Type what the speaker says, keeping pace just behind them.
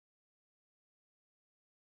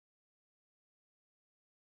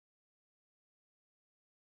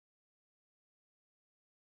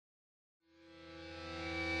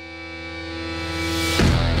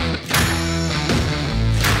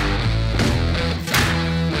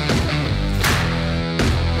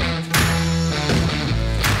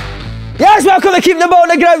Buckley keeping the ball on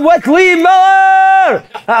the ground with Lee Miller.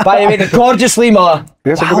 By the way, the gorgeous Lee Miller.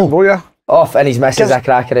 Yes, a good boy, yeah. Off, and he's missed a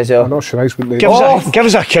cracker as well. I know, she nice with give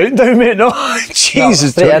us a countdown, mate. No,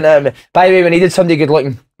 Jesus. No, by the way, we needed somebody good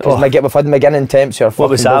looking. Because we've had McGinn and Temps. What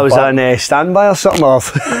was that? Was that in standby or something? Or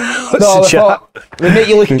no, we make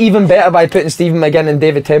you look even better by putting Stephen McGinn and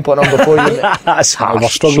David Temple on before you. That's harsh.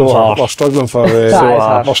 We're struggling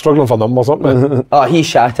for numbers, aren't we? Oh, he's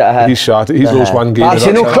shot at it. He's shot it. He's lost one game. Is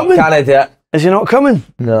he not coming? Can I do it? Is he not coming?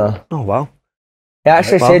 No. Oh wow. He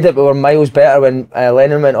actually said that we were miles better when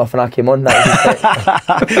Lennon went off and I came on.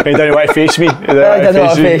 That he didn't want to face me.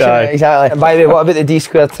 Exactly. And by the way, what about the D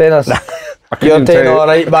squared trainers? You're doing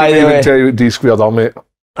alright, by the way. I can't even tell you what D squared are, mate.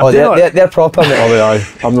 Oh, they're proper, mate. Oh, they are.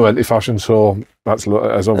 I'm not into fashion, so that's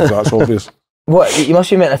obvious. What, you must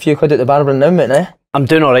be making a few quid at the barber now, mate, eh? I'm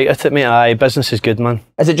doing alright at it, mate. Aye, business is good, man.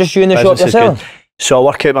 Is it just you in the shop yourself? So I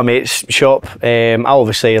work out my mate's shop. I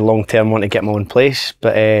obviously long term want to get my own place,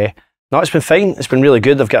 but no, it's been fine. It's been really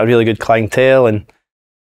good. I've got a really good clientele, and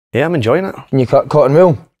yeah, I'm enjoying it. Can you cut cotton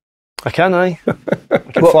wool? I can, aye.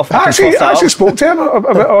 I actually spoke to him a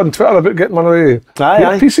bit on Twitter about getting one of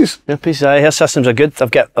the pieces. Yeah, pieces, aye. Hair systems are good.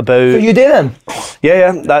 I've got about... So you do them?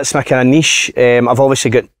 Yeah, that's my kind of niche. I've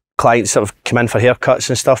obviously got clients that have come in for haircuts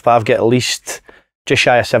and stuff, but I've got at least just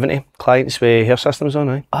shy of 70 clients with hair systems on,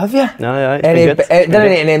 aye. Have you? No, it's been good. Don't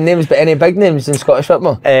need to name names, but any big names in Scottish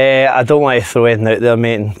football? I don't want to throw anything out there,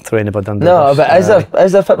 mate, and throw anybody under the bus. But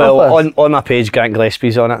is there football players? On my page, Grant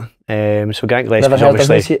Gillespie's on it. So Grant Gillespie's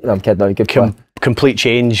obviously... No, I'm kidding, good complete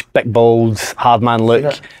change, big bald, hard man look.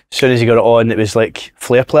 As soon as he got it on, it was like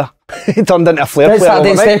flair player. He turned into a flair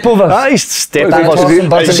player. Step over. He's step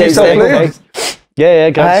over. Yeah,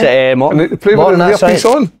 Grant's at Morton. And they play with the earpiece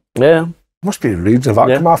on? Yeah. Must be raging if that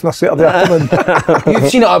come off on a Saturday afternoon. You've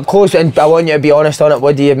seen it up close, and I want you to be honest on it.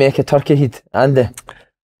 What do you make of Turkey Head, Andy?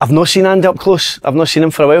 I've not seen Andy up close. I've not seen him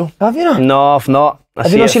for a while. Have you not? No, I've not.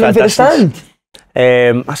 Have you not seen him for the stand?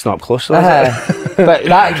 That's not up close though, but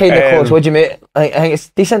that kind of close, what do you make? I think it's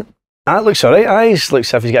decent. That looks alright,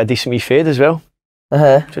 looks as if he's got a decent wee fade as well.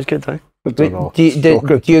 Which is good, aye. Do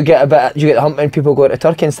you get the hump when people go to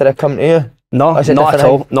Turkey instead of coming to you? No, not at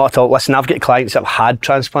all. Not at all. Listen, I've got clients that have had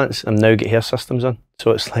transplants and now get hair systems on.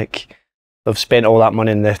 So it's like they've spent all that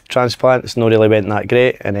money in the transplant, it's not really went that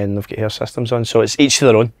great, and then they've got hair systems on. So it's each to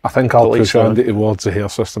their own. I think I'll push Andy towards the hair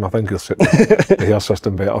system. I think he'll fit the hair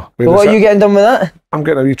system better. Well, what are you getting done with that? I'm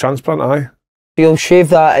getting a wee transplant, aye. You'll shave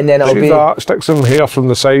that and then it'll be... stick some hair from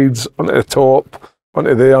the sides, onto the top,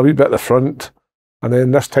 onto there, a wee bit at the front. And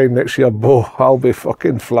then this time next year, I'll be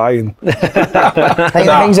fucking flying. I think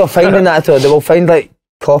the things they'll find in that, they will find like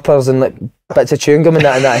coppers and like bits of chewing gum in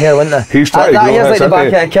that hair, won't they? He's trying to grow his.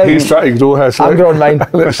 He's trying to grow his. I'm growing mine.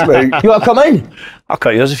 You want to come in? I'll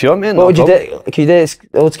cut yours if you want, mate. What would you do? Can you do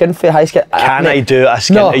old skin fade, high skin? Can I do a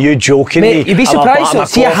skin? Are you joking me? You'd be surprised.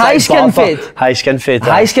 See a high skin fade. High skin fade.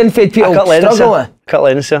 High skin fade people struggle with. Cut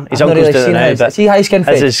Lennon, sir. His uncle's doing it now, but see high skin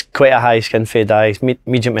fade. This is quite a high skin fade, aye.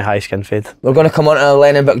 Medium to high skin fade. We're going to come on to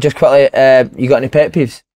Lennon, but just quickly, you got any pet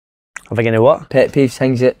peeves? Have I got any what? Pet peeves,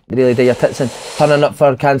 things that really do your tits in. Turning up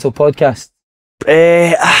for cancelled podcasts.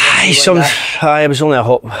 I was only a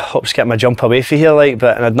hop, skip, my jump away from here, like,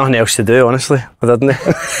 but I had nothing else to do, honestly. I didn't.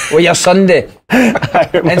 Well, your Sunday,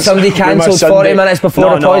 and somebody cancelled 40 minutes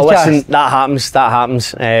before the podcast. Listen, that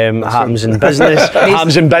happens. It happens in business. It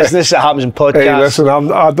happens in business. It happens in podcasts. Hey, listen,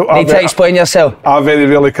 I don't need to explain yourself. I very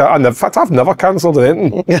rarely can. In fact, I've never cancelled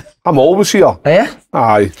anything. I'm always here. Yeah.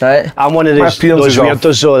 Aye. Right. I'm one of those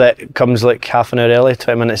weirdos though that comes like half an hour early,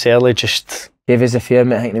 20 minutes early, just. Gave us a fear,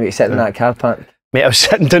 mate, thinking about sitting in that car park. Mate, I was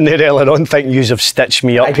sitting down there earlier on thinking yous have stitched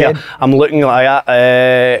me up here. I'm looking like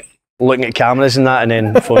that, looking at cameras and that, and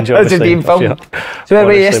then phones you obviously. Being filmed. So where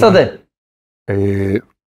were you yesterday? We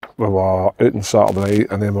were out on Saturday night,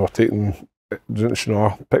 and then we were taking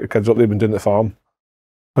Schnarr, pick the kids up, they've been doing the farm.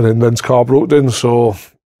 And then Lynn's car broke down, so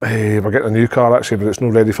we're getting a new car actually, but it's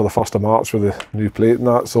not ready for the 1st of March with the new plate and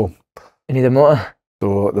that, so. You need a motor?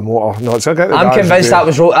 So the motor, no, it's okay. I'm convinced that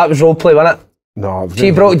was role play, wasn't it? No,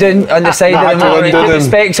 she broke down on the side of the motor, put the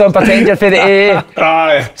specs on, pretended for the AA.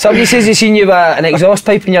 Aye. Somebody says he's seen you with an exhaust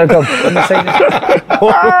pipe in your gum on the side.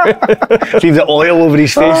 Leave the oil over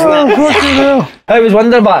his face. How was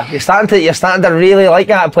Wonderbar? You're starting to really like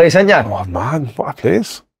that place, aren't you? Oh man, what a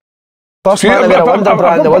place! First man to wear a Wonder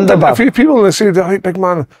brand, the Wonderbar. A few people that say, right, big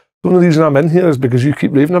man, the only reason I'm in here is because you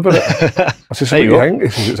keep raving about it. I said, what do you think? He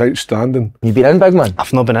says, it's outstanding. You been in, big man?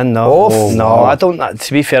 I've not been in, no. Oh, no, I don't,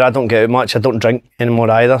 to be fair, I don't get out much. I don't drink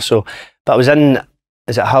anymore either, so. But I was in,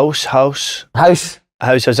 is it House? I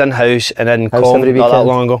was in House and then Com not that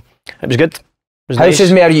long ago. It was good. It was House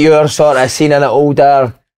is more your sort of scene in it,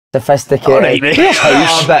 older. Sophisticated. Alright, mate.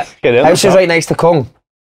 Oh, but house is right next to Kong.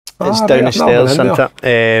 It's down the stairs, isn't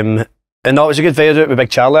it? And no, it was a good video with Big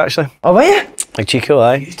Charlie, actually. Oh, were you? Big Chico,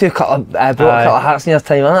 aye. You do a couple of hearts in your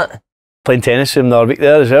time, innit? Playing tennis in Norwich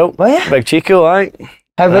there as well. Were you? Big Chico, aye.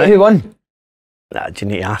 How about who won? Nah, do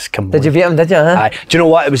you need to ask him? Did you beat him, did you? Huh? Aye. Do you know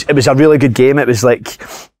what? It was a really good game. It was like,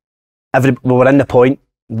 we were in the point.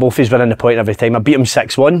 Both of us were in the point every time. I beat him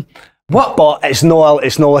 6-1. What? But it's not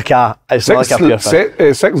like a pure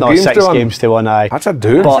six games to one. Aye. That's a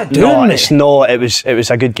do. But no, it's not. It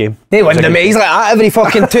was a good game. They win the mate. He's like that every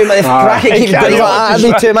fucking 2 minutes. Cracket keeps doing like that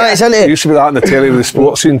every 2 minutes, isn't It it? used to be that in the telly with the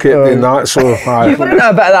sports scene kept doing that. So You were in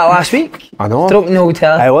a bit of that last week. I know. Stroke in the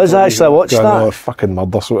hotel. I was actually. I watched I know, that. fucking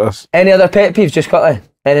murder, so it is. Any other pet peeves, just quickly?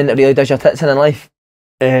 Anything that really does your tits in life?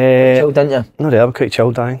 Chilled, didn't you? No, I'm quite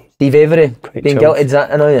chilled, aye. Steve Avery, Quite being chilled. guilty, does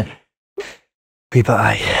that annoy you? Wee bit,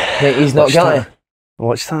 aye. Right, he's not Watched guilty. that. I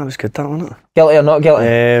watched that. It was good, that wasn't Guilty or not guilty?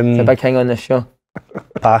 it? It's a big thing on this show.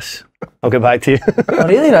 Pass. I'll get back to you. Oh,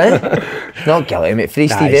 really, right? Not guilty, mate. Free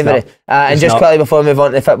Nah, Steve he's Avery. not. And He's just not. quickly before we move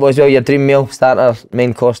on to the football as well, your dream meal, starter,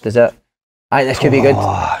 main course, dessert. I think this could be good.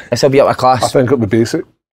 Oh, This will be up a I class. think it'll be basic.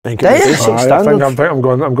 I think Do it's you? basic Aye, I standard. think I'm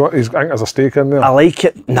going. I think there's a steak in there. I like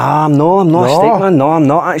it. Nah, I'm not a No. steak man. No, I'm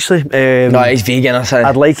not actually. No, he's vegan or something.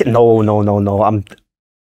 I'd like it. No. I'm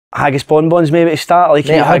haggis bonbons maybe to start. I like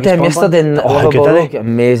Mate, I had haggis them bonbons. yesterday in Oh, how Liverpool. good are they?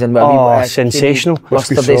 Amazing. With a Oh, wee bit of sensational.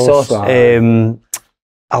 Whiskey Mustardy sauce. sauce,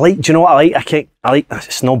 I like. Do you know what I like? I like.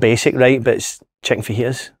 It's not basic, right? But it's chicken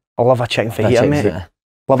fajitas. I love a chicken fajita, mate.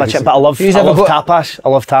 Love a chicken. But I love Who's ever got- tapas. I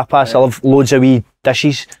love tapas. I love loads of wee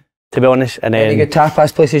dishes, to be honest. And Any then good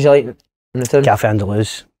tapas places you like in the town? Cafe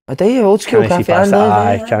Andaluz. I do you, old school Can't see cafe pasta.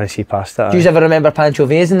 Aye, Andaluz. can't see pasta. Do you aye. ever remember Pancho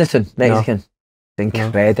Villas in the town? Mexican. It's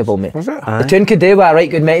incredible, mate. Was it? Aye. The town could do with a right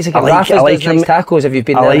good Mexican. I like- Rafa's I like does nice tacos if you've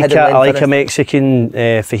been I there. like hidden a, line I like for a us. Mexican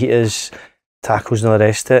fajitas, tacos and all the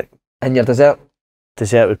rest of it. And your dessert?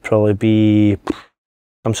 Dessert would probably be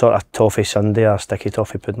some sort of toffee sundae or sticky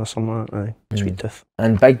toffee pudding or something like that. Aye. Sweet tooth.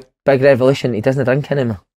 And big revelation, he doesn't drink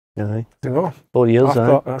anymore. Aye. You know, 4 years,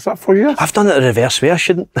 aye. is that 4 years? I've done it the reverse way. I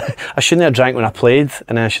shouldn't have drank when I played,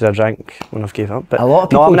 and then I should have drank when I've gave up. But A lot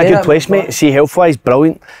of no, people I'm in a do good that, place, but- mate. See, health-wise,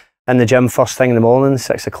 brilliant. In the gym first thing in the morning,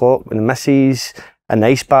 6 o'clock with the missus, and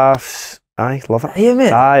ice baths. Aye, love it. Are you,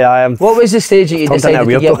 mate? Aye. What was the stage that you Turned into a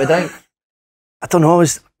decided to get up weirdo. the drink? I don't know.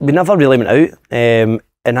 We never really went out, and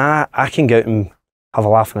I can go out and have a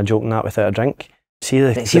laugh and a joke and that without a drink. See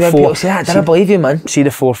the See when people say that, I don't believe you, man. see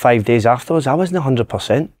the 4 or 5 days afterwards, I wasn't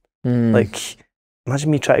 100%. Mm. Like,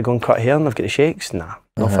 imagine me trying to go and cut hair and I've got the shakes. Nah,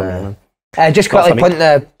 not for me, man. Just Not quickly,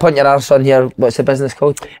 for me. punt your arse on here. What's the business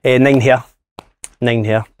called? 9 here. 9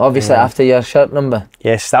 here. Obviously, after your shirt number.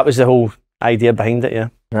 Yes, that was the whole idea behind it, yeah.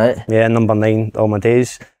 Right. Yeah, number 9 all my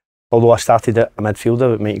days. Although I started at a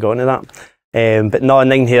midfielder, we might go into that. But no,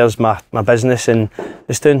 9 here's my business, and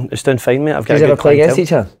it's doing fine, mate. I've got Do a you good ever play against clientele.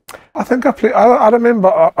 each other? I think I played. I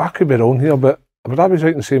remember. I could be wrong here, but would I be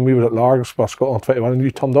right in saying we were at Largs for Scotland 21 and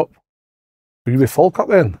you turned up? Were you with Falkirk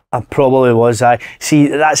then? I probably was. I see.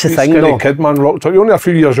 That's the You thing, skinny though. kid, man, rocked up. You're only a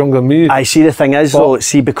few years younger than me. I see. The thing is, though,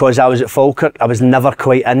 see, because I was at Falkirk, I was never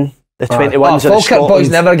quite in the 21s. Oh, or the Falkirk boys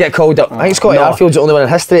Scotland. never get called up. I think Scotty No. Arfield's the only one in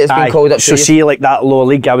history that's been Aye. called up. So to see, like that lower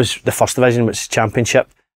league, I was the first division, which is Championship.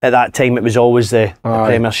 At that time, it was always the Aye.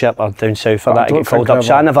 Premiership or down south for I that to don't get called think up.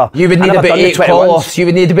 So I never. You would I need never about done the 8 21s. call-offs. You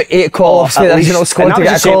would need about 8 call-offs to At the least. original squad And that to was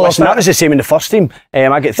get the a same- call-off. listen, that was the same in the first team.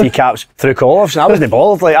 I get 3 caps through call-offs, and I wasn't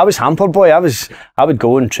bothered. Like I was hamper boy. I would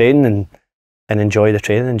go and train and enjoy the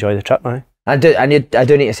training, enjoy the trip. Aye. I do need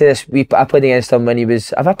to say this. I played against him when he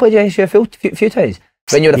was. Have I played against you a few times?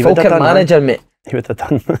 When you were a You would have Falkirk done, manager, mate. He would have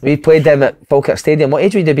done. We played them at Falkirk Stadium. What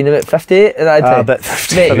age would you have been? About 58 at that time? About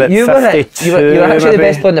Mate, about you were you were actually the maybe.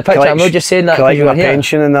 best player in the pitch. I'm not just saying that because Collecting you were my here.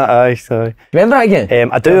 pension and that. Aye, sorry. Remember that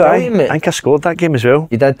again? I do. You're Aye. brilliant, mate. I think I scored that game as well.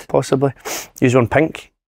 You did. Possibly. You were on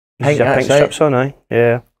pink. Pink, Your that's pink right. strips on. Aye.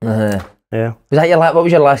 Yeah. Yeah. Was that your what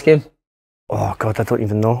was your last game? Oh God, I don't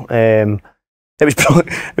even know.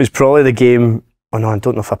 It was probably the game. Oh no, I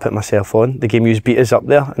don't know if I put myself on. The game you beat us up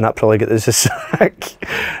there, and that probably got us a sack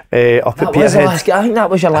up That at was the Peterhead. last game. I think that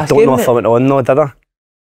was your I last don't game. know if I mate. went on though, did I?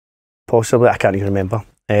 Possibly, I can't even remember.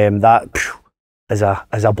 That is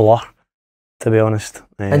a blur, to be honest.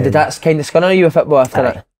 And did that kind of scunner you with football after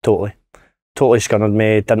that? Totally scunnered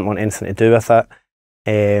me. Didn't want anything to do with it.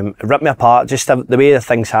 It ripped me apart. Just the way the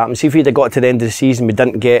things happen. See, if we'd have got to the end of the season, we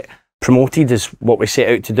didn't get promoted as what we set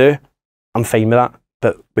out to do, I'm fine with that.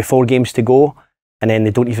 But with 4 games to go, and then they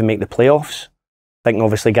don't even make the playoffs. Thinking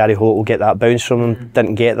obviously Gary Holt will get that bounce from him.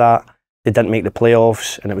 Didn't get that. They didn't make the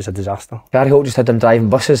playoffs, and it was a disaster. Gary Holt just had them driving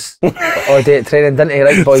buses all day at training, didn't he?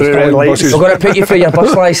 Right, boys, Through red buses. we're going to put you through your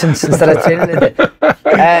bus licence instead of training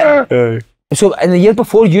today. So in the year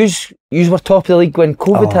before, yous were top of the league when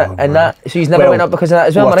COVID hit, and that. So you never went up because of that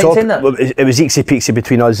as well. Am I right saying that? It was eeksy peeksy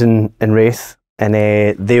between us and Wraith, and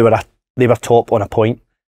they were top on a point.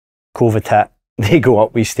 COVID hit, they go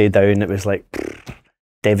up, we stayed down. It was like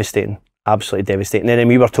devastating, absolutely devastating. And then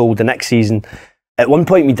we were told the next season. At one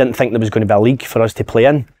point, we didn't think there was going to be a league for us to play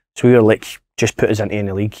in, so we were like, just put us into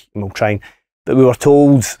any league and we'll try. But we were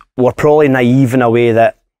told, we're probably naive in a way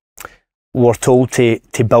that we're told to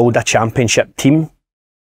build a championship team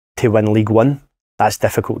to win League One. That's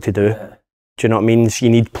difficult to do. Yeah. Do you know what I mean? So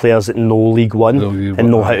you need players that know League One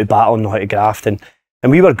and know how to battle, know how to graft. And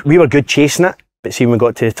we were good chasing it, but see when we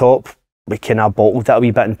got to the top, we kind of bottled it a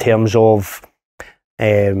wee bit in terms of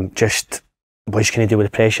just what can you do with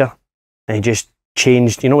the pressure? And he just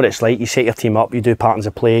changed. You know what it's like? You set your team up, you do patterns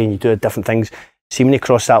of play, and you do different things. See when they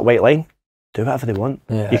cross that white line, do whatever they want.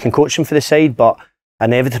 Yeah. You can coach them for the side, but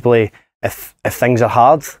inevitably, if things are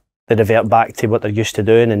hard, they revert back to what they're used to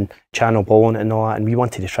doing and channel balling and all that. And we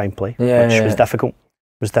wanted to try and play, which was difficult.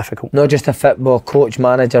 It was difficult. Not just a football coach,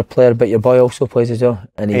 manager, player, but your boy also plays as well,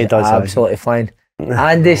 and he's absolutely fine.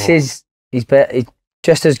 And this is he's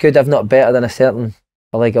just as good, if not better, than a certain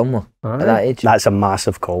Billy Gilmore at that age. That's a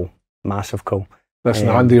massive call. Massive call. Listen,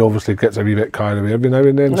 Andy obviously gets a wee bit carried away every now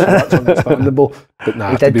and then, so that's understandable. But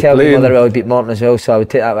nah, he did tell me Motherwell would beat Morton as well, so I would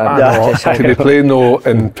take that. To be playing though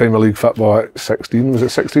in Premier League football at 16, was it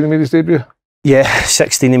 16 he made his debut? Yeah,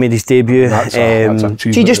 16 he made his debut. That's a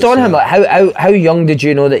see, just on him, like, how young did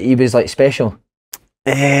you know that he was like special?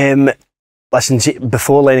 Listen, see,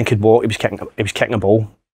 before Lennon could walk, he was kicking a ball,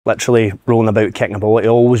 literally rolling about kicking a ball. He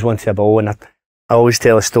always wanted a ball, and I always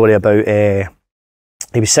tell a story about.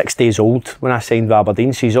 He was 6 days old when I signed with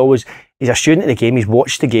Aberdeen, so he's a student of the game. He's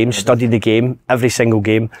watched the game, studied the game, every single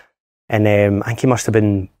game, and I think he must have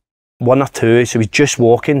been 1 or 2, so he's just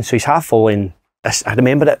walking, so he's half falling. I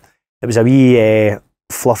remember it. It was a wee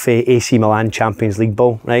fluffy AC Milan Champions League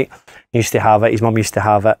ball, right? He used to have it, his mum used to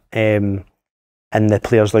have it in the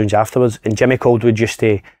players' lounge afterwards, and Jimmy Caldwood used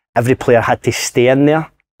to, every player had to stay in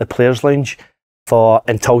there, the players' lounge,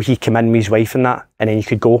 until he came in with his wife and that, and then you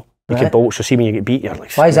could go. You could bolt, so see when you get beat, you're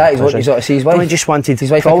like... Why is that? He's wanting to see his wife? He just wanted... His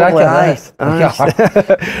wife probably,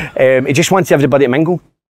 he just wanted everybody to mingle.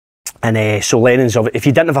 And so Lennon's... If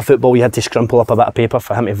you didn't have a football, you had to scrumple up a bit of paper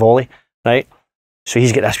for him to volley, right? So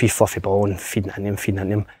he's got this wee fluffy ball and feeding it in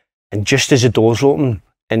him. And just as the doors open,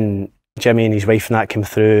 and Jimmy and his wife and that came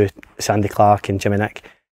through, Sandy Clark and Jimmy Nick,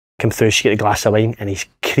 came through, she got a glass of wine, and he's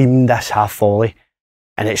creamed this half volley.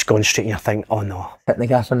 And it's gone straight, and you think, oh no. Hitting the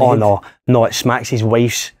gas on the head. No, it smacks his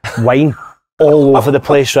wife's wine all over the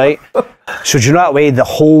place, right? So do you know that way, the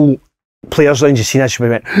whole players' lounge, you seen that, she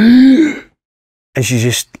went, and she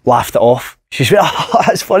just laughed it off. She went, oh,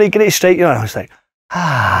 that's funny, great strike, you know. And I was like,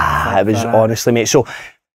 it was honestly, mate. So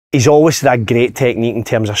he's always had that great technique in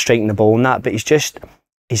terms of striking the ball and that, but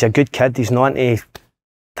he's a good kid. He's not into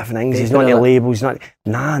different things. He's not into labels.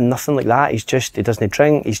 Nothing like that. He doesn't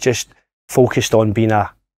drink. He's just focused on being a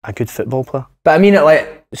good football player. But I mean it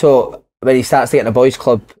like, so when he starts to get in a boys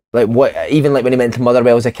club, like what, even like when he went to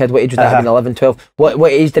Motherwell as a kid, what age was that? Been 11, 12?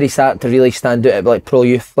 What age did he start to really stand out at like pro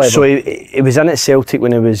youth level? So he was in at Celtic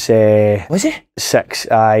when he was he? 6,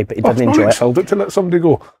 but he didn't enjoy it. Celtic to let somebody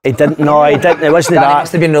go. He didn't, it wasn't that. He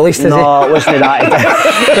must have been released, No, it wasn't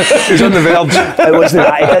that. He's on the verge. It wasn't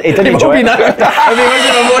that. He didn't enjoy it.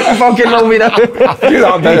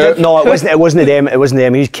 No, it wasn't them. It wasn't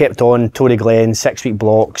them. He just kept on, Tory Glen, 6-week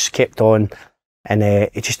blocks, kept on,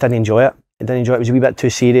 and he just didn't enjoy it. He didn't enjoy it. It was a wee bit too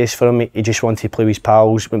serious for him. He just wanted to play with his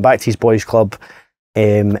pals. Went back to his boys' club,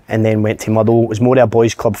 and then went to Motherwell. It was more of a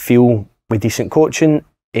boys' club feel with decent coaching.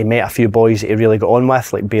 He met a few boys that he really got on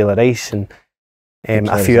with, like Baylor Rice and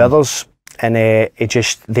a few others. And they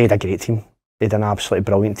had a great team. They had an absolutely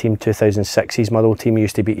brilliant team. 2006's Motherwell team. He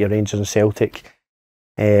used to beat your Rangers and Celtic.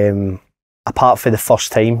 Apart from the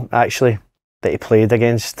first time, actually, that he played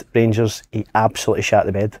against Rangers, he absolutely shat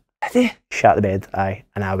the bed. Did he? Shat the bed, aye.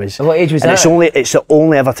 And I was... And what age was that? It's the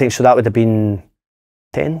only ever time, so that would have been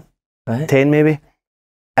 10? Right. 10 maybe.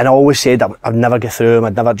 And I always said I'd never get through him,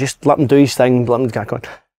 I'd never, just let him do his thing, let him get on.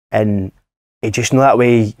 And he just know that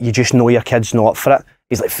way, you just know your kid's not up for it.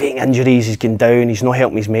 He's like faking injuries, he's going down, he's not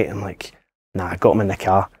helping his mate. I'm like, nah, I got him in the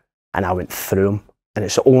car and I went through him. And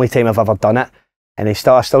it's the only time I've ever done it. And I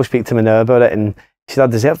still speak to him now about it, and he said I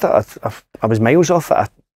deserved it. I was miles off it.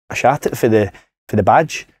 I shat it for the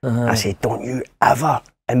badge. I said, don't you ever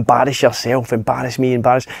embarrass yourself, embarrass me,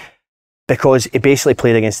 embarrass. because he basically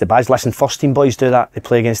played against the badge. Listen, first team boys do that. They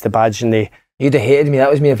play against the badge and they... You'd have hated me, that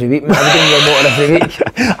was me every week. I was doing your motor every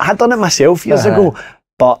week. I had done it myself years ago,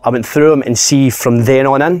 but I went through them and see from then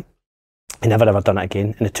on in, I never ever done it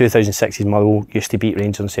again. In the 2006s, Motherwell used to beat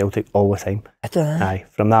Rangers and Celtic all the time. Aye,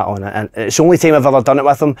 from that on. And it's the only time I've ever done it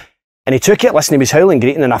with him. And he took it, listen, he was howling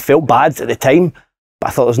great, and I felt bad at the time. But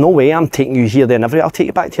I thought, there's no way I'm taking you here, there and everywhere. I'll take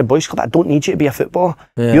you back to your boys' club. I don't need you to be a footballer.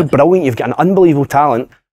 You're brilliant. You've got an unbelievable talent.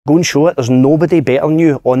 Go and show it. There's nobody better than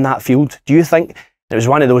you on that field. Do you think... It was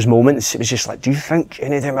one of those moments, it was just like, do you think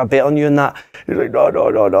anything I'm better than you in that? He was like,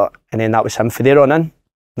 no. And then that was him. For there on in,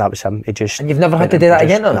 that was him. He just... And you've never had to do that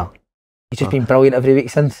again, or? No. You've just been brilliant every week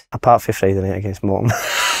since? Apart from Friday night against Morton.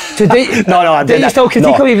 So I did. Do you still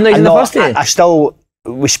critique him even though he's in the first day? I still...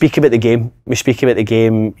 We speak about the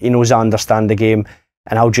game. He knows I understand the game.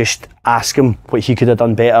 And I'll just ask him what he could have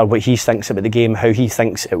done better, what he thinks about the game, how he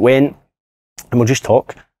thinks it went. And we'll just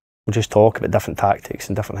talk. We'll just talk about different tactics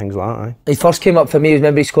and different things like that. Aye. He first came up for me,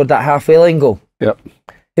 remember he scored that halfway line goal? Yep.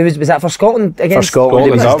 Was that for Scotland against? For Scotland,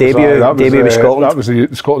 it was his debut with Scotland. That was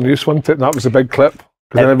the Scotland youth, wasn't it? And that was the big clip.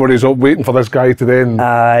 Because everybody's up waiting for this guy to then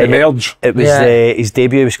emerge. It was his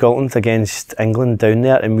debut with Scotland against England down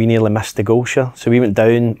there, and we nearly missed the goal, sure. So we went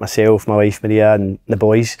down, myself, my wife Maria and the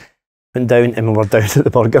boys went down, and we were down at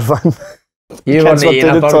the burger van. You weren't eating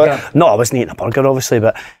a burger? No, I wasn't eating a burger obviously,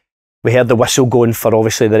 but we heard the whistle going for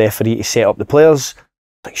obviously the referee to set up the players.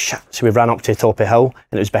 Like shit, so we ran up to the top of the hill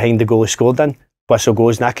and it was behind the goal he scored in. Whistle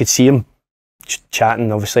goes and I could see him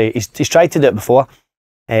chatting, obviously. He's tried to do it before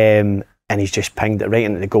and he's just pinged it right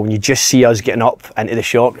into the goal, and you just see us getting up into the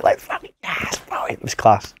shop. You're like, fucking yes, brilliant. It was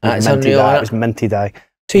class. That's unreal. It was minty die.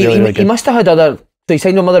 So he must have had other... So he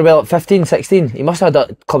signed with Motherwell at 15, 16. He must have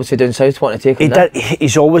had clubs for down south wanting to take him.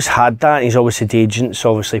 He's always had that. He's always had agents,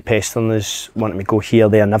 obviously pestering us, wanting me to go here,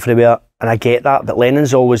 there and everywhere. And I get that. But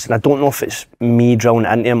Lennon's always, and I don't know if it's me drilling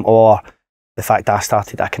into him or the fact that I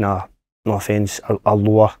started a kind of, no offence, a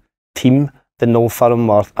lower team than Old Firm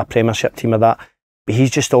or a Premiership team or that. But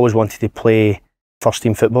he's just always wanted to play first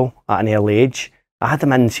team football at an early age. I had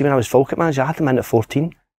him in, see when I was Falkirk manager, I had him in at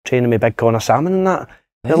 14, training with Big Connor Salmon and that.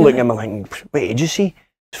 They're looking at me like, what age is he? He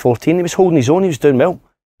was 14, he was holding his own, he was doing well.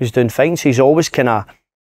 He was doing fine, so he's always kind of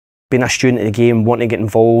been a student of the game, wanting to get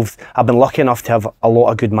involved. I've been lucky enough to have a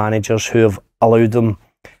lot of good managers who have allowed them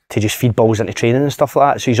to just feed balls into training and stuff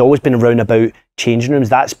like that. So he's always been around about changing rooms.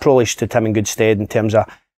 That's probably stood him in good stead in terms of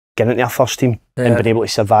getting into a first team and being able to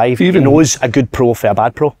survive. He knows a good pro for a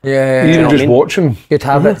bad pro. Even just watching. Good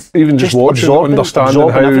habits. Even just watching, understanding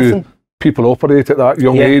how everything. People operate at that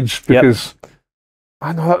young age, because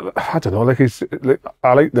I don't know,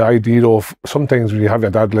 I like the idea of sometimes when you have your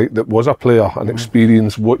dad that was a player and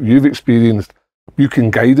experience what you've experienced, you can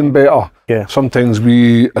guide him better. Sometimes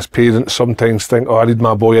we as parents think, oh, I need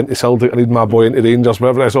my boy into Celtic, I need my boy into Rangers,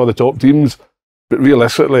 whatever it is, all the top teams. But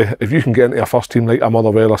realistically, if you can get into a first team like a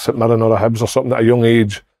Motherwell or St Mirren or a Hibs or something at a young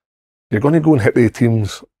age, you're going to go and hit the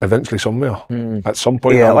teams eventually somewhere at some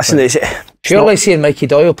point. Yeah, listen, surely seeing Mikey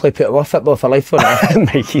Doyle play Pittodrie football for life,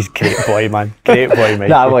 Mikey's a great boy, man. Great boy, Mikey.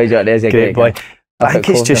 That boy's a great boy. I think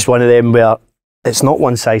it's just one of them where it's not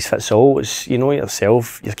one size fits all. It's, you know,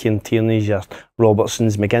 yourself, your Kieran Tierney's, your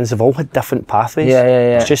Robertsons, McGinns, they've all had different pathways.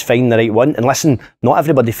 It's just finding the right one. And listen, not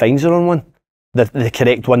everybody finds their own one, the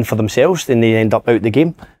correct one for themselves, then they end up out the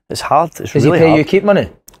game. It's hard. It's really hard. Does he pay you keep money?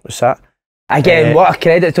 What's that? Again, what a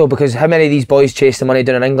credit to, because how many of these boys chase the money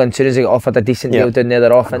down in England, as soon as they get offered a decent deal down there,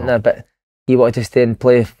 they're off, isn't there? But he wanted to stay and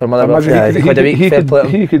play for Motherwell.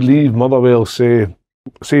 He could leave Motherwell, say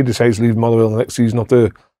he decides to leave Motherwell the next season or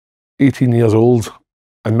two, 18 years old,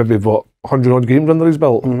 and maybe 100 odd games under his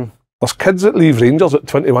belt. There's kids that leave Rangers at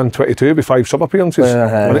 21, 22 with 5 sub appearances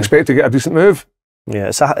and expect to get a decent move. Yeah,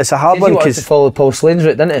 it's a hard one because he follow Paul Slane's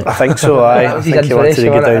route, didn't he? I think so. I think he wanted to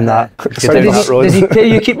get down that. Does he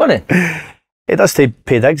pay you keep money? He does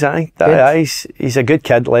pay digs, he's a good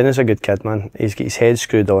kid. Lennon's a good kid, man. He's got his head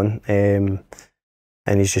screwed on, and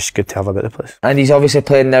he's just good to have about the place. And he's obviously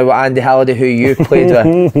playing now with Andy Halliday, who you played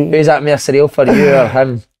with. Who's that more surreal for you or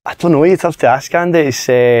him? I don't know, you'd have to ask Andy. He's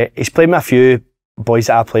played with a few boys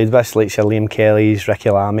that I played with, like Liam Kelly's, Ricky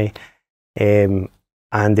Lamy,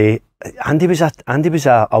 Andy was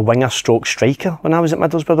a winger stroke striker when I was at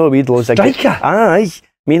Middlesbrough though. We'd loads of striker? Aye.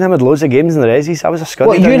 Me and him had loads of games in the Resies. I was a scuddy.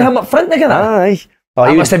 What, you and him up front again? Aye.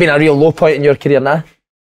 That must have been a real low point in your career now.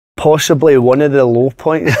 Possibly one of the low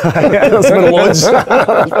points. There's been loads. He's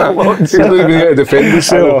not even going to defend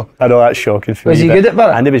himself. I know, that's shocking for me. Was he good at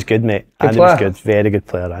that? Andy was good, mate. Andy was good. Very good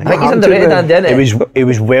player. I think he's underrated, Andy, isn't he? He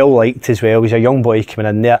was well liked as well. He was a young boy coming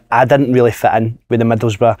in there. I didn't really fit in with the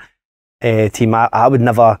Middlesbrough team. I would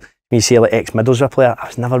never... when you say like ex-Middlesbrough player, I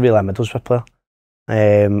was never really a Middlesbrough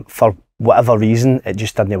player. For whatever reason, it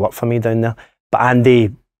just didn't work for me down there. But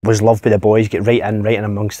Andy was loved by the boys, get right in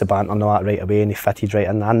amongst the banter and all that right away, and he fitted right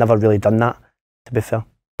in. I never really done that, to be fair.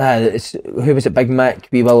 Who was it? Big Mick,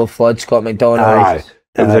 Wee Willow Flood, Scott McDonald. Aye.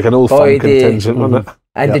 It was like an old fun contingent, wasn't it?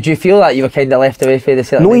 And did you feel that you were kind of left away for the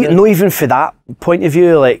Celtic? No, even for that point of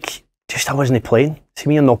view, like, just I wasn't playing. See,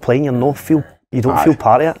 when you're not playing, you don't feel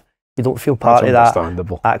part of it. You don't feel part of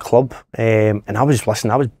that club. And I was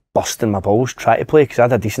busting my balls trying to play because I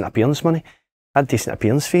had a decent appearance money. I had decent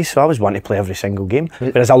appearance fees, so I was wanting to play every single game.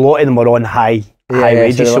 Whereas a lot of them were on high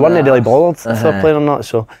wages, so I wasn't really bothered if they were playing or not.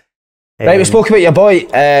 So, right, we spoke about your boy.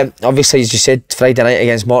 Obviously, as you said, Friday night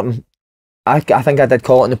against Morton. I think I did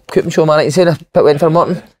call it in the Cooping Show, man. I said I went for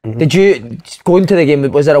Morton. Did you go into the game?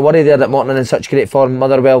 Was there a worry there that Morton in such great form?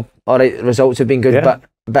 Motherwell, all right, results have been good, but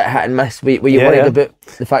a bit hit and miss. Were you worried about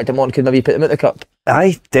the fact that Morton could maybe put them out the cup?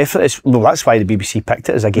 Aye, definitely. Well, that's why the BBC picked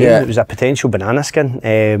it as a game. It was a potential banana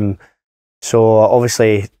skin. So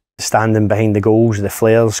obviously standing behind the goals, the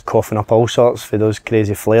flares, coughing up all sorts for those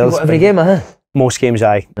crazy flares. Every game, Most games,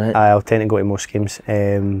 aye. Right. I'll tend to go to most games.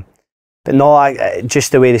 But no,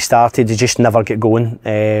 just the way they started, they just never get going.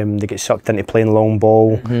 They get sucked into playing long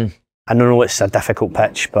ball. I know it's a difficult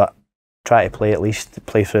pitch, but try to play at least,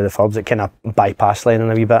 play through the thirds. It kind of bypassed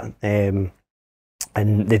Lennon a wee bit.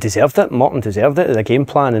 And they deserved it. Morton deserved it. The game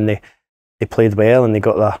plan, and they played well, and they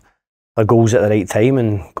got their goals at the right time,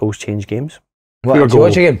 and goals change games. Poor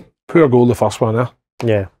goal, the first one,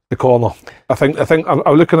 yeah. The corner. I think I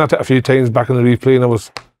was looking at it a few times back in the replay,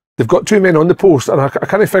 and they've got two men on the post, and I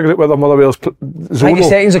can't figure out whether Motherwell's zonal. I think the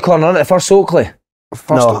second's a corner, isn't it? First Oakley.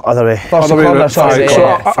 No, other way. First corner, sorry.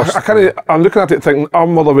 So I'm looking at it thinking, are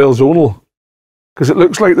Motherwell zonal? Because it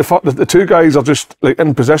looks like the two guys are just like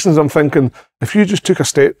in positions. I'm thinking, if you just took a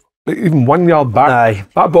step, like even 1 yard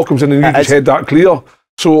back, that ball comes in and you just head that clear.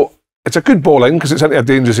 So it's a good ball in because it's into a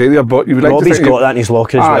dangerous area, but you would like Robbie's to think got that in his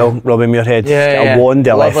locker as well. Robbie Muirhead, a wand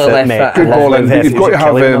to left foot, mate. Good ball in. You've got to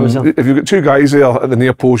have if you've got two guys there at the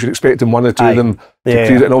near post, you're expecting one or two of them to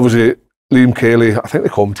clear it. And obviously Liam Kelly, I think the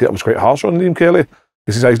commentator was quite harsh on Liam Kelly.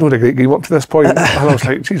 He says, he's not a great game up to this point. And I was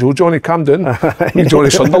like, geez, oh Johnny, calm down. Johnny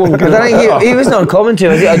Sunderland. He wasn't on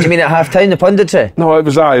commentary, was he? Or do you mean at half time, the punditry? No, it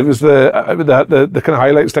was the kind of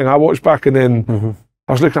highlights thing I watched back, and then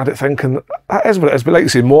I was looking at it thinking, that is what it is. But like you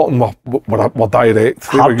say, Morton were direct.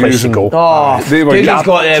 Hard place to go. They were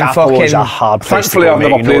got them fucking... a hard place Thankfully, to go, I've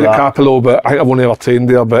never played at Capello, but I think I've only ever trained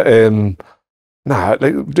there. But nah,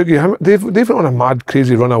 like Dougie, they've went on a mad,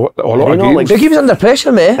 crazy run a lot of games. Dougie was under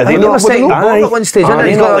pressure, mate. I think they were saying at one stage,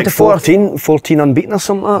 he's got like 14 unbeaten or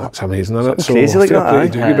something like that. That's amazing, isn't it? Crazy like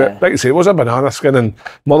that. But like you say, it was a banana skin, and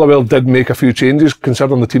Motherwell did make a few changes,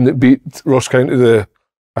 considering the team that beat Ross County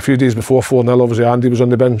a few days before 4-0. Obviously, Andy was on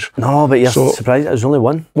the bench. No, but you're surprised it was only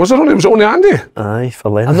one. Was it only Andy? Aye, for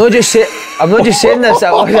Lennon. I'm not just saying this.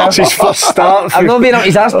 That's his first start. I'm not being up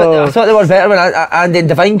his ass, but I thought they were better when Andy and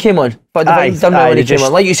Devine came on. But Devine's done well when he came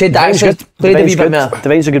on. Like you said, that's good. Played a wee bit more.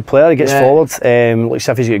 Devine's a good player. He gets forward. Looks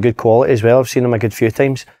as if he's got good quality as well. I've seen him a good few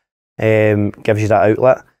times. Gives you that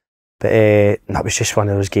outlet. But that was just one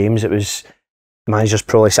of those games. It was... Manager's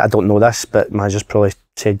probably said, I don't know this, but manager's probably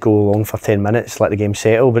said go along for 10 minutes, let the game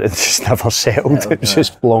settle, but it just never settled. It was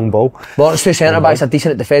just long ball. Morton's two centre backs are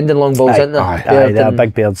decent at defending long balls, isn't they? They're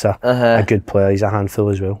Big Baird's a good player. He's a handful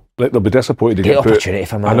as well. Like, they'll be disappointed to get put. Opportunity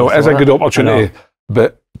for I know it is a good opportunity,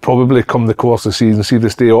 but probably come the course of the season, see they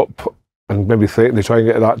stay up and maybe threaten to try and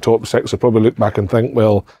get to that top six, they'll probably look back and think,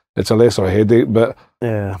 well, it's a lesser headache, but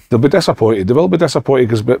they'll be disappointed. They will be disappointed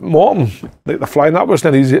because Morton, like, they're flying. That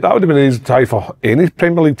wasn't easy. That would have been an easy tie for any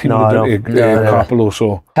Premier League team to Capello.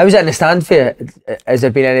 So how was it in the stand for you? Has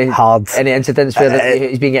there been any incidents where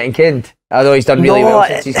he's been getting canned? Although he's done really well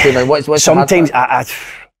since he's came in. What's sometimes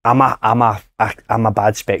I'm a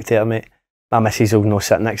bad spectator, mate. My missus will not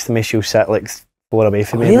sit next to me. She'll sit like far away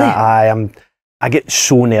from me. Really? I get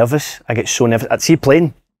so nervous. I'd see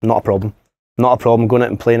playing, not a problem. Not a problem going out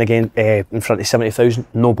and playing again in front of 70,000,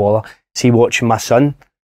 no bother. See, watching my son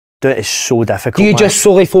do it is so difficult. Do you just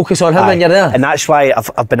solely focus on him when you're there? And that's why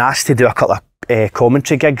I've been asked to do a couple of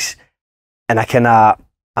commentary gigs, and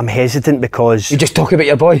I'm hesitant because... You just talk about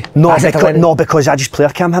your boy? No, because I just player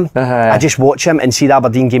cam him. I just watch him and see the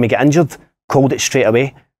Aberdeen game he get injured, called it straight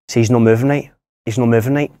away, say he's not moving right.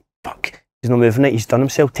 Fuck, he's not moving right, he's done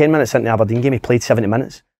himself. 10 minutes into the Aberdeen game, he played 70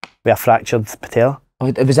 minutes with a fractured patella.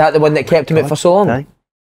 Oh, was that the one that kept him out for so long? Aye.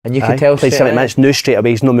 And you could tell played 70 minutes, knew straight away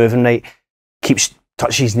he's not moving right, keeps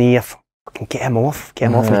touching his knee, get him off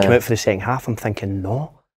and come out for the second half. I'm thinking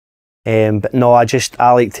no. But no, I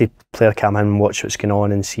like to player cam in and watch what's going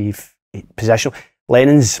on and see if positional.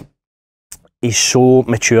 Lennon's he's so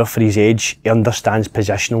mature for his age. He understands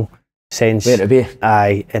positional sense. Where to be.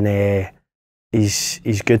 Aye, and he's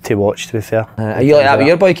good to watch, to be fair. Are you like that with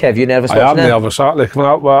your boy, Kev? You nervous watching I am him? nervous.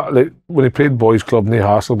 Like, when he played boys club in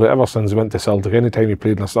Tynecastle, but ever since he went to Celtic, any time he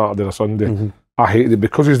played on a Saturday or Sunday, I hated it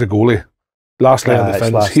because he's the goalie. Last line of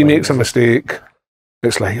defence, he makes a mistake.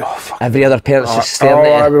 It's like, oh fuck. Every other parent's just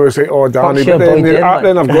staring at you. Everyone's like, oh Danny, but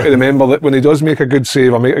then I've got to remember that when he does make a good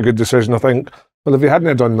save or make a good decision, I think, well, if he hadn't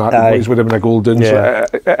have done that, the boys would have been a goal down. So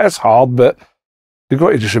it's hard, but you've got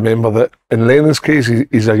to just remember that in Lennon's case,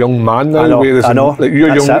 he's a young man now. I know. Like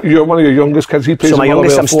you're one of your youngest kids. He plays. So my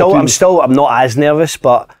youngest, I'm not as nervous,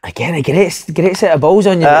 but again, a great set of balls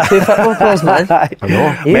on you. Two football players, man. I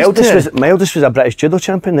know. My eldest was a British judo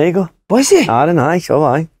champion. There you go. Was he?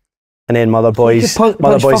 Aye. And then Mother Boy's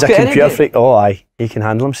a computer freak. Oh, aye. He can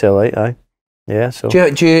handle himself, aye. Yeah, so.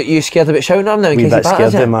 Do you scared about shouting at him now in case he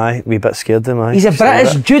batters you? Wee bit scared him, aye. He's a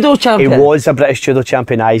British judo champion. He was a British judo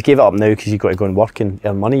champion, aye. He's gave it up now because he's got to go and work and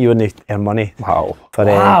earn money. You wouldn't earn money for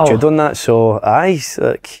judo and that, so aye.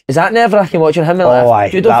 Like, is that nerve-wracking watching him in a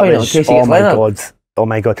judo final in case he gets Lennon? Oh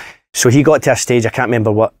my God. So he got to a stage, I can't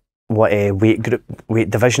remember what weight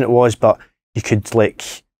division it was, but you could like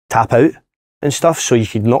tap out and stuff, so you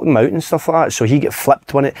could knock them out and stuff like that. So he get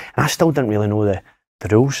flipped when it, and I still didn't really know the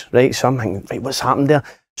rules, right? So I'm thinking, right, what's happened there?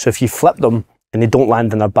 So if you flip them and they don't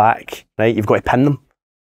land on their back, right, you've got to pin them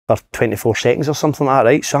for 24 seconds or something like that,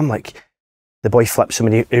 right? So I'm like, the boy flips him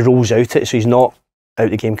and he rolls out it, so he's not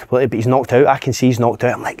out the game completely, but he's knocked out. I can see he's knocked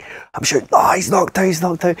out. I'm like, I'm sure, he's knocked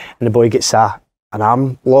out. And the boy gets an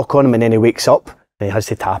arm lock on him, and then he wakes up and he has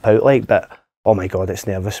to tap out, like, but oh my God, it's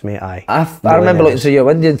nervous, mate. I remember looking through your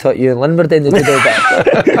window and thought you and Lynn were doing the judo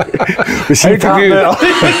bit. Was he tapping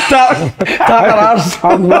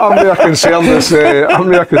I'm more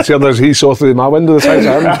concerned as he saw through my window the size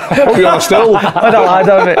of him. Hope you are still. With a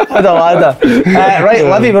ladder, mate. With a ladder. Right,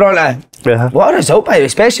 Livy, we're on to what a result, by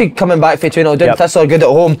especially coming back for 2-0 down. Thistle are good at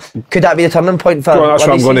home. Could that be the turning point for that's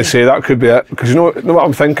what I'm going to say. That could be it. Because you know what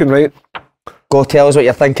I'm thinking, right? Go tell us what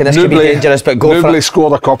you're thinking. This could be dangerous, but go for it.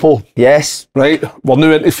 Scored a couple. Yes. Right. We're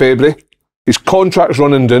now into February. His contract's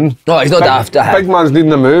running down. No, he's not daft. Big man's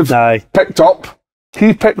needing a move. Aye. Picked up.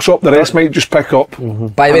 He picks up, the rest might just pick up.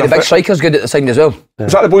 By the way, the big striker's good at the side as well.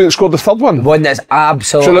 Is that the boy that scored the third one? One that's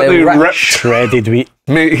absolutely ripped. Shredded wheat.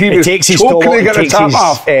 Mate, he was takes his choking to get the tap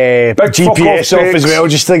off. GPS off as well,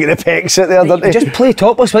 just to get the pecs out there, doesn't he? Just play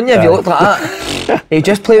topless, wouldn't you, if you looked like that? He'd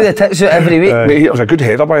just play with the tits out every week. Mate, it was a good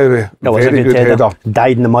header, by the way. It was a good header.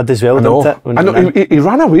 Died in the mud as well, didn't it? I know, he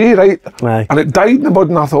ran away, right? And it died in the mud,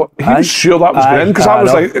 and I thought, he was sure that was going in, because I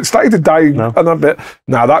was like, it started to die in a bit.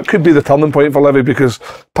 Nah, that could be the turning point for Livy, because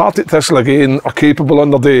Partick Thistle again are capable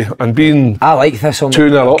under day, and being I like Thistle.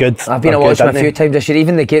 2-0 up. Good. I've been watching a few times this year,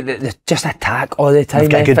 even they just attack all the time. They've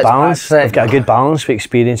got a good balance. They've got a good balance with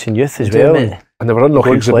experience and youth as well. And they were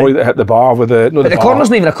unlucky because the boy that hit the bar with the... But the corner's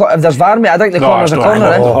not even if there's VAR, mate, I think the corner's a corner.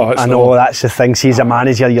 I know, that's the thing. See, as a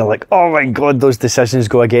manager, you're like, oh my God, those decisions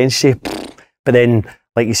go against you. But then,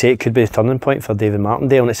 like you say, it could be a turning point for David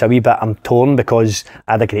Martindale, and it's a wee bit, I'm torn because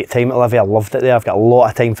I had a great time at Livy. I loved it there. I've got a lot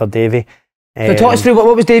of time for Davy. So talk us through,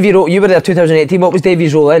 what was Davy's role? You were there 2018, what was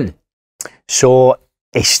Davy's role in? So,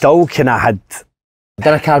 he still kind of had...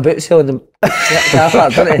 Done a car boot sale in the car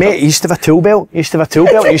park, didn't he? Mate, he used to have a tool belt. He used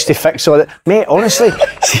to fix all that. Mate, honestly,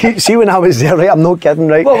 see when I was there, right, I'm not kidding,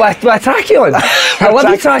 right? What, with a trackie on? A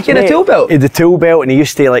Livy trackie and a tool belt? He had the tool belt, and he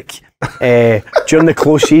used to, like, during the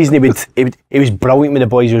close season, he was brilliant with the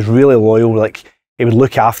boys. He was really loyal, like, he would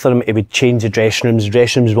look after them. He would change the dressing rooms. The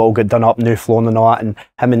dressing rooms would all get done up, new flooring and all that, and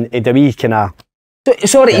him and he'd a wee kind of...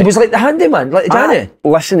 Sorry, he was like the handyman, like Danny.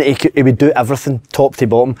 Listen, he would do everything, top to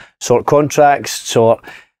bottom, sort contracts,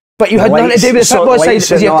 But you had nothing to do with the football side. Was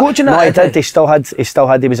he a coach in that? No, he did. He still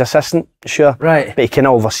had. He was assistant, sure. Right. But he kind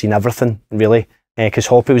of overseen everything, really. Because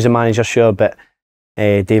Hoppy was the manager, sure. But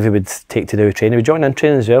David would take to do training. He would join in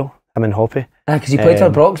training as well. Him and Hoppy. Because he played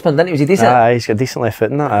for Broxman, didn't he? Was he decent? Aye, he's got a decent left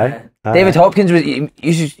foot in that. Aye. David Hopkins was. He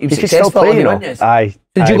was successful. Still play, you know. Aye.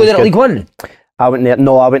 Did you go there at League One? I went there.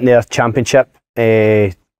 No, I went there Championship.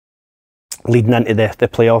 Leading into the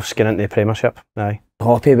playoffs, getting into the Premiership. Aye.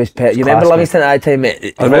 Hoppy was pet. You remember Livingston at that time,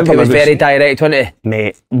 mate? Hoppy was very direct, wasn't he?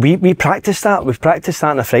 Mate, we practiced that. We've practiced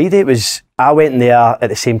that on a Friday. I went in there at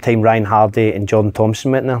the same time Ryan Hardy and Jordan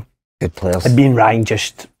Thompson went there. Good players. And me and Ryan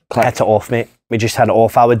just hit it off, mate. We just had it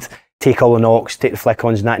off. I would take all the knocks, take the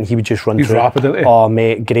flick-ons and that, and he would just run through. He's rapid, isn't he? Oh,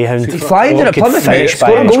 mate, greyhound. He's flying to the Plymouth, mate.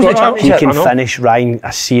 Scoring goals in the Championship. He can finish, Ryan,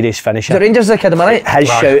 a serious finisher. The Rangers as a kid, am I right?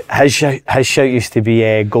 His shout used to be,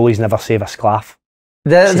 goalies never save a sclaff.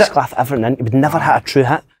 A sclaff ever in. He would never hit a true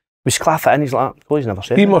hit. Was Claff it in? He's like, well, he's never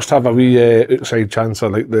said He it. must have a wee outside chance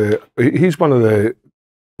of he's one of the.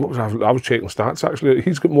 What was I was checking stats actually.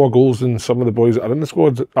 He's got more goals than some of the boys that are in the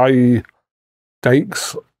squad. I.e.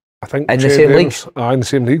 Dykes, I think. In the same league? In the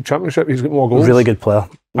same league, Championship. He's got more goals. Really good player.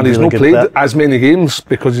 And he's not played as many games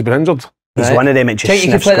because he's been injured. He's one of them that just think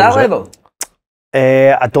you can play that level?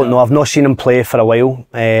 I don't know. I've not seen him play for a while.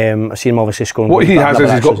 I've seen him obviously scoring. What he has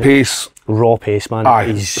is he's got pace. Raw pace, man. Aye.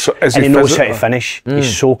 And he knows how to finish.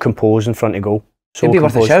 He's so composed in front of goal. So He'd be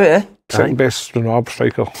worth a shout, eh? Second best Renard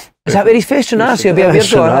striker. Is that where he's faced Renard? So he'll be a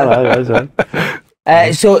weirdo.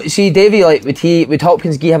 So, see, Davey, like, would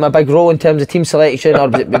Hopkins give him a big role in terms of team selection, or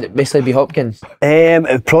would it basically be Hopkins? It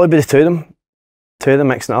would probably be the two of them. Two of them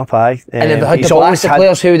mixing it up, aye. And if they had to blast the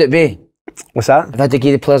players, who would it be? What's that? If they had to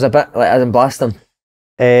give the players a bit, like, as in blast them?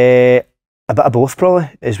 A bit of both, probably,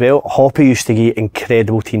 as well. Hoppy used to give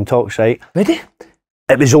incredible team talks, right? Would he?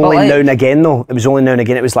 It was only now and again, though. It was only now and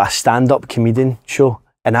again. It was like a stand-up comedian show.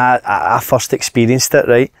 And I first experienced it,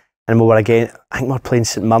 right? And we were again, I think we were playing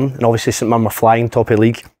St Mirren, and obviously St Mirren were flying top of the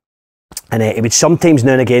league. And it would sometimes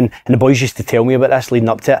now and again, and the boys used to tell me about this leading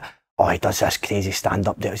up to it. Oh, he does this crazy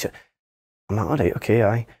stand-up there. I'm like, all right, okay,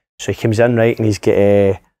 aye. So he comes in, right, and he's got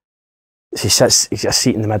he's got a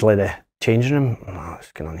seat in the middle of the changing room. I'm like,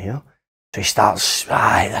 what's going on here? So he starts,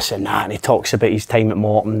 this and that, and he talks about his time at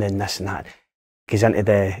Morton and this and that. He goes into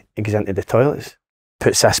the toilets,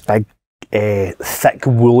 puts this big, thick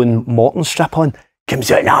woolen Morton strip on,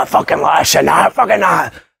 comes out, nah, fucking this and that, fucking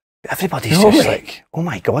that. Everybody's just like, oh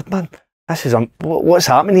my God, man, this is, what's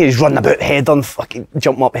happening here? He's running about head on, fucking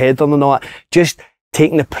jumping up head on and all that. Just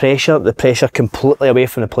taking the pressure completely away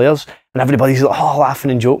from the players. And everybody's like, oh,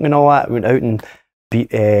 laughing and joking and all that. Went out and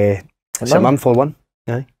beat St Mirren 4-1.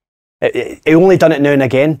 Yeah. He only done it now and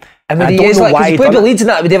again. I mean, he played with Leeds and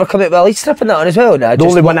that. Would he ever come out with a Leeds strip in that one as well? No, the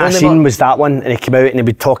only one I seen was that one, and he came out and he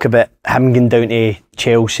would talk about him going down to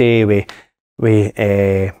Chelsea with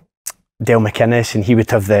Dale McInnes, and he would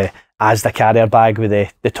have the Asda carrier bag with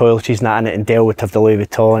the toiletries and that in it, and Dale would have the Louis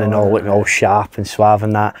Vuitton and all looking all sharp and suave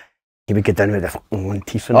and that. He would get down with the fucking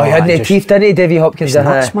teeth and all that. Oh, he had no teeth, didn't he, Davy Hopkins? He's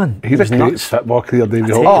nuts, man. He's a great football career,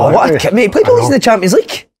 Davy Hopkins. Oh, what a kid, mate. He played all in the Champions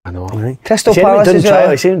League. I know. Crystal Palace as well.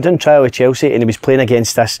 He didn't trial with Chelsea, and he was playing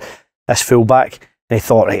against this fullback, and he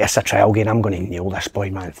thought, right, it's a trial game, I'm going to nail this boy,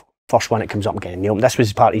 man. First one that comes up, I'm going to nail him. This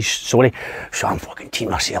was part of his story. So I'm fucking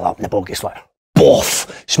teaming myself up in the ball. It's like,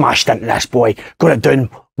 boff, smashed into this boy, got it down,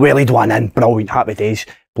 wheelied one in, brilliant, happy days,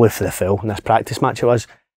 blew for the full. And this practice match it was.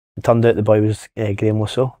 It turned out the boy was Graham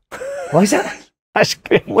Lasso. What is it? That's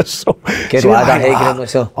Graham Lasso. Good lad, I hate Graham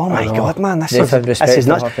Lasso. Oh my God, man, this is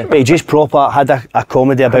nuts. But he just proper had a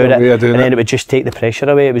comedy about it, and then it would just take the pressure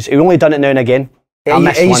away. He only done it now and again. Are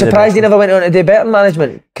you surprised he never went on to do better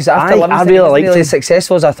management? Because after Livingston, he wasn't really as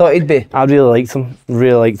successful as I thought he'd be. I really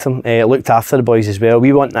liked him. Looked after the boys as well.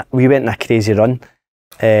 We went in a crazy run.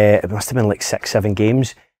 It must have been like 6-7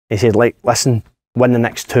 games. He said, like, listen, win the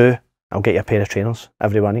next 2, I'll get you a pair of trainers,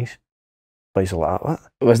 every one of these. Boys are like, what?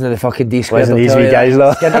 Wasn't it the fucking D squared? Wasn't these wee guys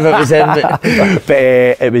though?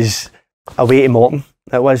 But it was away to Morton.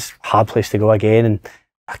 It was a hard place to go again, and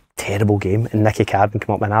a terrible game. And Nicky Carden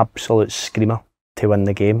came up with an absolute screamer to win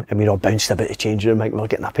the game, and we all bounced about the change room like we were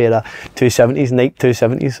getting a pair of 270s, Nike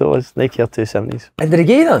 270s. So it was Nike Air 270s. And did he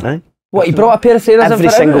get them? Aye. What, he brought a pair of trainers every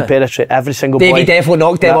single pair of trainers, every single boy. Davey definitely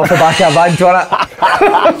knocked them off the back of a van,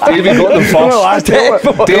 Davey got them first.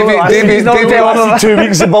 Davey 2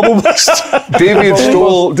 weeks of bubble burst. Davey had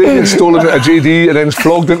stolen it at JD and then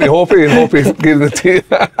flogged into Hoppy, and Hoppy gave the tea.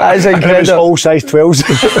 That's incredible. It was all size 12s.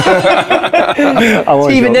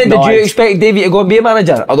 Even then, did you expect Davey to go and be a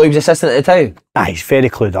manager? Although he was assistant at the time. He's very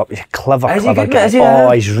clued up. He's a clever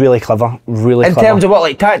guy. He's really clever. In terms of what,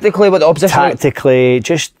 like tactically, what the opposition? Tactically,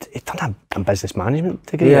 just he done a business management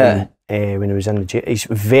degree. Yeah. When he was in the he's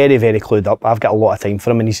very, very clued up. I've got a lot of time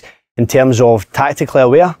for him, and he's in terms of tactically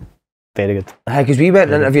aware, very good. Because we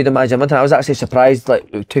went and interviewed him at Edmonton. I was actually surprised. Like,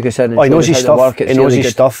 it took us in. And he knows his stuff. He knows his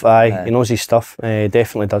stuff. Aye, he knows his stuff.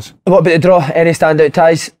 Definitely does. What about the draw? Any standout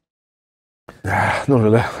ties? Not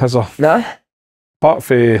really. Is there? Nah. Apart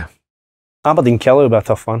from Aberdeen Kelly will be a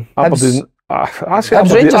tough one. Aberdeen.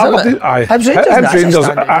 Hibs Rangers, aye. Hibs Rangers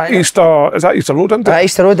at Easter. Is that Easter Road, isn't it?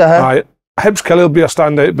 Easter Road, aye. Hibs Kelly will be a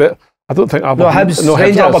standout, but I don't think Aberdeen.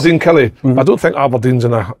 Hibs Aberdeen Kelly. I don't think Aberdeen's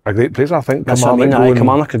in a great place. I think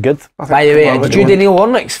Kilmarnock are good. By the way, did you do Neil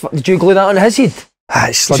Warnock's? Did you glue that on his head?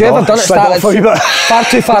 Has you ever done it? Started far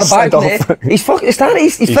too far back. He's fringes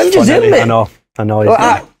in, mate. I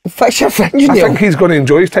know. Fix your friend, I think he's going to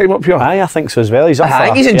enjoy his time up here. Aye, I think so as well. He's up I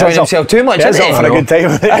think he's enjoying himself too much, He's isn't up he? for a good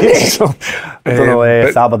time. So, I don't know if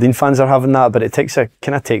but the Aberdeen fans are having that, but it takes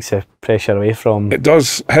the pressure away from. It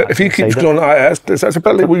does. If he keeps Outside going, it's a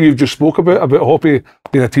bit like what you've just spoke about Hoppy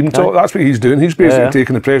being a team talk. That's what he's doing. He's basically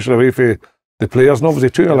taking the pressure away from the players. And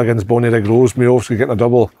obviously 2-0 against Bonnyrigg Rose, Miovski getting a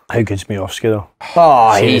double. How good's Miovski though?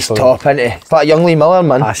 Oh, he's top, isn't he? It's like young Lee Miller,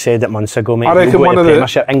 man. I said it months ago, mate. I reckon one of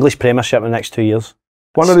the English Premiership in the next 2 years.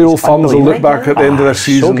 One of the old firms will look back at the end of this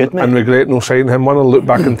season good, and regret no signing him. One will look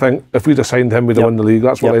back and think, if we'd have signed him, we'd have won the league.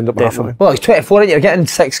 That's what ended up happening. Well, he's 24 and you're getting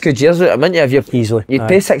 6 good years out of him, aren't you? If you're, Easily. You'd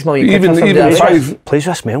pay 6 million. Even 5 plays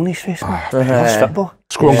with a smile on his face. That's football.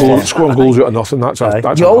 scoring goals out of nothing.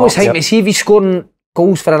 That's you always think to see if he's scoring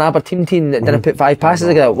goals for an Aberdeen team that didn't put 5 passes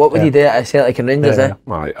together. What would he do at Celtic and Rangers?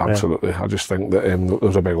 Aye, absolutely. I just think that there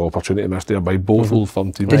was a big opportunity missed there by both old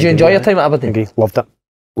firm teams. Did you enjoy your time at Aberdeen? Loved it.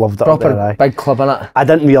 Loved it. Proper big club, innit? I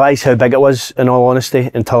didn't realise how big it was, in all honesty,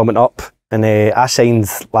 until I went up. And I signed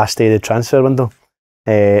last day of the transfer window.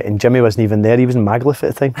 And Jimmy wasn't even there. He was in Magaluf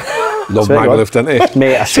at the time. Loved Magaluf, didn't he?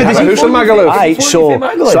 Mate, I So does he house in Magaluf? Aye, so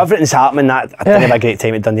everything's happening. I didn't have a great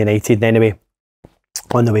time at Dundee United. And anyway,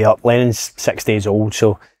 on the way up, Lennon's 6 days old,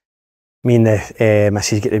 so me and the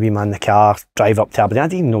missus get the wee man in the car, drive up to Aberdeen. I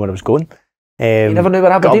didn't even know where I was going. You never knew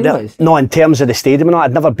where Aberdeen was? No, in terms of the stadium and all,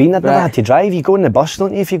 I'd never been. I'd never had to drive. You go in the bus,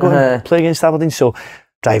 don't you, if you go and play against Aberdeen? So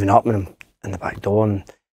driving up and I'm in the back door and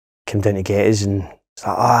came down to get us and it's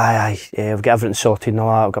like, aye, we've got everything sorted and all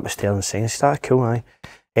that. I've got my sterling sign. I said, cool, aye.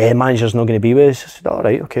 Manager's not going to be with us. I said, all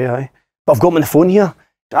right, okay, aye. But I've got him on the phone here.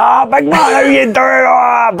 Big man, how you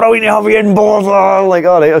doing? Brilliant to have you in board. I'm like,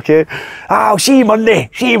 all right, okay. I'll see you Monday.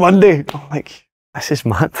 I'm like, this is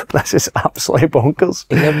mad. This is absolutely bonkers.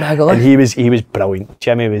 And he was brilliant.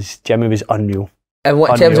 Jimmy was unreal. And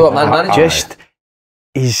what terms of what man manager? Just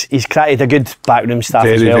he's created a good backroom staff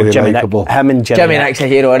as well. Very Jimmy likeable. Jimmy Nick's a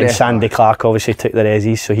hero, and isn't he? Sandy Clark obviously took the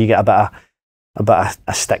resis, so he got a bit of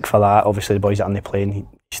a stick for that. Obviously the boys that on the plane, he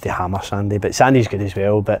used to hammer Sandy, but Sandy's good as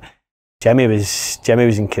well. But Jimmy was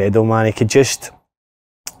incredible, man. He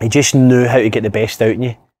just knew how to get the best out in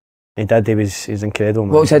you. He did. He was incredible,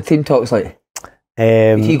 man. What was his team talks like?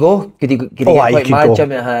 Could he go? Could he get like mad,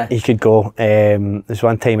 Jimmy? He could go. There's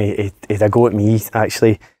one time he had a go at me,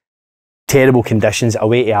 actually. Terrible conditions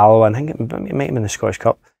away to Alloa. I think it might have been the Scottish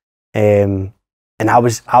Cup. And I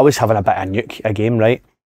was having a bit of a nuke a game, right?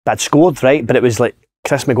 But I'd scored, right? But it was like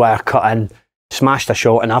Chris Maguire cut in, smashed a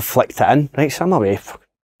shot, and I flicked it in, right? So I'm away.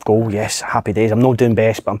 Goal, yes, happy days. I'm not doing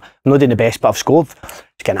best, but I'm not doing the best, but I've scored.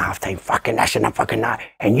 It's getting half time, fucking this and fucking that.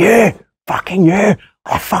 And you, fucking you,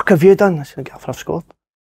 what the fuck have you done? I said, I've scored.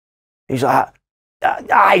 He's like,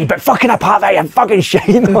 aye, but fucking apart that, you're fucking shite.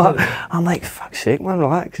 I'm like, fuck's sake, man,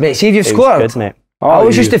 relax. Mate, see if you've scored. Good, mate. I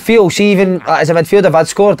always used to feel, see, even as a midfielder, if I'd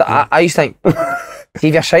scored, I used to think, see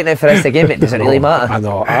if you're shite now for the rest of the game, it doesn't really matter. I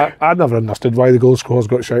know. I never understood why the goal scorers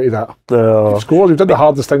got shouted at. He scored. He did the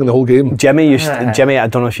hardest thing in the whole game. Jimmy, I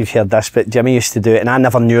don't know if you've heard this, but Jimmy used to do it, and I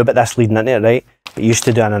never knew about this leading into it, right? But he used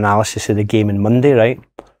to do an analysis of the game on Monday, right?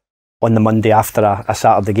 On the Monday after a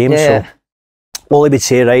Saturday game. So all he would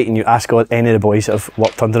say, right, and you ask any of the boys that have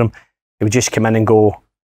worked under him, he would just come in and go,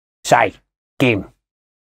 "Say, game."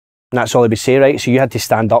 And that's all he would say, right? So you had to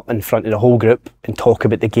stand up in front of the whole group and talk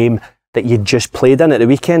about the game that you'd just played in at the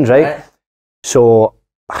weekend, right? So,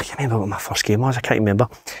 I can't remember what my first game was, I can't remember.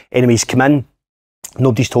 Anyway, he's come in,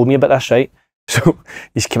 nobody's told me about this, right? So,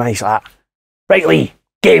 he's come in, he's like, "Right, Lee,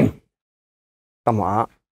 game." I'm like,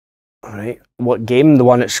 all right, what game? The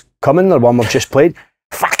one that's coming or the one we've just played?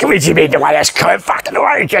 Fucking what do you mean the one that's coming? Fucking the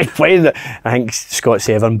one we just played. I think Scott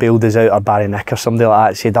Severn bailed us out, or Barry Nick or somebody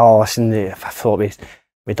like that, said, "Oh, listen, I thought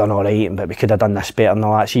we done all right, but we could have done this better and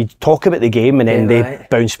all that." So you talk about the game and then they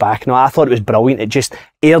bounce back. No, I thought it was brilliant. It just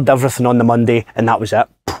aired everything on the Monday and that was it.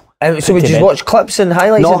 So we just watch clips and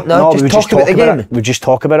highlights? No, just we talk about the game? We just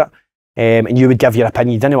talk about it. And you would give your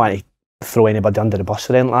opinion. You didn't want to throw anybody under the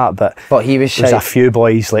bus or anything like that, but he was there's a few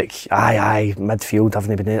boys like, aye, midfield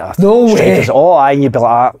haven't been there. No way. Oh, aye, and you'd be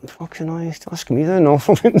like, fucking nice, ask me then. No,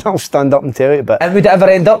 I'll stand up and tell you. But and would it ever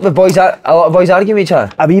end up with a lot of boys arguing with each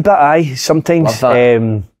other? A wee bit, aye, sometimes.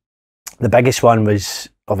 The biggest one was,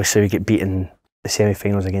 obviously, we get beaten the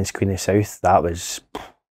semi-finals against Queen of the South. That was,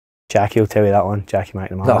 Jackie will tell you that one, Jackie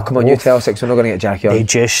McNamara. No, come on, you tell us, we're not going to get Jackie on. They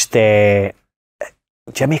just,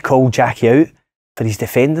 Jimmy called Jackie out for his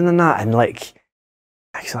defending and that, and like,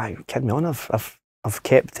 he's like, kidding me on, I've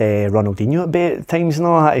kept Ronaldinho at bay at times and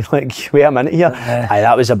all that. Like, wait a minute here. Aye,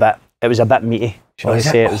 that was it was a bit meaty, shall I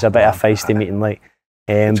say. It was a bit of a feisty meeting, like.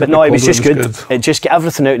 But no, it was just good. It just get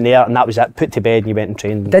everything out in there, and that was it. Put to bed, and you went and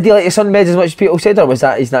trained. Did he like your sunbeds as much as people said, or was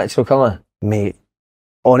that his natural colour? Mate,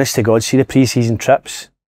 honest to God, see the pre-season trips,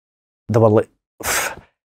 they were like,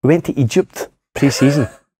 we went to Egypt pre-season.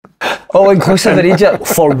 All inclusive in Egypt.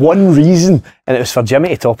 For one reason, and it was for Jimmy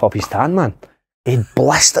to top up his tan, man. He'd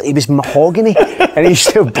blistered, he was mahogany, and he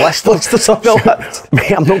still blistered.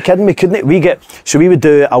 Mate, I'm not kidding, we couldn't, so we would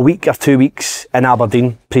do a week or 2 weeks in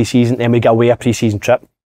Aberdeen pre-season, then we'd get away a pre-season trip.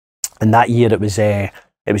 And that year it was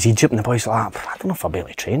Egypt, and the boys were like, I don't know if I'll be able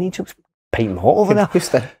to train Egypt. Piping hot over there.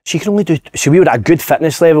 So you can only do, so we were at a good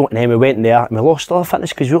fitness level, and then we went there and we lost all our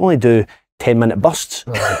fitness because we only do 10-minute bursts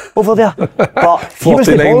over there. But he was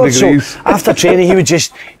the bothered, so after training he would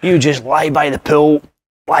just lie by the pool,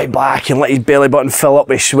 lie back and let his belly button fill up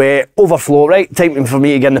with sweat, overflow, right, time for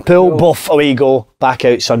me to get in the pool, buff, away you go, back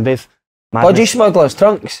out, sunbathe. Budgie smugglers,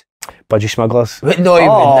 trunks. Budgie smugglers. But no, you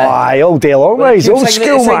wouldn't. Aye, all day long, right, he's old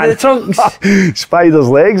school, man. The trunks. Spider's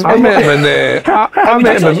legs, man. I met him in I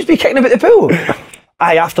met him Just be kicking about the pool.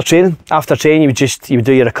 Aye, after training you would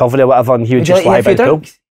do your recovery or whatever, and he would just lie by the pool.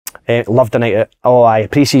 Loved the night out. Oh aye,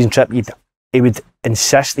 pre-season trip, he would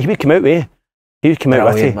insist, he would come out with you. He would come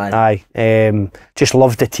out with you. Aye. Just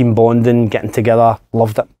loved the team bonding, getting together,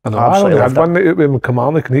 loved it. Absolutely loved it. One night out with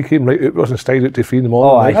Kilmarnock, and he came right out, wasn't stayed out to 3 in the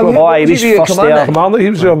morning. He was first there. Kilmarnock, he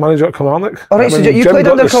was your manager at Kilmarnock. Alright, so you played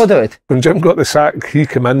under Calderwood? When Jim got the sack, he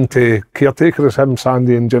came in to caretaker as him,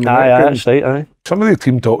 Sandy and Jim. Aye, that's right, aye. Some of the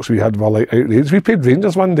team talks we had were like outrageous. We played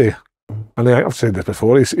Rangers one day, and I've said this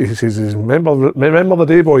before, he says, remember the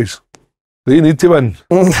day, boys. They need to win.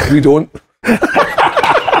 We don't.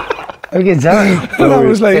 How good's that? And I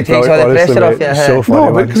was like, it takes all the pressure off you. So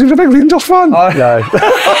funny, no, because he was a big Rangers fan. Big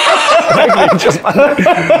Rangers fan.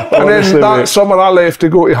 And then that summer I left to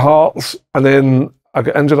go to Hearts, and then I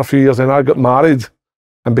got injured a few years, and I got married.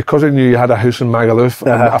 And because I knew you had a house in Magaluf,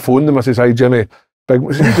 I phoned him. I says, "Hi Jimmy, big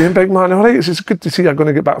man, all right? It's good to see you're going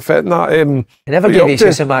to get back fit and that." He never gave you a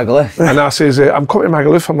house in Magaluf. And I says, "I'm coming to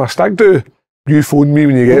Magaluf for my stag do. You phone me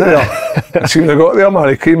when you get there." As soon as I got there, man,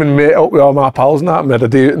 he came and met up with all my pals and that, and we had a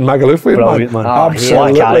day out in Magaluf with him, Brilliant, man. Absolutely.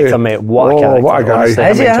 What a character, mate. What a character. What a guy.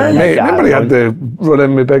 Is he, mate, remember he had the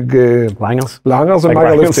running with big Langers in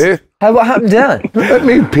Magaluf too? What happened there? It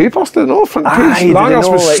made papers, didn't know, front page.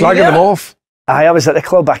 Langers was slagging them off. Aye, I was at the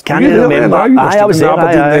club, I can't remember. I was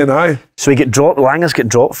there, aye. So we get dropped, Langers get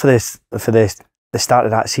dropped for the start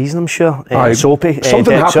of that season, I'm sure. Soapy.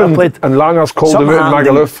 Something happened and Langers called him out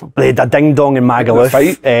in Magaluf. They had a ding-dong in Magaluf.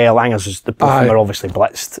 Langers was, the both of them were obviously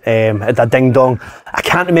blitzed. Had a ding-dong. I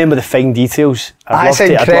can't remember the fine details. That's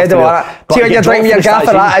incredible, isn't it? See when you're drinking your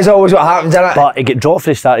gaffer, that is always what happens, isn't it? But he get dropped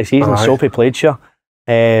for the start of the season, Soapy played, sure.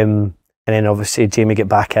 And then obviously Jamie get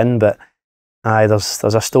back in, but there's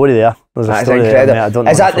a story there. That's incredible.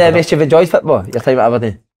 Is that the most you've enjoyed football, your time at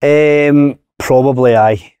Aberdeen? Probably,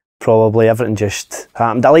 aye. Probably, everything just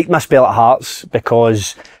happened. I liked my spell at Hearts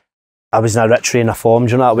because I was in a rich reign of form.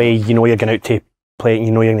 Do you know that way? You know you're going out to play and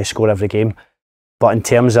you know you're going to score every game. But in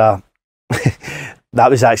terms of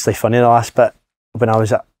that was actually funny the last bit when I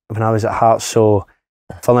was at Hearts. So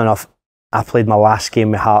funnily enough, I played my last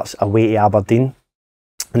game with Hearts away to Aberdeen,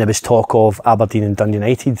 and there was talk of Aberdeen and Dundee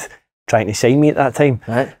United trying to sign me at that time.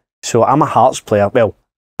 Right. So I'm a Hearts player. Well,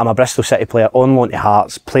 I'm a Bristol City player on loan to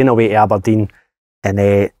Hearts, playing away to Aberdeen, and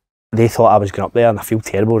they thought I was going up there, and I feel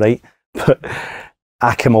terrible, right? But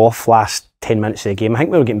I came off last 10 minutes of the game. I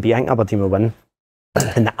think we were getting beat. I think Aberdeen were winning.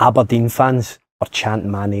 And the Aberdeen fans were chanting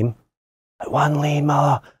my name. Like, one Lee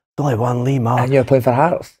Miller, only one Lee Miller. And you were playing for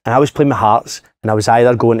Hearts? And I was playing with Hearts, and I was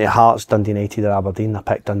either going to Hearts, Dundee United or Aberdeen. I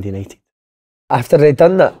picked Dundee United. After they'd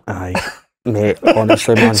done that? Aye. Mate,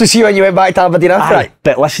 honestly, man. So see when you went back to Aberdeen after that?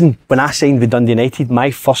 But listen, when I signed with Dundee United,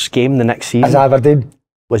 my first game the next season as Aberdeen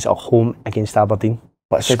was at home against Aberdeen.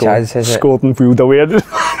 What's the chances? Scored and wheeled away.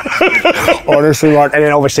 Honestly, man. And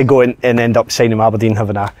then obviously going and end up signing with Aberdeen,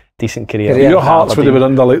 having a decent career. Your Hearts would have been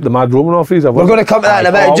under like the Mad Romanoff. We're going to come to that in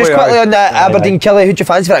a bit. Just quickly on the Aberdeen, Kelly, who'd you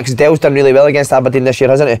fancy for that? Because Dale's done really well against Aberdeen this year,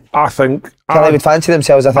 hasn't he? I think Kelly would fancy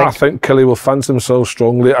themselves, I think. I think Kelly will fancy themselves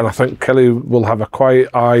strongly, and I think Kelly will have a quiet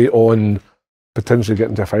eye on potentially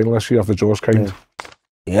getting to a final this year of the Jaws kind.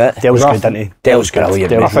 Yeah, Dale's good, didn't he? Dale's good. I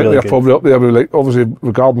think they're probably up there with, like, obviously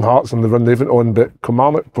regarding Hearts and the run they've been on, but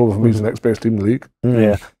Kilmarnock probably for me is the next best team in the league.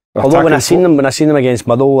 Yeah. Although when I seen them against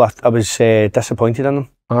Motherwell, I was disappointed in them.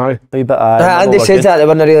 Aye. A wee bit. Andy said that they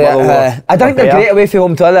weren't really. I think they're great away from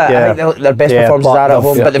home toilet. I think their best performances are at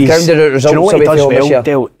home, but they've grounded out results away from home this year.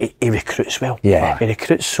 Dale, he recruits well. Yeah, he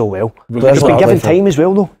recruits so well. He's been given time as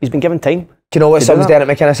well, though. He's been given time. Do you know what someone's doing at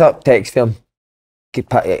making us up? Text him.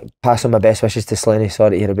 Pass on my best wishes to Slaney.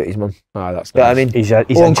 Sorry to hear about his mum. That's nice. But I mean, he's a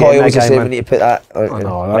Owen Coyle was the same. We need to put that. I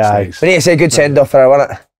know, that's nice. We need to say a good send off for her,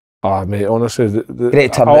 wasn't it? Ah, mate, honestly,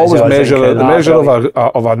 Great I turn. always measure incredible. the measure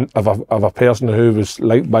of a person who was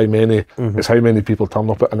liked by many is how many people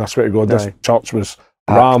turned up. And I swear to God, this church was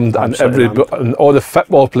rammed, and and all the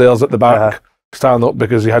football players at the back standing up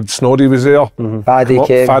because he had Snoddy was there, Faddy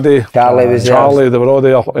came, Faddy, Charlie was there. Charlie, they were all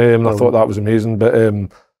there. I thought that was amazing, but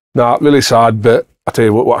nah, really sad. But I tell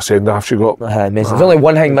you what I said, I actually got amazing. There's only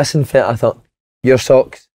one thing missing for it, I thought. Your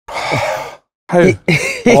socks. how.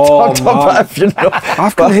 He talked about a funeral.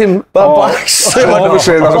 I've got him. Black suit.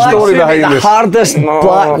 Obviously, there's a story behind the this. hardest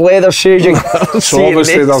black leather shoes you can ever see. So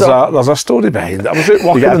obviously, there's a story behind it. I was out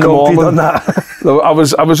working in the morning.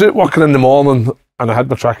 I was out working in the morning, and I had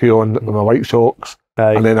my trackie on with my white socks,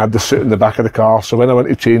 and then I had the suit in the back of the car. So when I went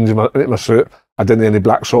to change my suit, I didn't have any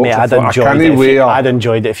black socks. Mate, I'd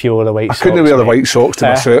enjoyed it if you wore the white socks. I couldn't wear the white socks to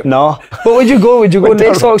my suit. No. But would you go? Would you go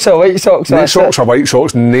no socks or white socks? No socks or white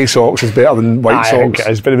socks. No socks is better than white socks.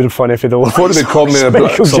 It's been funny if you don't. I thought they'd call me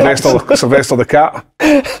Sylvester the cat.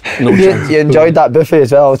 No you enjoyed that buffet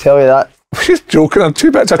as well, I'll tell you that. She's joking. I had 2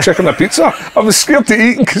 bits of chicken and a pizza. I was scared to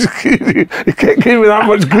eat because he kept giving me that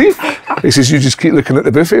much grief. He says, "You just keep looking at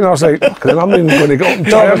the buffet," and I was like, "I'm not even going to go and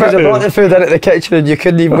try No, because I brought the food in at the kitchen and you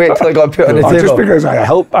couldn't even wait till it got put on the table. Just because I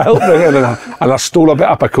helped bring it in, and I stole a bit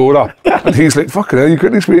of pakora, and he's like, "Fucking hell, you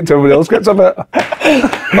couldn't just wait until everybody else gets a bit."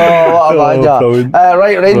 Oh, what a man,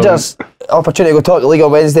 right, Rangers, opportunity to go talk the league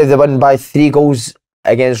on Wednesday. They won by 3 goals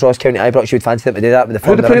against Ross County. Ibrox, you would fancy them to do that with the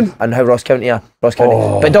form they're in, and how Ross County are. But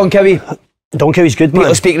Don Cowy's good, man.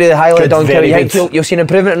 People speak really highly of Don Cowy. You think you'll see an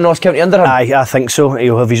improvement in Ross County under him? Aye, I think so.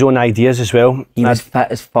 He'll have his own ideas as well. He was fit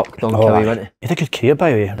as fuck, Don Cowy, wasn't he? He had a good career,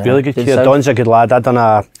 by the way. Really good career. Don's a good lad. I'd done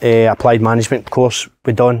a applied management course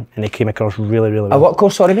with Don, and he came across really, really well. A what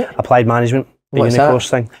course, sorry, mate? Applied management. What's the uni course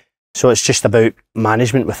thing. So it's just about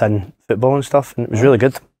management within football and stuff, and it was really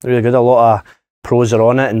good. Really good. A lot of pros are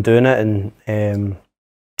on it and doing it, and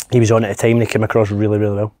he was on it at the time, and he came across really,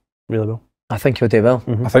 really well. Really well. I think he'll do well.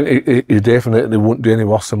 I think he definitely won't do any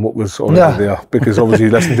worse than what was already there, because obviously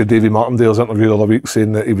you listened to Davy Martindale's interview the other week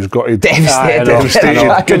saying that he was gutted. Devastated.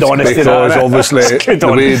 Good honesty. Because obviously the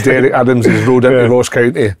way Derek Adams has rode into Ross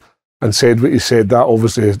County and said what he said, that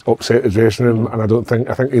obviously upset the dressing room, and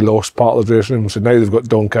I think he lost part of the dressing room. So now they've got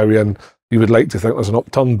Don Cowy in. You would like to think there's an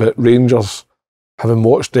upturn, but Rangers, having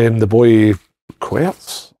watched the boy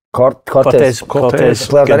Cortez. Player,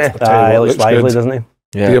 didn't he? He looks lively, doesn't he?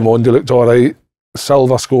 Yeah. Diamondi looked alright.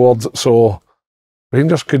 Silva scored, so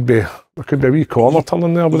Rangers could be a wee corner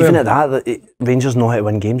turning there. Even at that, Rangers know how to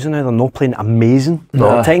win games now. They're not playing amazing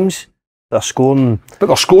at times. They're scoring. But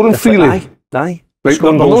they're scoring freely. Aye. Like,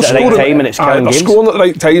 scoring goals at the right time, and it's killing games. They're scoring at the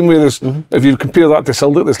right time, whereas if you compare that to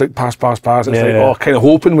Celtic, it's like pass. It's kind of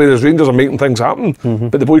hoping, whereas Rangers are making things happen.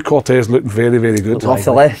 But the boy Cortez looked very, very good. Off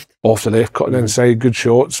the left, cutting inside, good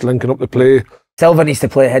shots, linking up the play. Silva needs to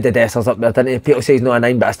play ahead of Dessers up there, doesn't he? People say he's not a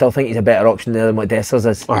 9, but I still think he's a better option there than what Dessers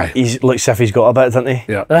is. He looks as if he's got a bit, doesn't he?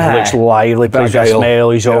 Yeah. He looks lively, plays with a smile,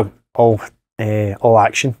 he's all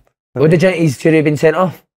action. What did you think he's should have been sent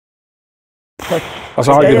off? That's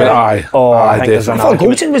an argument, aye. I think there's an I thought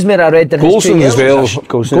Goulson was more red than Goulson as well.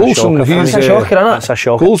 Goulson, he's a shocker, isn't it? That's a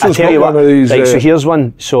shocker. Goulson's I tell you got what, one of these, so here's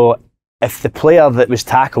one. So if the player that was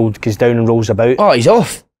tackled goes down and rolls about, he's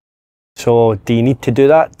off. So do you need to do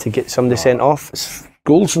that to get somebody sent off?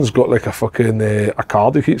 Goldson's got like a fucking a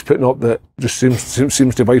card he keeps putting up that just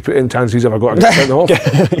seems to wipe it in chance he's ever got to get sent off.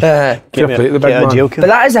 But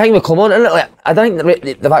that is the thing with Kilmarnock, isn't it? Like, I don't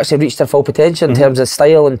think they've actually reached their full potential in terms of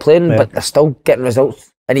style and playing, but they're still getting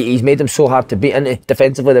results. And he's made them so hard to beat, into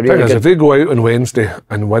defensively. They're really good. If they go out on Wednesday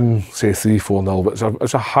and win, say 3-4-0, but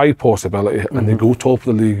it's a high possibility, and they go top of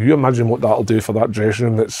the league, you imagine what that'll do for that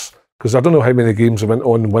dressing room. Because I don't know how many games they went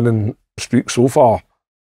on winning streak so far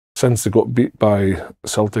since they got beat by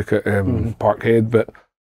Celtic at Parkhead, but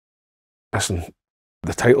listen,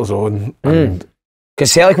 the title's on, and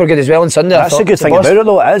because Celtic were good as well on Sunday. That's a good thing about it,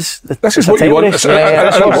 though. It is. This is what you want. As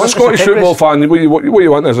a Scottish football fan, what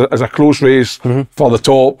you want is a close race for the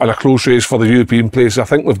top and a close race for the European place. I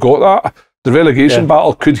think we've got that. The relegation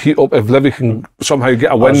battle could heat up if Livy can somehow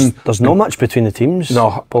get a win. There's not much between the teams.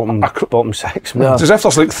 No, bottom 6. No. It's as if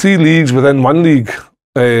there's like 3 leagues within one league.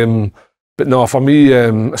 But no, for me,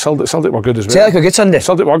 Celtic were good as well. Celtic were good Sunday.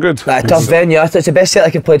 Celtic were good. That tough venue. It's the best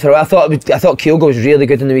Celtic have played for a while. I thought Kyogo was really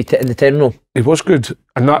good in the 10 row. He was good,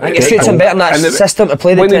 and that I think it suits him better in that system to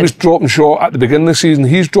play the 10. When he was dropping short at the beginning of the season,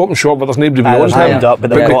 he's dropping short, but there's nobody beyond him. But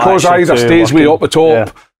because either stays way up the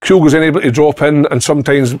top, Kyogo's able to drop in, and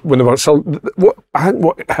sometimes when they were I think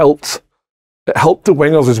what helped it helped the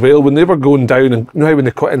wingers as well when they were going down, and you know how when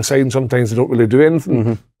they cut inside sometimes they don't really do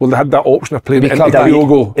anything. Well, they had that option of playing into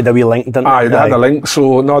Kyogo. The wee link, didn't they? They had a link,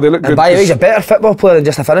 so no, they look good. And by the way, he's a better football player than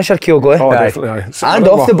just a finisher, Kyogo. Oh, definitely. And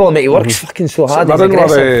off the ball, mate, he works fucking so hard.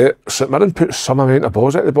 St Mirren put some amount of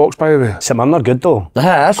balls out the box, by the way. St Mirren are good though.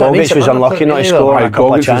 That's what I mean. Gogic was unlucky not to score a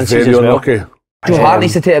couple of chances as well. Unlucky. Joe Hart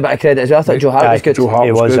needs to take a bit of credit as well. I thought Joe Hart was good. Joe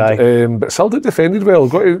Hart was good. But Celtic defended well.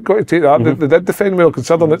 Got to take that. They did defend well,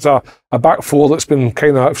 considering it's a back four that's been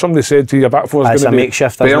kind of. If somebody said to you a back four is going to be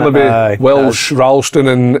makeshift, Welsh, Ralston,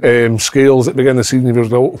 and Scales at the beginning of the season, there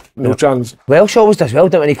was no chance. Welsh always does well,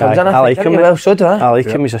 don't when he comes in. I like him. Welsh, so do I. I like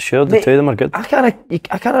him. He's assured. The two of them are good. I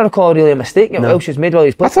can't recall really a mistake that Welsh has made while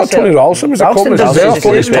he's played. I thought Tony Ralston was a comment.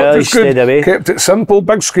 Kept it simple.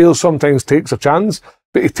 Big Scales sometimes takes a chance.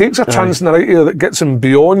 But he takes a chance in the right ear that gets him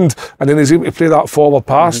beyond, and then he's able to play that forward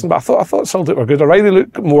pass. But I thought Celtic were good. O'Reilly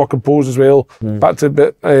looked more composed as well. Back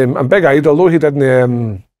to and Big Eyed, although he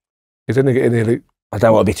didn't get any. Like, I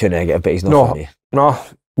don't want to be too negative, but he's not funny.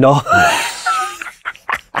 No.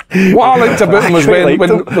 What I liked about him was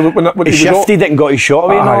when he shifted it and got his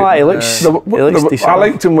shot away. He looks decent. I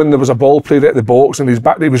liked him when there was a ball played at the box and he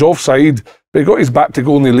was offside, but he got his back to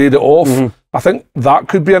goal and he laid it off. I think that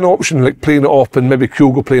could be an option, like playing it off and maybe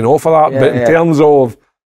Kyogo playing off of that. But in terms of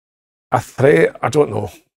a threat, I don't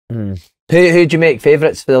know. Who do you make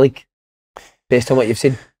favourites for the league, based on what you've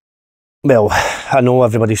seen? Well, I know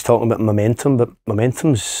everybody's talking about momentum, but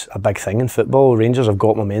momentum's a big thing in football. Rangers have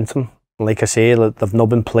got momentum. Like I say, they've not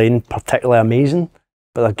been playing particularly amazing,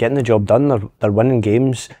 but they're getting the job done. They're winning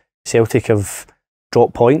games. Celtic have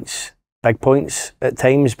dropped points, big points at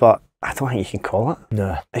times, but I don't think you can call it.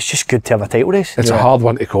 No. It's just good to have a title race. It's a hard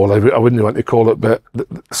one to call. I wouldn't want to call it, but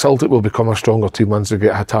Celtic will become a stronger team once they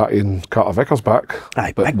get Hatate and Carter Vickers back.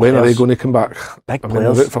 But when are they going to come back? Big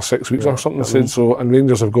players. They've been out for 6 weeks or something. Said so, and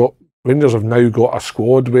Rangers have now got a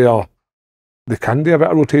squad where they can do a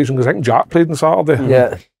bit of rotation, because I think Jack played on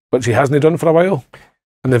Saturday. Which he hasn't done for a while.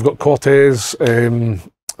 And they've got Cortez,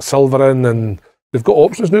 Silverin, and they've got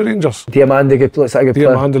options now, Rangers. Diamanda looks like a good player.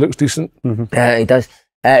 Diamanda looks decent. Yeah, he does.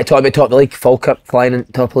 Talking about top of the league, Falkirk flying in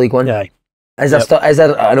top of League One. Yeah. Is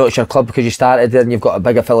there, I know it's your club because you started there and you've got a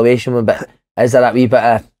big affiliation with it, but is there that wee bit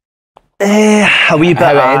of... a wee bit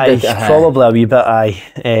aye. Probably a wee bit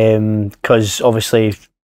aye. Because obviously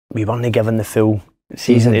we weren't given the full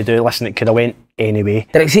season to do. Listen, it could have went anyway.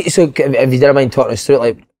 So if you didn't mind talking us through it,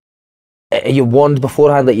 like, are you warned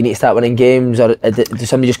beforehand that you need to start winning games, or did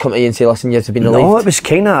somebody just come to you and say, listen, you have to be relieved? No,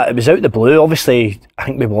 it was out the blue. Obviously, I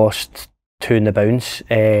think we lost 2 in the bounce,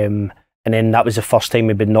 and then that was the first time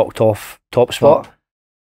we'd been knocked off top spot.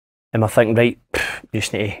 And I think, right, we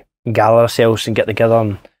just need to gather ourselves and get together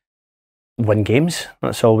and win games.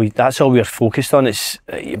 That's all we're focused on. It's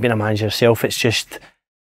being a manager yourself. It's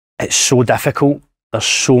so difficult. There's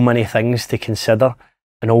so many things to consider,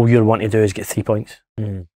 and all you want to do is get 3 points.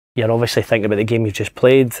 You're obviously thinking about the game you've just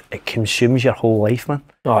played. It consumes your whole life, man.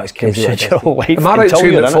 Oh, it's crazy. Your whole life. Am I right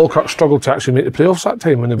saying that Falkirk struggled to actually make the playoffs that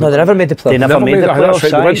time? No, they never made the playoffs. They never made the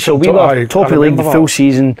playoffs. So we were top of the league the full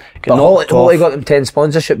season. But Holly got them 10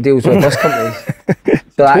 sponsorship deals with bus companies.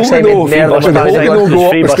 So that actually go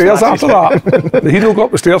up the stairs after that. He no go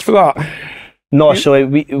up the stairs for that. No, so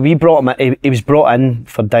we brought him. He was brought in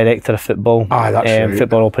for director of football,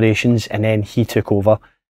 football operations, and then he took over.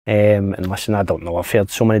 And listen, I don't know. I've heard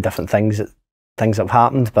so many different things that have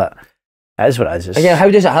happened, but it is what it is. Again, how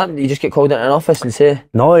does it happen? You just get called into an office and say?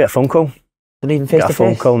 No, I get a phone call. Not even face to face. A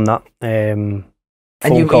phone call and that. And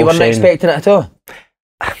you weren't expecting it at all?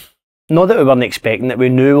 Not that we weren't expecting it. We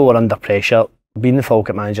knew we were under pressure. Being the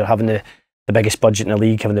Falkirk manager, having the biggest budget in the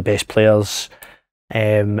league, having the best players,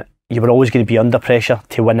 you were always going to be under pressure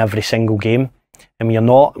to win every single game. And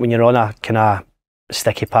when you're on a kind of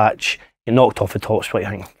sticky patch, you're knocked off the top spot, you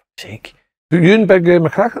think, for sake. You and Big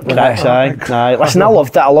McCracken? Correct, aye. Listen, I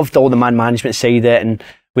loved it. I loved all the man management side of it, and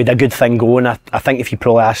we had a good thing going. I think if you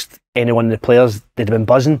probably asked any one of the players, they'd have been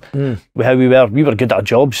buzzing with how we were. We were good at our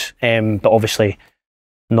jobs, but obviously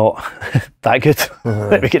not that good.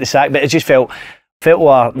 We get the sack, but it just felt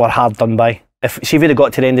we're hard done by. If we'd have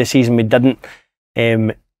got to the end of the season, we didn't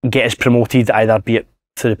get us promoted, either be it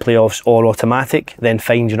through the playoffs or automatic, then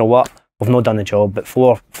fine, you know what? We've not done the job, but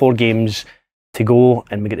four games to go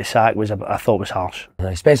and we get the sack I thought was harsh.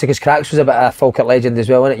 Especially because Cracks was a bit of a Falkirk legend as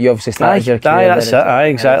well, wasn't it? You obviously started your career. That's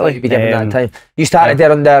it, exactly. You'd be given that time. You started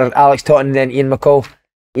there under Alex Totten and then Ian McCall.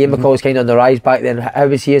 Ian McCall was kind of on the rise back then. How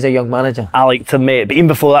was he as a young manager? I liked him, mate. But even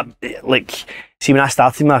before that, like, see, when I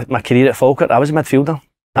started my career at Falkirk, I was a midfielder.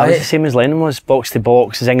 I was the same as Lennon was, box to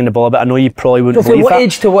box, zinging the ball a bit. I know you probably wouldn't believe that. From what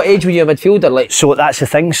age to what age were you a midfielder? Like? So that's the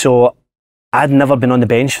thing. So I'd never been on the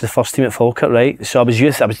bench for the first team at Falkirk, right? So I was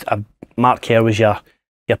youth. Mark Kerr was your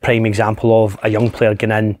prime example of a young player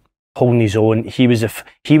getting in, holding his own. He was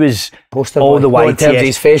Poster all boy. the No, in terms of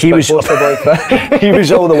his face, he but was poster boy. he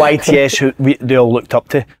was all the YTS who they all looked up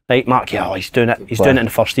to. Right, Mark, yeah, he's doing it. He's doing it in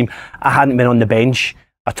the first team. I hadn't been on the bench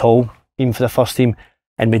at all, even for the first team,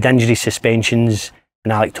 and with injury suspensions.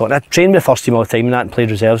 And I like talking. I trained with the first team all the time and that, and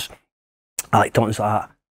played reserves. I like talking like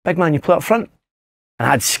that. Big man, you play up front. And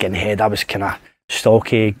I had skinhead. I was kind of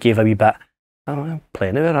stocky. Gave a wee bit. I'm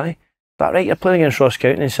playing anywhere, right? That right? You're playing against Ross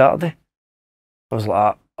County on Saturday. I was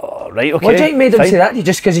like, oh, right, okay. What do you think made him say that to you?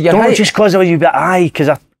 Just because of your height? Just because I was a bit because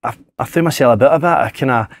I threw myself a bit.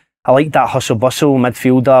 I like that hustle bustle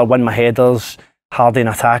midfielder, win my headers, hard in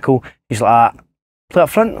a tackle. He's like, play up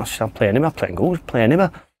front. I said, I'm playing anywhere, playing goals, playing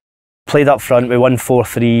anywhere. Played up front, we won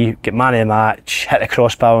 4-3, get man of the match, hit a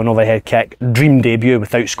crossbar, an overhead kick, dream debut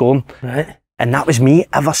without scoring. Right. And that was me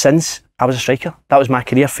ever since I was a striker. That was my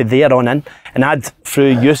career from there on in. And I'd,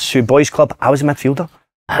 through youth, through boys club, I was a midfielder.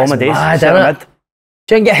 All my days. Mad, Mid.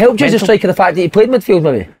 Do you think it helped you as a striker, the fact that you played midfield,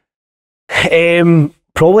 maybe?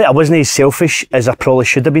 Probably I wasn't as selfish as I probably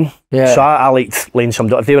should have been. Yeah. So I liked laying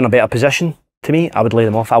somebody off. If they were in a better position to me, I would lay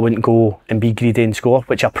them off. I wouldn't go and be greedy and score,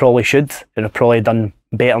 which I probably should. And I've probably done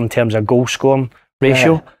better in terms of goal scoring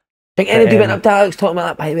ratio. Do you think anybody went up to Alex talking about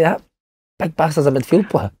that, by the way, that big bastard's a midfield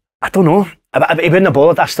player? I don't know. He wouldn't have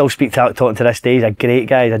bothered. I still speak to Alex talking to this day. He's a great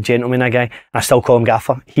guy. He's a gentleman, a guy. And I still call him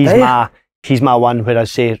Gaffer. He's my one where I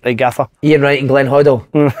say, right, Gaffer. Ian Wright and Glenn Hoddle.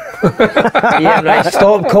 Ian Wright,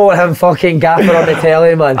 stop calling him fucking Gaffer on the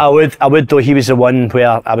telly, man. I would though. He was the one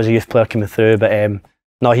where I was a youth player coming through, but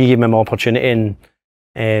no, he gave me my opportunity,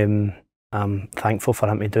 and I'm thankful for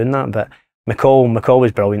him to doing that. But McCall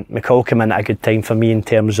was brilliant. McCall came in at a good time for me in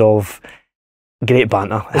terms of great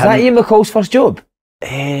banter. Is that Ian McCall's first job?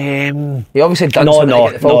 He obviously done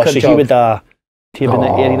no. So So he would he had been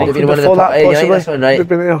at Area United one of before that, the possibly.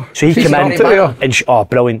 right. So he came in Back. and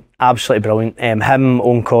brilliant, absolutely brilliant. Him,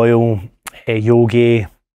 Owen Coyle, Yogi,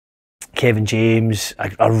 Kevin James,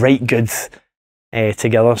 a right good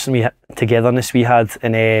togetherness we had,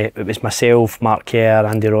 and it was myself, Mark Kerr,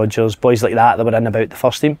 Andy Rogers, boys like that were in about the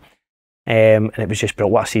first team, and it was just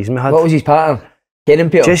brilliant. What a season we had. What was his pattern? Getting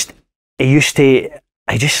Peter?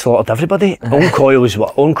 He just slaughtered everybody. Owen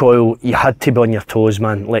Coyle, you had to be on your toes,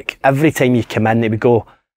 man. Like every time you come in, it would go,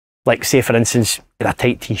 like say for instance, with a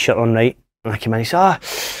tight t-shirt on, right? And I came in, he said,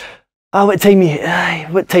 what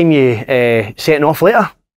time you setting off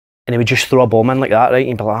later? And he would just throw a bomb in like that, right? And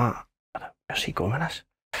he'd be like, where's he going with this?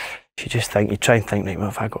 You try and think, right, what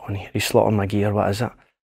have I got on here? He's slaughtering my gear, what is it?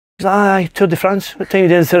 He's like, Tour de France, what time are you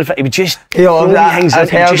doing Tour de France? He would just throw things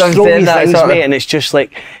in, mate, and it's just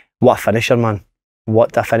like, what a finisher, man.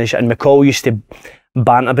 What a finisher. And McCall used to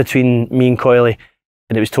banter between me and Coyley,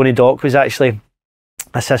 and it was Tony Dock was actually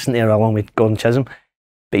assistant there along with Gordon Chisholm,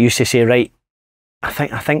 but he used to say, right, I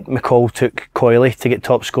think McCall took Coyley to get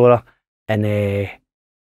top scorer, and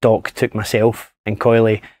Dock took myself, and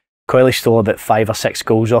Coyley stole about 5 or 6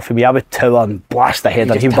 goals off of me. I would tower and blast the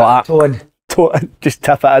header. He would just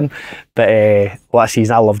tip it in. But what a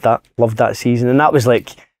season. I loved that season. And that was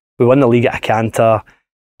like, we won the league at a canter.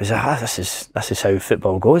 It was like, this is how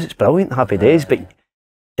football goes. It's brilliant, happy days. But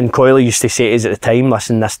and Coyley used to say to us at the time,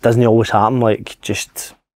 listen, this doesn't always happen, like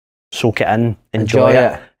just soak it in, enjoy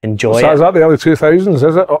it. Is that the early 2000s,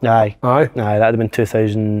 is it? Aye, that'd have been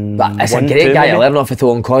 2000. That's a great guy, 11 off with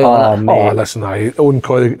Owen Coyle. Oh, listen, Owen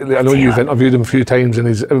Coyle, I know you've interviewed him a few times and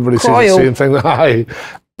everybody says the same thing.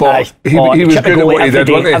 But he was good at what he did,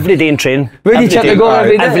 wasn't he? Every day in training. Would he chip the goal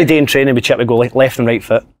every day? Every day in training, we chip the goal, left and right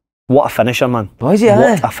foot. What a finisher, man. Was he?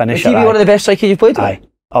 What a finisher. Would he be one of the best strikers you've played with? Aye,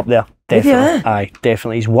 up there. Definitely. Aye,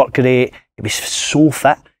 definitely. He's worked great. He was so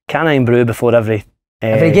fit. Can I brew before every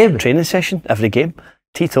game? Training session, every game.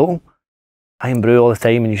 Teetotal. I and brew all the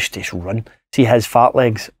time, and he used to just run. See his fat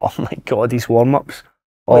legs. Oh my God, his warm-ups.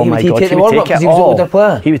 Oh my God, he would take it. He was an older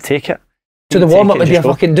player. He would take it. So the warm-up would be a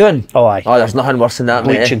fucking doing? Oh, aye. Oh, there's nothing worse than that,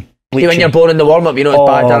 Bleaching. mate. See, when you're born in the warm-up, you know it's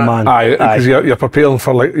bad, oh, man. Aye, because you're preparing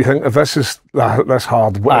for, like, you think if this is this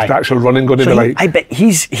hard, what is the actual running going to be like? I bet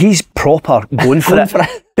he's proper going for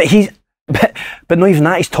it. But not even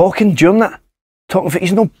that, he's talking during that.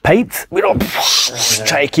 He's not piped. We're all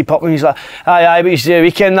trying to keep up with him. He's like, aye, but he's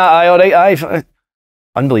weekend that, aye, alright, aye.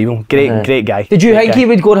 Unbelievable. Great guy. Did you think he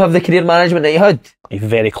would go and have the career management that he had? He's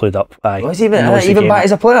very clued up, aye. Was he, even back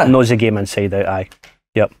as a player? Knows the game inside out, aye.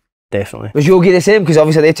 Yep, definitely. Was Yogi the same? Because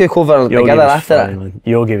obviously they took over together after it.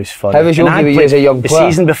 Yogi was fun. How was Yogi with you as a young player?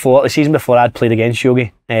 The season before I'd played against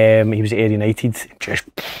Yogi, he was at Ayr United. Just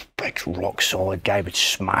big, rock solid guy, would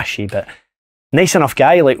smash you, but nice enough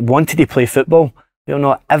guy, like wanted to play football. You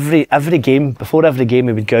know, every game, before every game,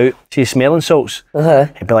 he would go out, see smelling salts.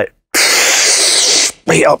 He'd be like,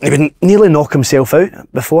 right up, and he would nearly knock himself out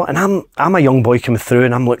before. And I'm a young boy coming through,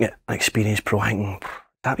 and I'm looking at an experienced pro, thinking,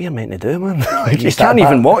 that what you're meant to do, man? Like, he can't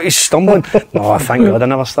even walk, he's stumbling. No, thank God I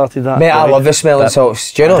never started that. Mate, I love the smelling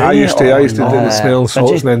salts. Do you know? I used to do the smelling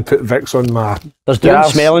salts and then put Vicks on my... There's doing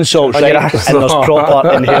smelling salts, right? And there's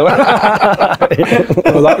proper inhaler.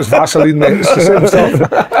 Well, that was Vaseline, mate. It's the same stuff.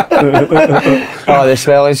 Oh, the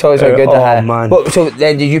smelling salts are good to have. Man. But, so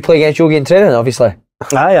then did you play against Yogi in training, obviously?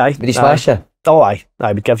 Aye. Did he smash you? Oh, aye.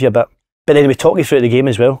 I would give you a bit. But then he would talk you through the game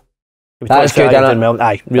as well. That's good, isn't it? Well.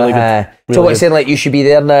 Aye, really good. So Really what, good. saying like you should be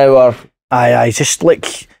there now, or? Aye, just like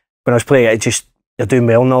when I was playing it, just you're doing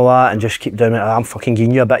well and all that, and just keep doing it. I'm fucking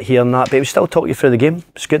giving you a bit here and that, but he would still talk you through the game.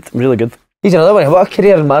 It's good, really good. He's another one. What a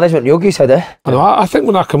career in management Yogi's had, eh? I know, I think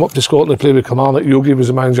when I come up to Scotland to play with Kilmarnock, Yogi was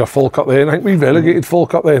the manager of Falkirk then. I think we relegated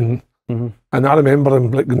Falkirk then. And I remember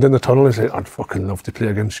him like going down the tunnel and saying, I'd fucking love to play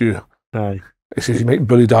against you. Aye. He says, you might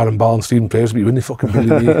bully Darren Ball and Stephen Pearce, but you wouldn't fucking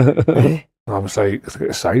bully me. And I was like, look at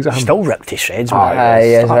the size of him. Still ripped to shreds.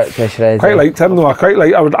 Aye, ripped to shreds. Quite liked him though.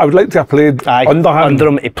 I would like to have played under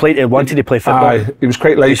him. He wanted to play football. Aye, he was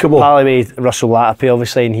quite likeable. Partly with Russell Latterpie,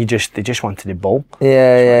 obviously, and they just wanted the ball.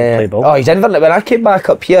 Yeah. Play ball. Oh, he's Inverness. When I came back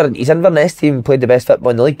up here, his Inverness team played the best football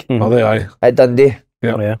in the league. Are they? Aye. At Dundee.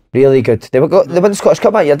 Yeah. Oh, yeah. Really good. They won the Scottish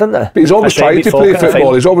Cup that year, didn't they? But he's always That's right, tried to before play kind of football.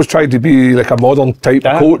 final. He's always tried to be like a modern type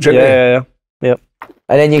of coach, isn't he? Yeah.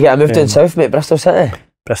 And then you get a move down south, mate, Bristol City.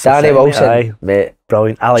 Bristol Danny City, Wilson, aye. mate.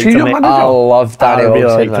 Brilliant. I liked See him, your mate. manager? I love Danny I really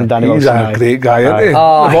Wilson. liked him, man. Danny He's Wilson. a great guy, isn't he?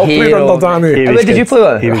 Oh, We've all played hero. under Danny. He was Wait, did you good. play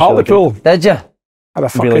with He him? was Hartlepool. Did you? Had a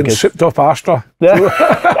fucking Really good. souped up Astra.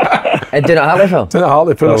 And doing it at Hartlepool? Didn't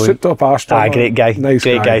Hartlepool, a souped up Astra. Aye, great guy. Nice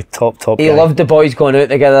great guy. Top He guy. loved the boys going out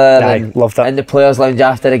together. Aye, and loved it. in the players' lounge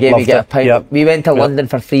after the game, you Loved get a it, pint. yep. We went to London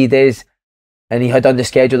for 3 days, and he had on the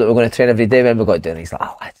schedule that we are going to train every day. When we got down, he's like,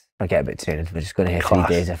 "Oh, lads, forget about training. We're just going to have Class.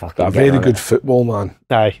 3 days of fucking." A very good football man.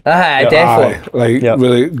 Aye. Aye, definitely. Aye, like Yep.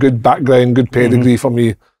 really good background, good pedigree for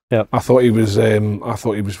me. Yep. I thought he was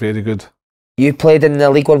very good. You played in the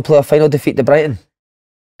League One playoff final, defeat the Brighton.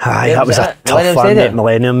 Aye, Yeah, that was a tough Millennium one, mate. Stadium?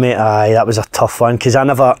 Millennium, mate. Aye, that was a tough one because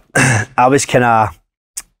I was kind of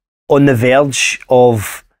on the verge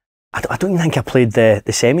of. I don't even think I played the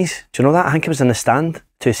semis. Do you know that? I think I was in the stand,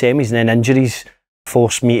 2 semis, and then injuries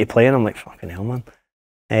forced me to play, and I'm like, fucking hell, man.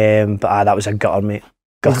 But that was a gutter, mate.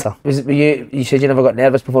 Gutter. You said you never got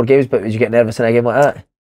nervous before games, but would you get nervous in a game like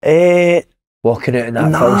that? Walking out in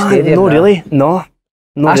that full stadium? No, man. really. No.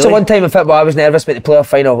 That's really. the one time in football I was nervous about the playoff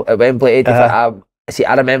final at Wembley. 85.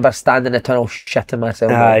 I remember standing in the tunnel shitting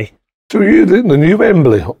myself. Aye. So you did the new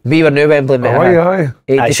Wembley? We were new Wembley, mate. Aye.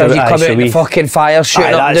 85, so- you come out in the we- fucking fire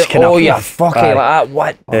shooting up. that's kind of- You're fucking aye. like that.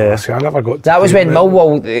 What? Oh, see, I never got. That was when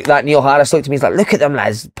Millwall, that Neil Harris looked at me. He's like, "Look at them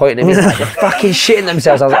lads," pointing at me. He's like, "They're fucking shitting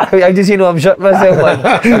themselves." I was like, "How does he know I'm shitting myself?"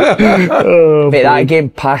 Man? Mate, that game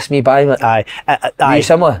passed me by. Man. Aye. Were you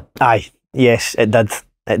similar? Aye. Yes, it did.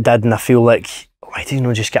 It did, and I feel like why did you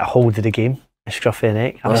not just get a hold of the game? A scruff of the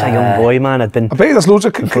neck. I was a young boy, man. I'd been. I bet there's loads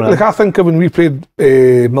of like I think of when we played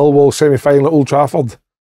Millwall semi-final at Old Trafford,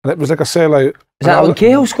 and it was like a sellout. Is that when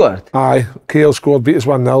Cahill scored? Aye, Cahill scored, beat us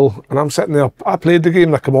 1-0, and I'm sitting there. I played the game,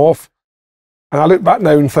 and I come off, and I look back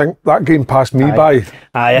now and think that game passed me by.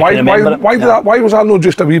 Aye, I can remember it. Why was I not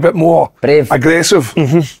just a wee bit more Brave. aggressive?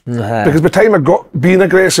 Because by the time I got being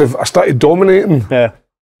aggressive, I started dominating. Yeah.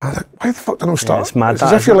 I think, why the fuck did I not start? it's mad, It's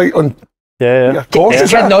as that, if you're like on. Yeah. You're cautious.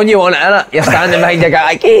 It's getting on you on it, innit? You're standing behind your guy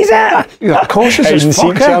like, "He's it." You're cautious as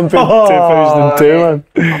fuck. champion 2002, man.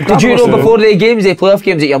 Did you know before the games, the playoff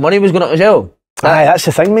games, that your money was going up as well? Aye, that's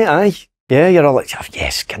the thing, mate. Aye. Yeah, you're all like, oh,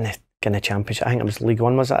 yes, getting the championship. I think it was League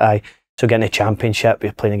One, was it? Aye. So getting the championship,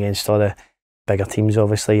 you're playing against all the bigger teams,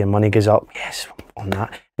 obviously, your money goes up. Yes, on that.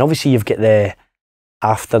 And obviously you've got the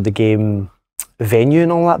after the game venue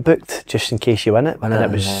and all that booked, just in case you win it. And it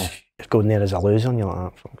was you're going there as a loser, and you're like,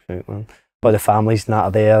 oh, fuck, fuck, man. But the families and that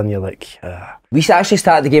are there, and you're like, We actually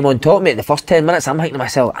started the game on top, mate. The first 10 minutes, I'm thinking to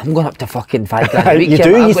myself, I'm going up to fucking £5 a week. You here,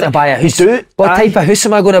 do, I'm you going to buy a house. you do. What type of house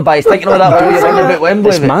am I going to buy? Thinking all that when you're thinking about Wembley.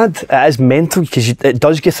 it's mate. mad. It is mental because it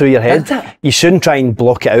does go through your head. Isn't it? You shouldn't try and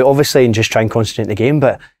block it out, obviously, and just try and concentrate on the game,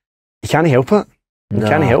 but you can't help it. You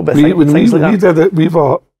can't help it. When Things like we that. did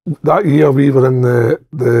it, that year we were in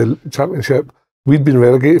the championship. We'd been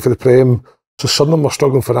relegated for the Prem, so Sunderland were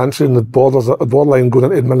struggling financially, and the borderline going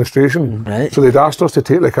into administration. Right. So they'd asked us to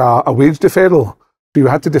take like a wage deferral. So you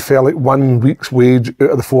had to defer like 1 week's wage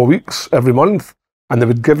out of the 4 weeks every month, and they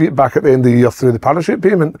would give you it back at the end of the year through the parachute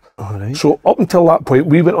payment. All right. So up until that point,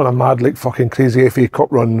 we went on a mad, like fucking crazy FA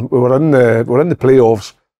Cup run. We were in the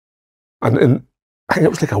playoffs, and I think it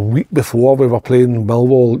was like a week before we were playing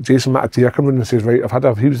Millwall. Jason Mattia came in and says, right,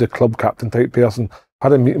 he was the club captain type person,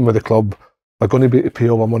 had a meeting with the club, they're going to be able to pay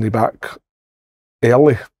all my money back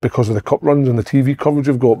early because of the cup runs and the TV coverage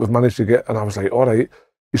we've managed to get. And I was like, all right.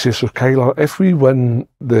 He says, so Kyler, if we win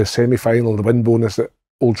the semi-final, the win bonus at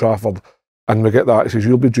Old Trafford, and we get that, he says,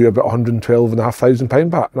 you'll be due about £112,500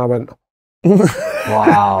 back. And I went,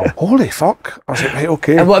 wow. Holy fuck. I was like, right,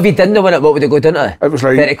 okay. And what have you done to win it? What would it go down to? It was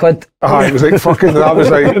like 30 quid. It was like fucking, that was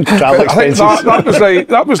like, Travel I think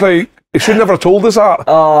that was like, he should never have told us that.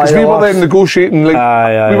 Because we were then negotiating, we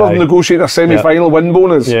were negotiating a semi-final win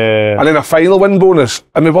bonus. Yeah. And then a final win bonus.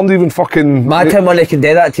 And we weren't even fucking... Mad how money can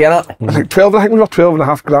do that to you, innit? I think we were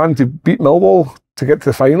 12.5 grand to beat Millwall to get to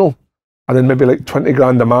the final. And then maybe like 20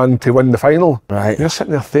 grand a man to win the final. Right. You're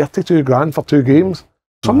sitting there 32 grand for 2 games.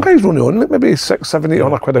 Some guys only on like maybe 6, 7,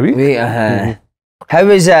 800 quid a week. How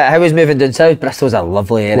was moving down south? Bristol's a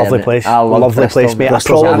lovely area. Lovely place. I love lovely Bristol, place, mate.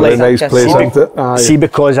 Bristol's a really nice place, isn't it? See,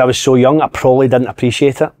 because I was so young, I probably didn't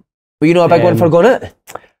appreciate it. Were you not a big one for going out?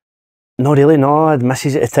 Not really, no. I had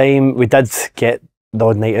misses at the time. We did get the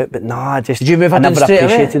odd night out, but no, Did you move I in never straight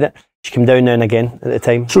appreciated it. She came down now and again at the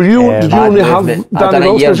time. So did you only have Danny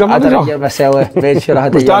Wilson as your I did a manager? year myself. Made sure I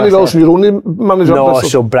had Was Danny Wilson your only manager? No,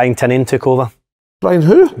 so Brian Tinnan took over. Brian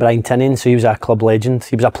who? Brian Tinnan, so he was a club legend.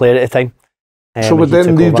 He was a player at the time. So would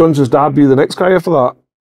then Lee Johnson's dad be the next guy after that?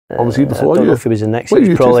 Or was he before I don't you? know if he was the next. What, He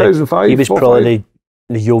was probably 2005, he was 4, probably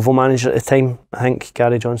the Yeovil manager at the time, I think,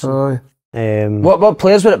 Gary Johnson. Aye. What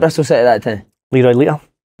players were at Bristol City that time? Leroy Leiter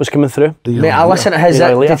was coming through. Mate, I listened to his.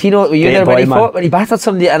 Did he know? Were you there when he battered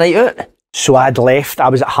somebody at a night out? So I'd left. I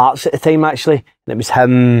was at Hearts at the time actually, and it was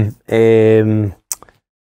him,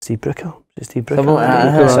 Steve Brooker. Steve Brooker.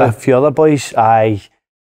 A few other boys. Aye,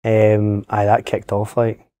 that kicked off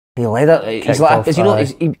like. He led it. He's like,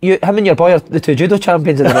 him and your boy are the 2 judo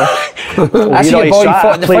champions in the world. I see your boy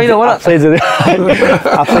fought in the final, wasn't it?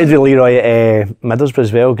 I played with Leroy at Middlesbrough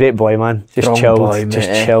as well. Great boy, man. Just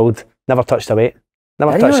chilled. Never touched a weight.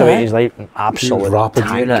 Never touched a weight. He's like absolutely rapid.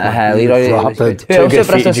 Leroy. Who else at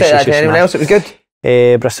Bristol City that time? Anyone else? It was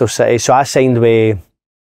good. Bristol City. So I signed with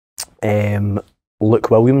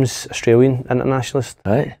Luke Williams, Australian internationalist.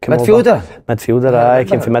 Right. Midfielder, I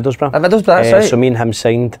came from Middlesbrough. At Middlesbrough, that's right. So me and him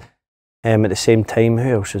signed at the same time. Who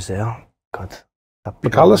else was there? God.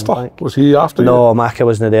 McAllister? Was he after you? No, Macca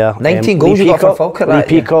wasn't there. 19 goals you got for Falkirk. Lee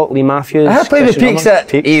Peacock, Lee Matthews. I played with Peaks.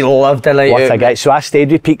 He loved it. What a guy. So I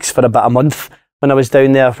stayed with Peaks for about a month when I was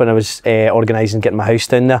down there, when I was organising getting my house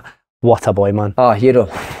down there. What a boy, man. Oh, hero.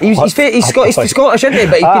 He's Scottish, isn't he?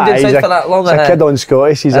 But he's been down south for that long. He's a kid on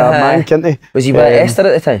Scottish. He's a man, can't he? Was he with Esther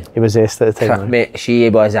at the time? He was Esther at the time. Mate, she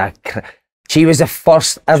was the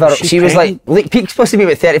first ever. She was like Peak's supposed to be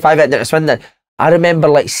about 35 at the Swindon. I remember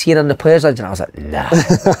like seeing her in the players' lounge and I was like, nah.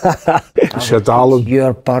 She's a darling.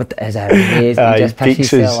 Your bird is amazing. He just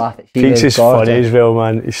Peaks is funny as well,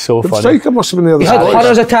 man. He's so funny. Striker must have been there. He had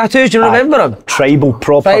hundreds of tattoos. Do you remember him? Tribal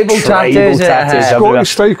tattoos. Scottish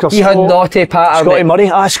striker. He had naughty pattern. Scotty Murray.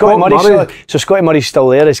 Scotty Murray. So Scotty Murray's still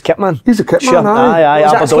there as kitman. He's a kitman. Sure. Aye.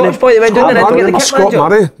 Was that Scottish boy that went down there? Scott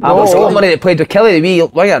Murray. Scott Murray that played with Kelly, the wee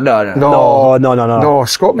winger. No. No,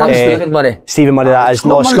 Scott Murray. Stephen Murray. That is.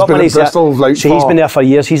 No, Scott Murray's there. So he's been there for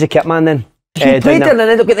years. He's a kitman then. He played there and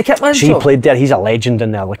ended up getting the kitman. He played there. He's a legend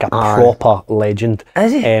in there, like a proper legend.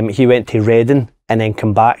 Is he? He went to Reading and then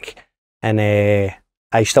come back, and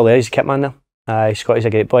he's still there. He's a kitman there. Scotty's a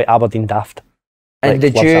great boy. Aberdeen daft. And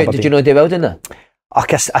did you know do well down there?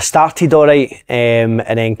 I started all right, and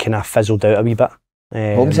then kind of fizzled out a wee bit.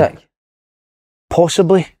 Homesick?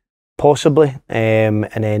 Possibly. And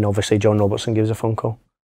then obviously John Robertson gave us a phone call,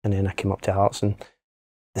 and then I came up to Hearts, and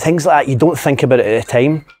things like that you don't think about it at the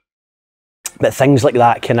time, but things like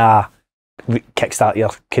that kind of kickstart your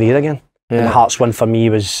career again. And the Hearts one for me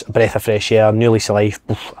was a breath of fresh air, new lease of life.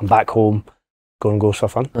 I'm back home, go and go for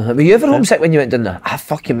fun. Were you ever homesick when you went down there?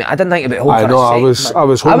 Fucking mate, I didn't think about home. I know, I was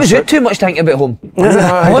homesick. I was out too much thinking about home.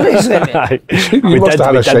 Honestly, mate.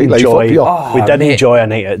 We did enjoy a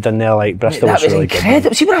night out down there, like Bristol. That was really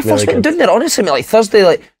incredible. Good, see, when I first went down there, honestly, mate, like Thursday,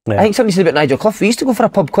 I think somebody said about Nigel Clough. We used to go for a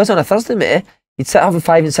pub quiz on a Thursday, mate. You'd sit having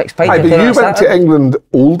 5 and 6 pints. But you went to England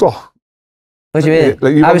older. What do you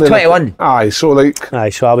mean? I was 21. So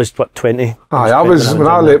I was, 20? When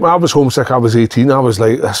I was homesick, I was 18. I was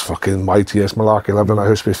like, this fucking YTS malarkey, living in a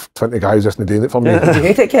house with 20 guys just doing it for me. Did you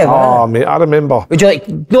hate it, Kev? Oh, mate, I remember. Would you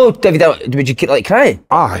cry?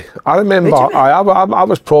 Aye, I remember. I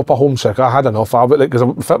was proper homesick. I had enough of it,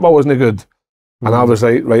 because football wasn't good. And I was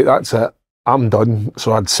like, right, that's it. I'm done.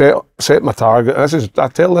 So I'd set my target. I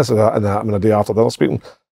tell this and that the day after dinner speaking.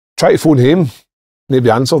 Try to phone him, nobody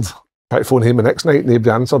answered. Try to phone him the next night, nobody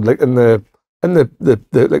answered. Like in the in the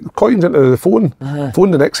like coins into the phone.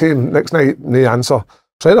 Phone the next night, no answer.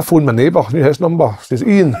 So then I phoned my neighbour, knew his number. Says,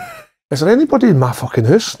 Ian, is there anybody in my fucking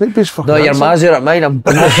house? Nobody's fucking No, your ma's here at mine. And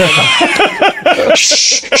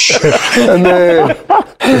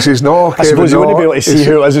he says, no, Kevin, I suppose you wouldn't be able to see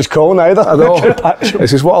who it is who's calling either. I know. He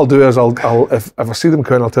says, what I'll do is if I see them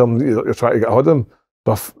coming, I'll tell them that you're trying to get hold of them.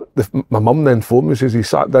 So my mum then phoned me, says, he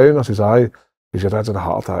sat down. I says, aye. He says, your dad's had a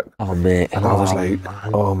heart attack. Oh, mate. And I was like,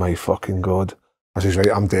 oh my fucking God. I says,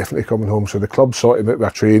 right, I'm definitely coming home. So the club sorted me out with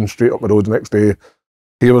a train straight up the road the next day.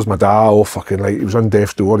 Here was my dad, all fucking like, he was on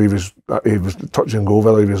death's door. He was touch and go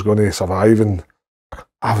whether he was going to survive. And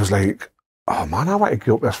I was like, oh man, I want to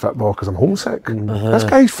give up this football because I'm homesick. This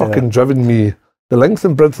guy's fucking driven me the length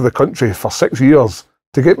and breadth of the country for 6 years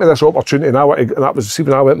to get me this opportunity. And that was see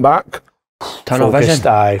when I went back. Tunnel vision.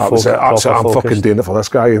 I'm fucking doing it for this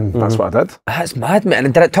guy, and that's what I did. That's mad, mate.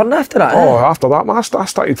 And did it turn after that? Oh, after that, man, I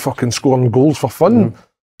started fucking scoring goals for fun.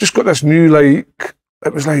 Just got this new, like,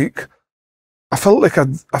 it was like, I felt like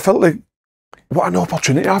what an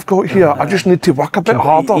opportunity I've got here. I just need to work a bit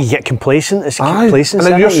harder. You get complacent. It's complacent.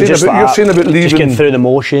 And then you're saying about leaving. Just getting through the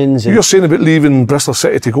motions. You're saying about leaving Bristol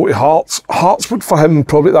City to go to Hearts. Hearts would, for him,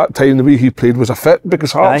 probably at that time, the way he played was a fit,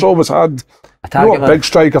 because Hearts always had a big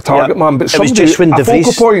striker, target man, but somebody, it was just when a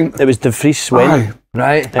focal point. It was De Vries went.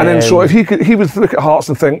 Right. And then so if he would look at Hearts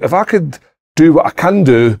and think, if I could do what I can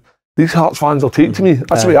do, these Hearts fans will take to me.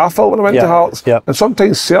 That's the way I felt when I went to Hearts. And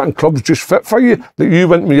sometimes certain clubs just fit for you. Like you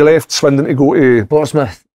went when you left Swindon to go to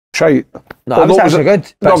Portsmouth. Shite. No, it was actually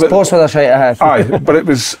good. But Portsmouth are shite ahead. Aye, but it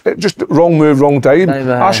was just wrong move, wrong time.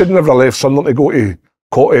 I should never have left Sunderland to go to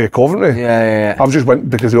Coventry. I just went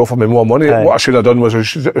because they offered me more money. What I should have done was I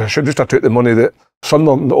should just have took the money that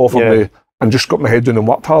Sunderland offered me and just got my head down and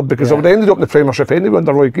worked hard, because I would have ended up in the Premiership anyway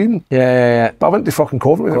under Roy Keane. But I went to fucking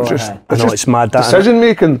Coventry. It was just, it's mad, decision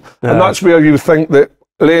making, and that's where you would think that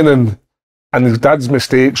Lennon and his dad's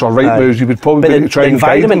mistakes or right moves, you would probably try and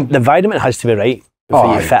guide him. The environment has to be right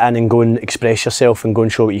for you to fit in and go and express yourself and go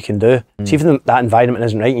and show what you can do. So even if that environment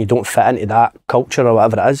isn't right and you don't fit into that culture or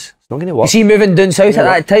whatever it is, it's not going to work. You see, moving down south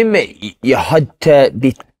at that time, mate, you had to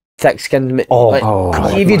be thick-skinned, mate.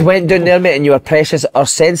 If you'd went down there, mate, and you were precious or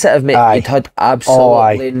sensitive, mate, you'd had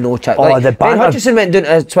absolutely no chance. Ben Hutchinson went down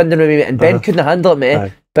to Swindon with me, mate, and Ben couldn't handle it,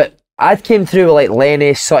 mate. But I came through with like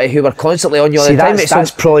Lenny, Sutty, who were constantly on you all the time, mate.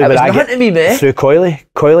 That's probably what I get through Coyley.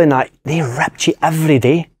 Coyley and that, they ripped you every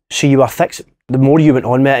day. So you were thick. The more you went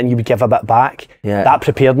on, mate, and you would give a bit back, that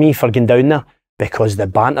prepared me for going down there. Because the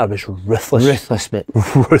banter was ruthless. Ruthless, mate.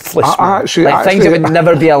 Ruthless. Things that would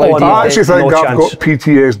never be allowed. I actually think I've got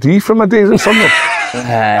PTSD from my days in Sunderland.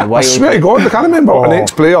 I swear to God, I can't remember an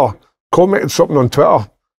ex-player commented something on Twitter,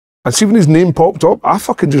 and see when his name popped up, I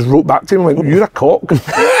fucking just wrote back to him and went, "You're a cock."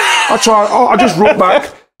 I just wrote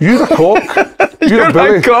back, "You're a cock. You're a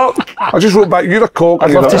bully." I just wrote back, "You're a cock." I'd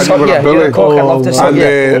love to suck you. You're a cock. I'd love to suck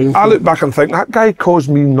you. I look back and think that guy caused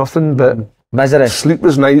me nothing but misery,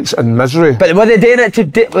 sleepless nights and misery. But were they doing it to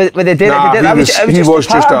do? Were they doing it to do? He was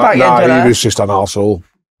just an arsehole.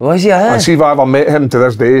 Was he? And see if I ever met him to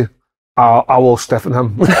this day, I will stiffen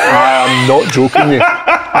him. I am not joking you.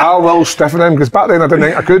 I will stiffen him, because back then I didn't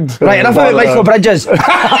think I could. Right, enough about Michael Bridges.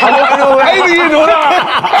 How do you know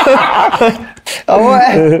that?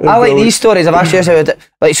 I like these stories. I've asked you about it.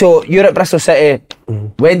 Like, so you're at Bristol City.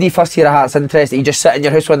 When do you first hear a Hearts interest? You just sit in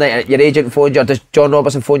your house one night and your agent phoned you, or does John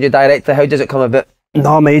Robertson phone you directly? How does it come about?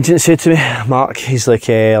 No, my agent said to me, Mark, he's like,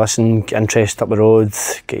 listen, get interest up the road,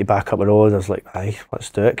 get you back up the road. I was like, aye, let's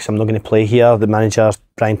do it, because I'm not going to play here. The manager,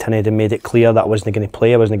 Brian Tannadice, made it clear that I wasn't going to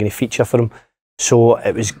play, I wasn't going to feature for him. So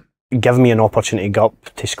it was giving me an opportunity to go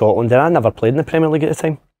up to Scotland. And I never played in the Premier League at the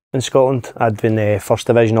time in Scotland. I'd been First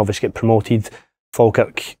Division, obviously get promoted.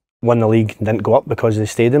 Falkirk won the league and didn't go up because of the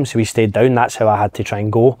stadium, so we stayed down. That's how I had to try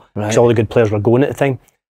and go, because all the good players were going at the time.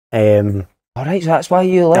 Alright, so that's why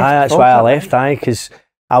you left? Aye, that's why I left, because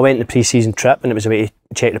I went on the pre-season trip and it was away to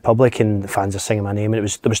Czech Republic and the fans are singing my name, and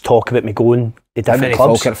there was talk about me going to different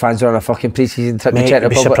clubs. Falkirk fans are on a fucking pre-season trip to Czech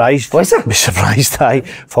Republic? Be surprised. Was it? Be surprised, aye.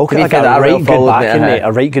 Falkirk, I got a right good backing, mate.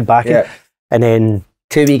 A right good backing. And then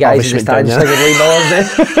 2 wee guys in the stands singing Lee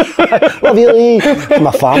Miller's. Love you, Lee.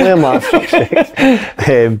 My family, I'm like, fuck's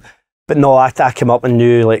sake. But no, I came up and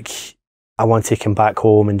knew, like, I wanted to come back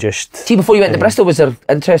home and just... See, before you went to Bristol, was there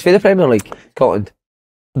interest for the Premier League, Scotland?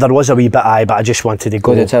 There was a wee bit, aye, but I just wanted to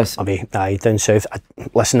go down south. Down south.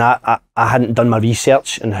 Listen, I hadn't done my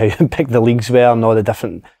research on how big the leagues were and all the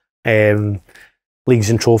different leagues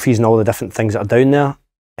and trophies and all the different things that are down there,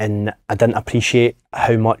 and I didn't appreciate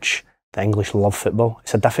how much the English love football.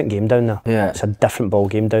 It's a different game down there. Yeah. It's a different ball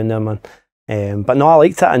game down there, man. But no, I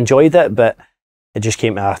liked it, I enjoyed it, but it just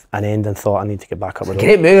came to an end and thought I need to get back up with it.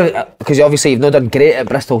 Great move, because obviously you've not done great at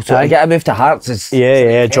Bristol, so to get a move to Hearts is...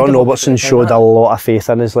 Yeah. John Robertson showed a lot of faith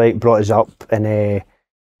in us, like, brought us up, and it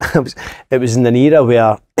was in an era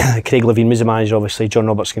where Craig Levein was the manager, obviously. John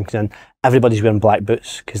Robertson comes in, everybody's wearing black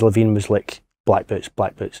boots, because Levein was like, black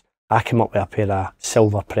boots. I came up with a pair of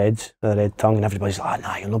silver Preds with a red tongue, and everybody's like,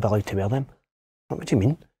 nah, you're not allowed to wear them. What do you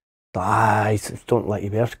mean? I don't let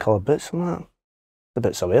you wear coloured boots. I'm like, the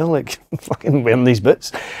boots I wear, like, fucking wearing these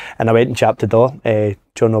boots. And I went and chapped the door,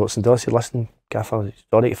 John Robertson door, I said, listen, Gaffer,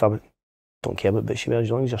 sorry if I don't care about boots you wear, as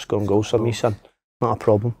long as you're scoring goals for me, son. Not a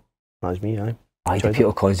problem. That was me, aye. I think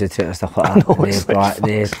people concentrate and stuff like that.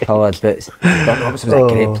 They're coloured boots. John Robertson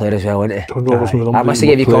was a great player as well, wasn't he? John Robertson was That must have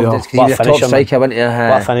given you confidence, because he was a top striker, wasn't he?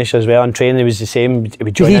 What a finisher as well. On training, he was the same.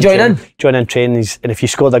 Did he join in? Join in training, and if you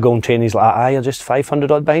scored a goal in training, he's like, aye, you're just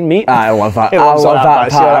 500 odd behind me. I love that. I love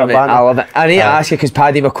that part of it. I love it. I need to ask you, because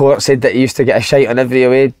Paddy McCourt said that he used to get a shite on every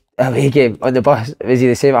away game on the bus. Was he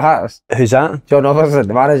the same at Hearts? Who's that? John Robertson,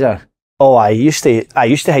 the manager. Oh, I used to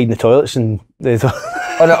hide in the toilets and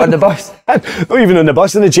on the bus. Not even on the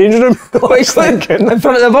bus, in the changing room. In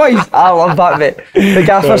front of the boys. I love that bit. The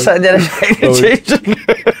gaffer sitting there in the changing room.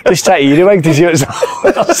 Just try to earwig to see what's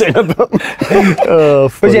saying about him.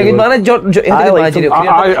 Was he a good manager?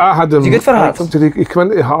 I had him. Was he good for Hearts? He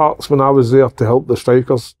came into Hearts when I was there to help the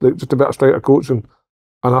strikers, like, just a bit of striker coaching.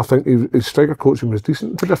 And I think his striker coaching was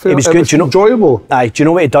decent, to be fair. It was good. It was enjoyable. Aye, do you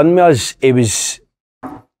know what he done was?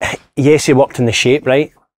 Yes, he worked in the shape,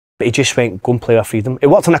 right? But he just went, go and play with freedom. He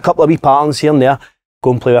worked on a couple of wee patterns here and there,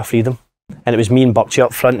 go and play with freedom. And it was me and Burchie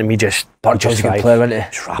up front, and we just... Burchie was a good player, wasn't he?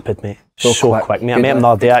 Just rapid, mate. So quick, mate. I met him the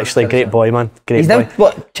other day, actually. Great boy, man. Great boy. He's now,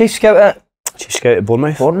 what, chief scout at? Chief scout at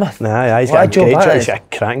Bournemouth. Aye, he's got a great job. He's got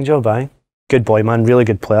a cracking job, aye. Good boy, man. Really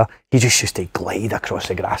good player. He just used to glide across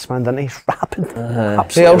the grass, man, didn't he? He's rapid.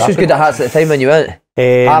 Who else was good at Hearts at the time when you went?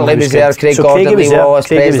 Harley was there, Craig So Gordon, Craig was Lee there, Wallace,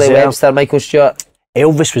 Craig was Presley, there. Webster, Michael Stewart.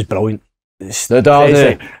 Elvis was brilliant. The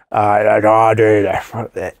Darnay.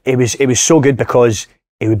 It was so good because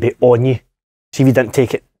he would be on you. See if you didn't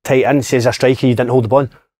take it tight in, say as a striker, you didn't hold the ball.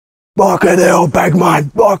 Walk it out, big man,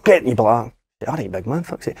 walk it. And you'd be like, alright, big man,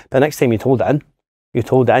 fuck's it. But the next time you told it in, you'd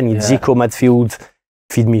Zico midfield,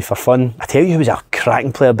 feed me for fun. I tell you who was a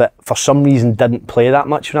cracking player, but for some reason didn't play that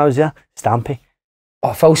much when I was there, Stampy.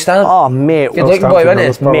 Oh, Phil Stamp. Oh, mate. Good looking boy,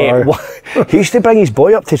 wasn't he? Mate, he used to bring his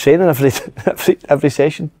boy up to training every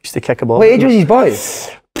session. He used to kick a ball. What age was his boy?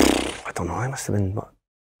 I don't know, I must have been, what?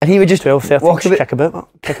 And he would just 12, 13, walk kick about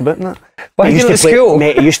and that. Why did you go to school?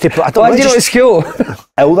 Mate, he used to play. Why did you go to school?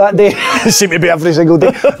 Ill that day. Seemed to be every single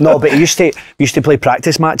day. No, but he used to play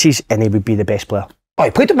practice matches, and he would be the best player. Oh, he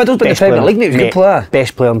played at Middlesbrough in the Premier League, mate. He was a good player.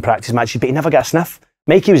 Best player in practice matches, but he never got a sniff.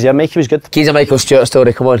 Mikey was there, Mikey was good. He's a Michael Stewart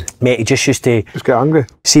story, come on. Mate, he just used to... Just get angry.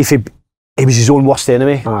 See if he was his own worst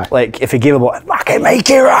enemy. Aye. Like, if he gave a ball, fucking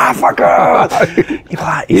Mikey, fucker! He'd be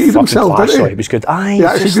like, he hated himself, class, didn't he? He was good. Aye, He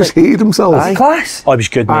actually just hated himself. Aye. Class. Oh, he was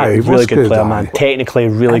good, mate. Aye, he really was good good, player, aye. man. Technically,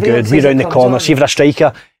 really good. Everyone Wee says round it the comes corner. on. See if you're a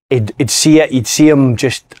striker, he'd see it. You'd see him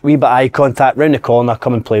just wee bit eye contact round the corner,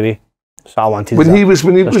 come and play with. So I wanted. When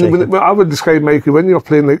I would describe Mikey when you were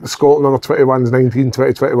playing like the Scotland under 21s, 19,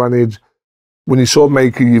 20, 21 age. When you saw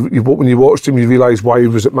Mikey, when you watched him, you realised why he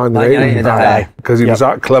was at Man United. Because he was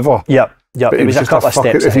that clever. Yep. But It was a couple of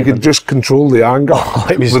steps. If he could just control the anger.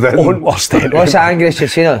 It was within. What's the angriest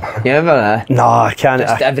you've seen him? You remember that? No, I can't.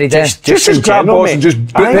 Just every day. Just grab balls and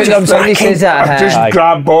just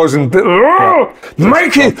grab balls and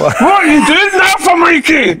Mikey, what are you doing now for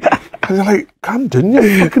Mikey? And you're like, calm down,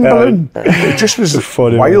 you fucking balloon. It just was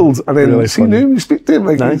funny, wild. man. And then Really see now you speak to him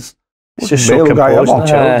like he's just so composed and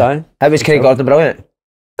chilled. How was Craig Gordon brilliant?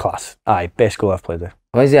 Class. Aye, best goal I've played with.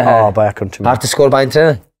 Was he? Oh, by a country. Hard to score by in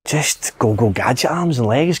training? Just go gadget arms and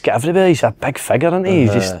legs, get everywhere. He's a big figure, isn't he?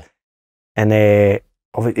 He's just, and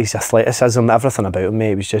his athleticism, everything about him,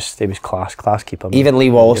 mate. He was class keeper. Man. Even Lee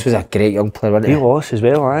Wallace was a great young player, wasn't he? Lee Wallace as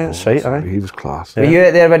well, aye, that's right, aye. He was class. Were you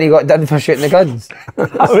out there when he got done for shooting the guns?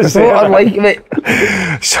 I was so unlike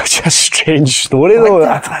it. Such a strange story though.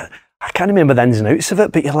 I can't remember the ins and outs of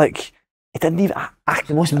it, but you're like, he didn't even.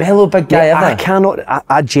 The most mellow big guy ever.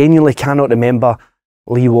 I genuinely cannot remember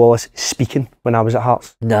Lee Wallace speaking when I was at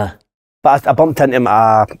Hearts. Nah. But I bumped into him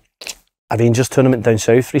at a Rangers tournament down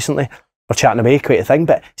south recently. We're chatting away, quite a thing.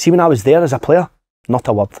 But see, when I was there as a player, not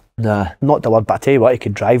a word. Nah. Not a word. But I tell you what, he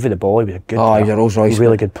could drive with the ball. He was a good player. He was a Rolls Royce.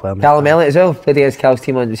 Really good player. Callum Elliott as well. Played against Cal's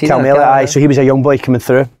team on. Callum Elliott, aye. So he was a young boy coming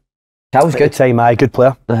through. Cal was good. Time, aye. Good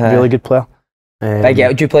player. Really good player. Big El,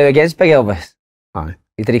 did you play against Big Elvis? Aye.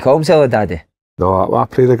 Did he call himself a daddy? No, I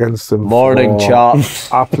played against him. Morning, chaps.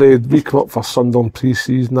 We come up for Sunderland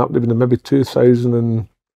pre-season. That would have been maybe 2000 and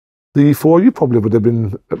D4, you probably would have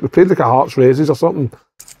been. We played like a Hearts Races or something,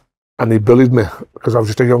 and they bullied me because I was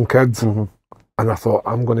just a young kid. And I thought,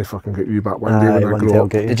 I'm going to fucking get you back one day when I grow up.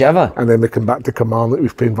 Did you ever? And then we came back to Kilmarnock, we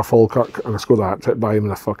was playing for Falkirk, and I scored a hat-trick by him,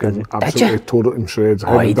 and I fucking absolutely tore it in shreds.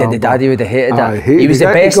 Oh, he did. The daddy would have hated that. He was the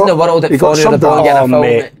best in the world at falling on the ball and getting a foul.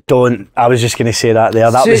 Mate, don't. I was just going to say that there.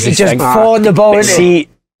 That was the just thing. falling the ball. See,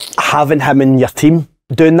 having him in your team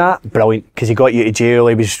doing that, brilliant, because he got you to jail,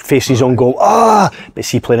 he was facing his own goal. But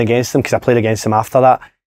see, playing against him, because I played against him after that,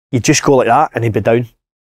 you'd just go like that, and he'd be down.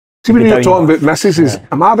 See, when you're talking about misses,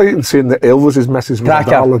 am I right in saying that Elvis' missus was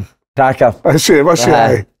darling? Cracker. Was she?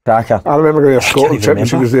 Cracker. I remember going to a Scotland trip and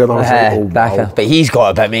she was there and I was like, oh, wow. But he's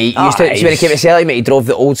got a bit, mate. He used to, see when he came to Celtic, mate, he drove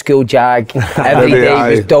the old school Jag every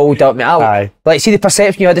day. He was dolled up, mate. Like, see the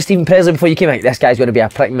perception you had of Stephen Presley before you came out, this guy's going to be a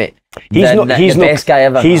prick, mate. He's the best guy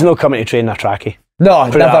ever. He's not coming to train a trackie. No,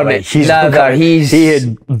 never, mate. Never. He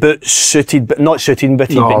had boots, suited, but not suited, but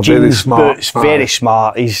jeans, boots, very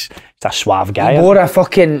smart. He's a suave guy.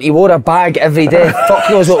 He wore a bag every day. Fuck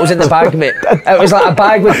knows what was in the bag, mate. It was like a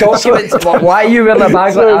bag with documents. Why are you wearing a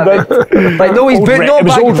bag like that, mate? Like, no, he's boot, no bag. It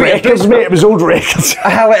was old records, mate. It was old records.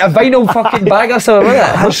 Like a vinyl fucking bag or something, wasn't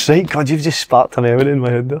it? That's right. God, you've just sparked a memory in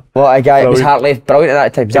my head there. What a guy. It was Hartley. Brilliant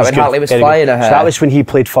at that time. Is that when Hartley was flying? So that was when he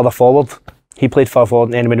played further forward. He played further forward,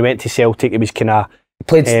 and then when he went to Celtic, he was kind of...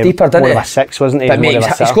 Played deeper, didn't he? More of a six, wasn't he? But mate,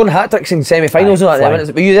 he's scoring hat-tricks in semi-finals and all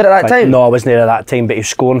that. Were you there at that time? No, I wasn't there at that time, but he was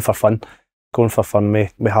scoring for fun. Going for fun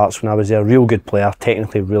with Hearts when I was there. Real good player,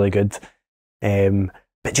 technically really good.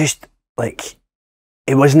 But just, like,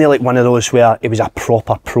 it wasn't like one of those where he was a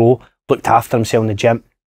proper pro, looked after himself in the gym.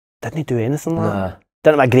 Didn't he do anything like that?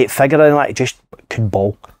 Didn't have a great figure or anything like that. He just could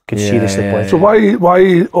ball. Could seriously play. So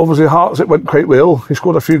why obviously Hearts, it went quite well. He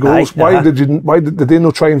scored a few goals. Why did they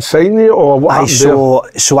not try and sign you, or what happened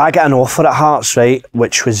there? So I got an offer at Hearts, right,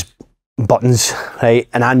 which was buttons, right,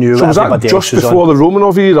 and I knew everybody else was on. So was that just before the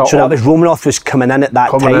Romanov era? So that was Romanov was coming in at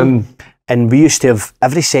that time. And we used to have,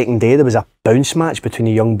 every second day there was a bounce match between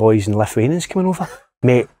the young boys and Lithuanians coming over.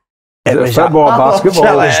 Mate, it was football,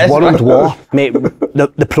 basketball. It was world war. Mate,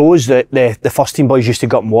 the pros, the first team boys used to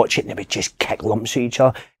go up and watch it, and they would just kick lumps at each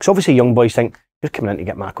other. Because obviously young boys think, you're coming in to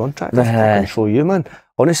get my contract. I can show you, man.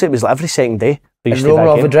 Honestly, it was like every second day. And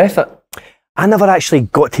Romanov would ref it? I never actually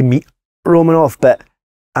got to meet Romanov, but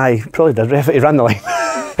I probably did ref it. He ran the line.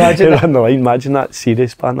 He ran the line, imagine that,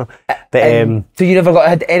 serious partner. But, so you never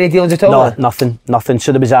had any dealings at all? No, nothing.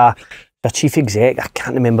 So there was a chief exec, I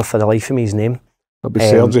can't remember for the life of me his name. That'd be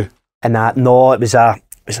Sergi. And no, it was an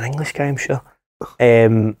English guy, I'm sure.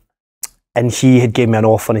 And he had gave me an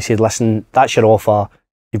offer and he said, listen, that's your offer,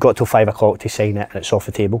 you've got till 5 o'clock to sign it and it's off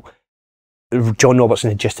the table. John Robertson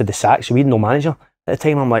had just had the sack, so we had no manager at the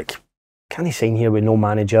time. I'm like, can he sign here with no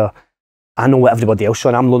manager? I know what everybody else is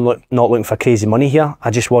on. I'm not looking for crazy money here. I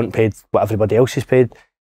just want paid what everybody else is paid.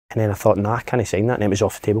 And then I thought, nah, can I sign that? And it was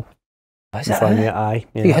off the table. Was it? Aye.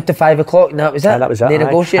 Yeah. You had the 5 o'clock and that was it? That was it.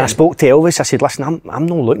 Negotiating? I spoke to Elvis. I said, listen, I'm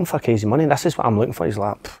not looking for crazy money. This is what I'm looking for. He's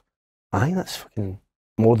like, aye, that's fucking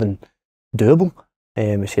more than doable.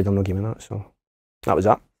 He said, I'm not giving that. So that was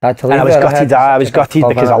that. And I was gutted. I was gutted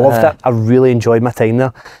because I loved it. I really enjoyed my time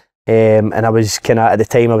there. And I was kind of, at the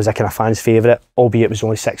time, I was a kind of fan's favourite, albeit it was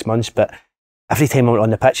only 6 months. But every time I went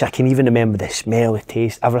on the pitch, I can even remember the smell, the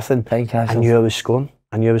taste, everything. I knew I was scoring.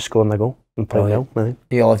 the goal and playing well.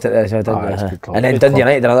 You loved it there as well, didn't you? And then Dundee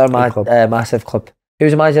United, another massive club. Who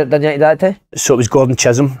was the manager at Dundee United that time? So it was Gordon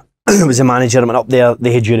Chisholm. Was the manager. I went up there.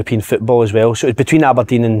 They had European football as well. So it was between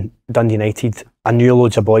Aberdeen and Dundee United. I knew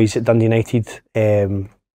loads of boys at Dundee United.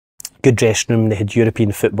 Good dressing room. They had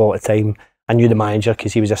European football at the time. I knew the manager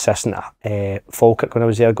because he was assistant at Falkirk when I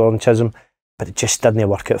was there, Gordon Chisholm. But it just didn't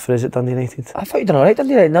work out for us at Dundee United. I thought you'd done alright,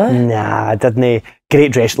 Dundee United, no? Nah, didn't.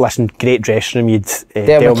 Great dressing room. You'd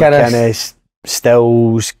Dale McInnes,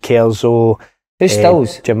 Stills, Kelso. Who's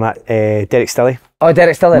Stills? Derek Stilley. Oh,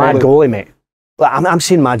 Derek Stilley. Mad goalie, mate. Like, I'm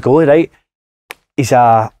saying mad goalie, right? He's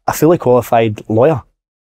a fully qualified lawyer.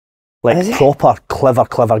 Like, proper,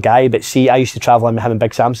 clever guy. But see, I used to travel in with him and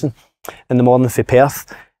Big Samson in the morning for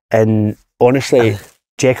Perth. And honestly,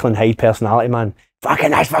 Jekyll and Hyde personality, man.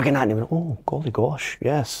 Fucking nice, fucking that. And he went, oh, golly gosh,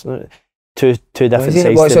 yes. Two different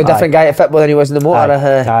sides. What, so a different guy at football than he was in the motor?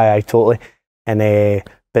 Aye, totally. And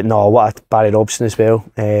but no, what Barry Robson as well.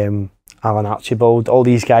 Alan Archibald, all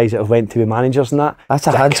these guys that have went to be managers and that. That's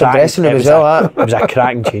a handsome dressing room as well, It was a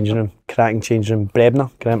cracking changing room. Grant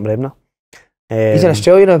Brebner. He's in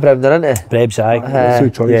Australia now, Brebner, isn't he? Brebs, aye.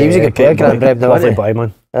 He was a good player, Grant Brebner, lovely boy,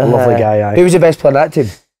 man. Lovely guy, aye. Who was the best player on that team?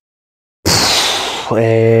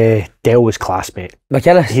 Dale was class, mate.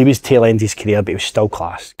 McInnes? He was tail end his career, but he was still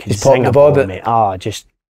class. He's popping the ball, but... mate. Just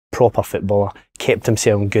proper footballer. Kept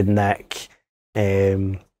himself in good nick.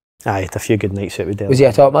 Aye, had a few good nights out with him. Was he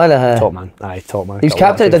a top man? Top man. Aye, top man. He was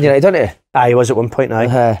captain at Dundee United, wasn't he? Aye, he was at one point.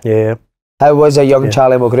 Aye, yeah. How was a young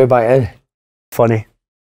Charlie Mulgrew back then? Funny.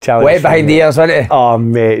 Charlie Way behind the ears, wasn't he? Oh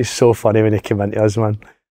mate, it's so funny when he came into us, man.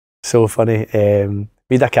 So funny.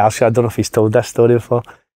 We had a car school. I don't know if he's told this story before.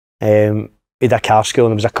 We had a car school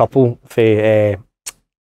and there was a couple for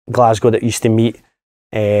Glasgow that used to meet.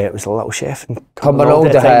 It was a little chef in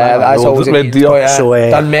Cumbernauld. That's always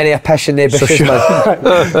done many a pish in the bushes,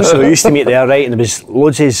 man. So we used to meet there, right? And there was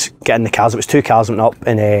loads of us getting the cars. It was 2 cars went up,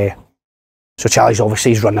 and so Charlie's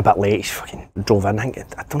obviously he's running a bit late. He's fucking drove in. I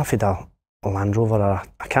don't know if he had a Land Rover or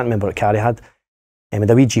I can't remember what car he had. He had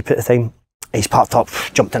a wee Jeep at the time. He's parked up,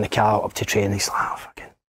 jumped in the car up to train. He's like, fucking.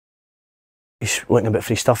 He's looking a bit for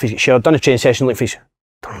his stuff. He's sure done a train session. Looking for his.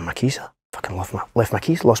 Don't know my keys. Fucking left my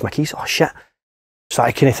keys. Lost my keys. Oh shit. So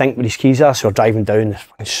I couldn't think where his keys are, so we're driving down, there's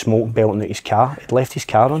fucking smoke belting out his car. He'd left his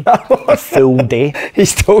car on a full day.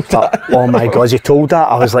 He's told that. Oh my God, he told that.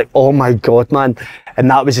 I was like, oh my God, man. And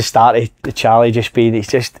that was the start of the Charlie just being,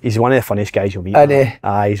 he's one of the funniest guys you'll meet.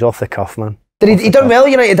 Aye, he's off the cuff, man. He done well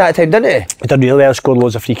at United that time, didn't he? He done really well, scored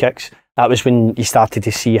loads of free kicks. That was when you started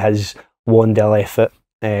to see his Wandel effort.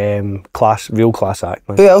 Real class act,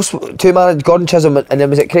 man. Who else? 2 man, Gordon Chisholm, and then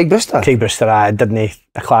was it Craig Brewster? Craig Brewster, I didn't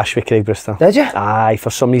a clash with Craig Brewster. Did you? Aye,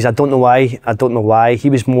 for some reason, I don't know why.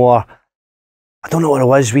 He was more, I don't know what it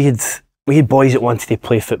was. We had boys that wanted to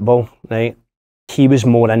play football, right? He was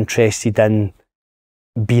more interested in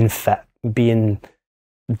being fit, doing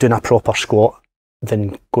a proper squat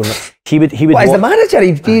than going. He would. What, as the manager,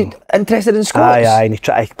 he'd be interested in squats. Aye, and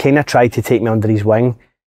he kind of tried to take me under his wing,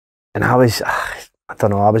 and I was. I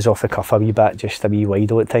don't know, I was off the cuff a wee bit, just a wee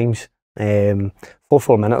idle at times.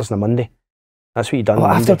 4 minutes on a Monday. That's what he done.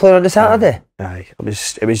 After playing on the Saturday? Aye,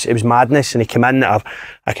 it was madness, and he came in at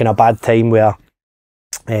a kind of bad time where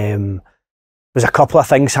there was a couple of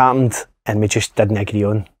things happened and we just didn't agree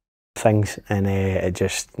on things, and it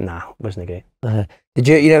just, wasn't great. Did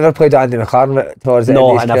you never played with Andy McLaren towards the end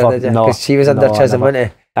of his career, did you? Because he was under Chisholm, wasn't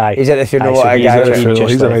he? Aye. He's at the funeral, what a guy.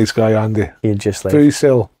 He's a nice guy, Andy. He'd just like... Through his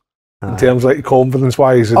cell. In terms of like confidence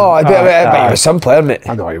wise. But he was some player, mate.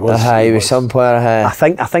 I know he was. He was some player. I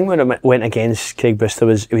think when it went against Craig Brewster,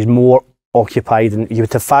 he was more occupied, and you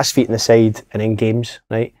would have fast feet in the side and in games,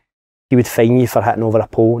 right? He would fine you for hitting over a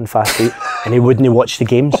pole in fast feet, and he wouldn't watch the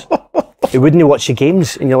games. He wouldn't watch the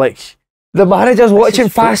games, and you're like, the manager's watching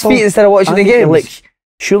fast feet instead of watching the games. Like,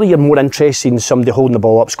 surely you're more interested in somebody holding the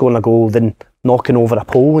ball up, scoring a goal, than knocking over a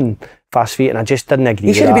pole and fast feet, and I just didn't agree.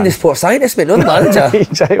 You should have been the sports scientist, mate, not the manager.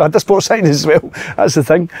 Exactly, I had the sports scientist as well. That's the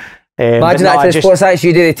thing. Imagine that to the sports scientist,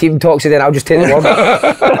 you do the team talks, and then I'll just take the warm up.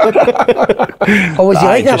 Oh, was you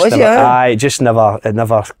like that? Was you? Aye,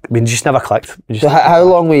 we just never clicked. So how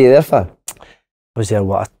long were you there for? I was there,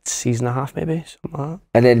 what, a season and a half maybe, something like that.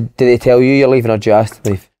 And then did they tell you you're leaving, or did you ask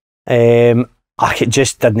to leave? It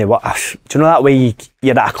just didn't work. Do you know that way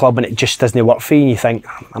you're at a club and it just doesn't work for you, and you think,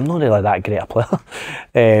 I'm not really that great a player.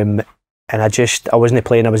 And I wasn't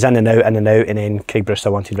playing, I was in and out, and then Craig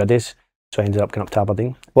Brewster wanted rid of us, so I ended up going up to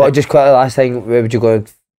Aberdeen. Just quite the last time, where would you go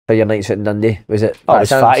for your nights out in Dundee? Was it? It was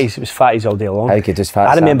fatties. It was fatties all day long. How good was fatties?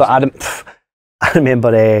 I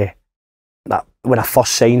remember that when I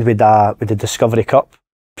first signed with the Discovery Cup,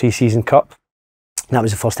 pre-season cup, that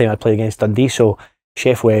was the first time I'd played against Dundee. So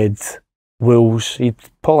Chef Wed, Wolves,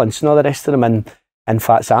 Paul Ince and all the rest of them in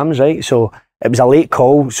Fat Sam's, right? So it was a late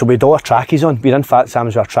call, so we'd all our trackies on. We're in Fat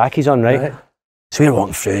Sam's with our trackies on, right? So we were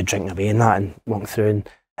walking through, drinking away and that, and walking through, and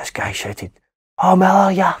this guy shouted, "Oh,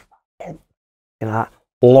 Miller, yeah." You know that.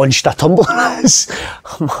 Launched a tumble on us.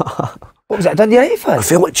 What was it, a Dundee United fan? I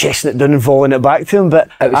feel like chasing it down and volleying it back to him, but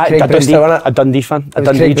it was Craig Brewster, wasn't it? A Dundee fan. A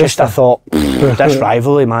Dundee, just I thought, this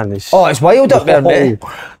rivalry, man, is... Oh, it's wild up there, mate.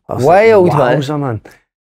 Wild, man.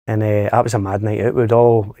 And that was a mad night out. We'd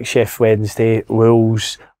all, Chef Wednesday,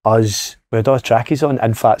 Wolves, us, we had all trackies on,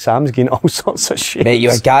 and Fat Sam's getting all sorts of shit. Mate, you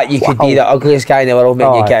could be the ugliest guy in the world, mate.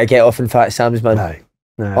 You gotta get off in Fat Sam's, man.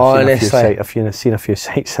 Honestly. I've seen a few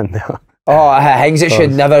sights in there. Oh, things that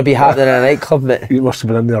should never be happening in a nightclub, mate. You must have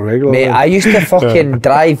been in there regularly. Mate, I used to fucking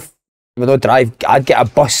I'd get a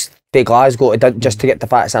bus to Glasgow just to get to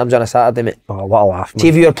Fat Sam's on a Saturday, mate. Oh, what a laugh, man. See,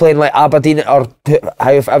 if you were playing like Aberdeen or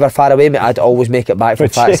however far away, mate, I'd always make it back for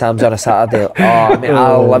Fat Sam's on a Saturday. Oh, mate,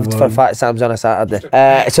 I lived for Fat Sam's on a Saturday.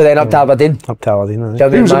 So then up to Aberdeen. Up to Aberdeen, do you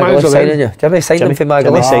have any signing you? Do you have any signing for Magaluf?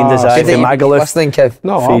 Jimmy signed his eye for Magaluf. Listening, Kev?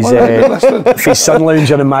 No, if he's sun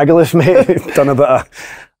lounging in Magaluf, mate. Done a bit of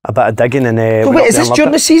a bit of digging and But wait, is this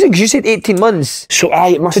during the season? Because you said 18 months. So aye,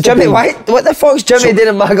 it must have Jimmy, been, what the fuck's Jimmy doing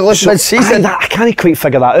in Magaluf mid-season? I can't quite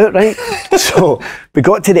figure that out, right? So we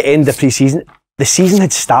got to the end of pre-season. The season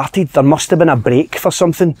had started. There must have been a break for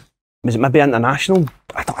something. Was it maybe international?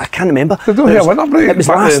 I can't remember. They don't have a winter break. It was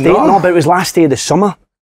last day. No, but it was last day of the summer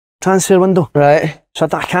transfer window. Right. So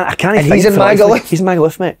I can't. And he's in Magaluf? He's in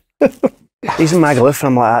Magaluf, mate. He's in Magaluf, and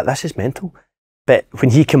I'm like, this is mental. But when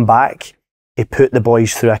he came back, he put the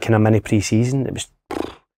boys through a kind of mini pre-season. It was,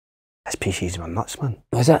 his pre-season were nuts, man.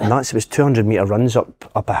 Was it? Nuts. It was 200-metre runs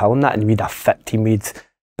up a hill and that, and we had a fit team. We had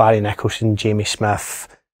Barry Nicholson, Jamie Smith,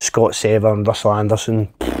 Scott Severn, Russell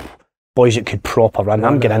Anderson, boys that could proper run.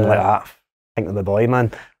 I'm getting in like that. Think of the boy,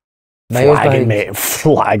 man. Flagging, mate.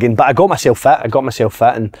 Flagging. But I got myself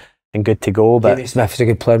fit and good to go. But Jamie Smith is a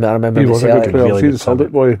good player, mate. I remember he was a good player. Really he's a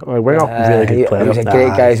Celtic boy. I went up. Really good player. He was a great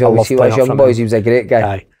guy as well. We see us young boys, he was a great guy.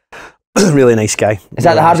 Aye. Really nice guy. Is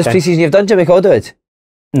that the hardest pre-season you've done, Jimmy Caldwood?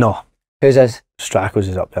 No. Who's this? Strachan's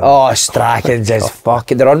is up there. Oh, Strachan's is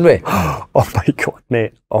fucking the runway. Oh my God,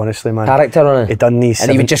 mate. Honestly, man. Character on it. He done these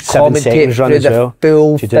and he would just commentate run through as the well.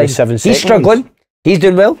 full Did you do the thing. 7 He's seconds? struggling. He's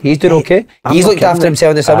doing well. He's doing okay. He's looked after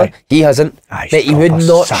himself in the summer. Aye. He hasn't. Aye, Mate, he would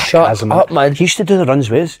not shut up, man. He used to do the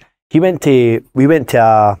runs with us. We went to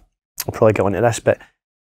I'll probably get onto this, but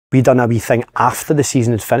we done a wee thing after the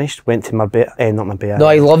season had finished. Went to Marbella, not Marbella. No,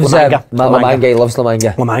 he loves La Manga. He loves La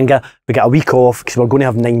Manga. La Manga. We got a week off because we're going to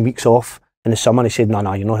have 9 weeks off in the summer. He said,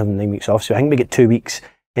 no, you're not having 9 weeks off. So I think we get 2 weeks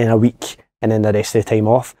in a week and then the rest of the time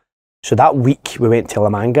off. So that week we went to La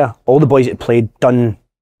Manga. All the boys that played done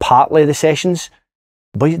partly the sessions.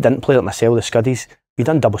 The boys that didn't play, like myself, the Scuddies, we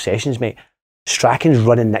done double sessions, mate. Strachan's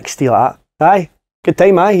running next to you like that. Aye, good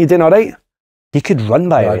time, aye. You doing all right? He could run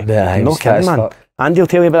by it. No kidding, man. Andy will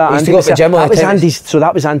tell you about that. Andy got the gym that was Andy's. So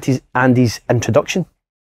that was Andy's introduction.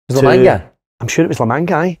 Was La Manga? I'm sure it was La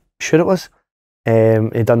Manga. Aye, sure it was.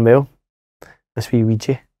 He done well. This wee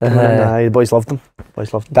Ouija. The boys loved him.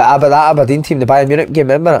 But that Aberdeen team, the Bayern Munich game,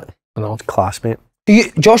 remember it? I know, class, mate.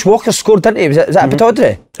 Josh Walker scored, didn't he? Was that at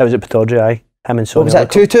Pittodrie? That was at Pittodrie, aye. Him and Sonny. What was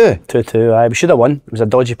that? 2-2. 2-2. Aye, we should have won. It was a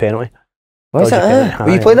dodgy penalty. Was it?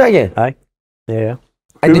 Were you playing that again? Aye. Yeah.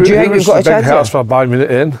 And did you think we've got a chance? Hearts for Bayern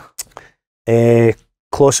Munich in?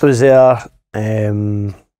 Close was there.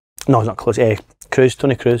 No, not close. Cruz,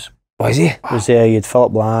 Tony Cruz. Was he? Was there. You had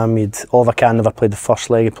Philip Lamb. You had Oliver Kahn, never played the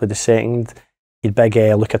first leg. He played the second. You had big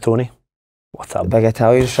Luca Toni. What a big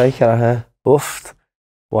Italian striker, Oof.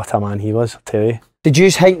 What a man he was, I tell you. Did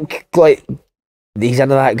you think, like, he's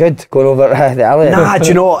into that good, going over the alley? Nah, do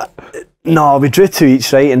you know, no, we drew 2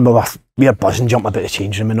 each, right, and we were buzzing, jumping about the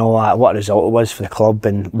change room and all that, what a result it was for the club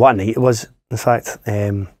and what a night it was, in fact.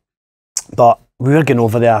 But we were going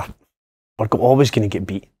over there, we're always going to get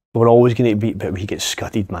beat. We're always going to get beat, but we get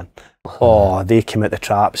scudded, man. Oh, they came out the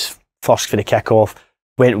traps, first for the kick-off,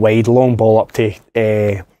 went wide, long ball up to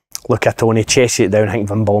Luca Toni, chased it down, I think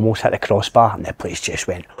Van Bommel almost hit the crossbar, and the place just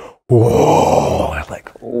went, whoa, we're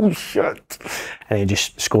like, oh shit. And he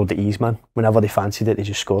just scored the ease, man. Whenever they fancied it, they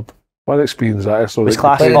just scored. What an experience that is. So it was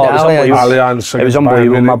class. It was unbelievable. It was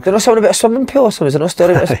unbelievable. There was something about a swimming pool or something, was there no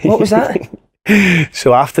story? What was that?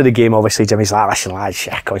 So after the game, obviously, Jimmy's like, listen lads,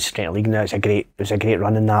 concentrate on the league now, it was a great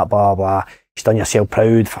run in that, blah, blah. He's done yourself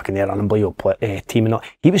proud, fucking they're an unbelievable team and all.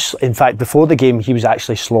 He was, in fact, before the game, he was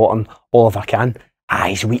actually slaughtering Oliver Kahn.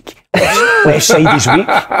 He's weak. Left side is weak.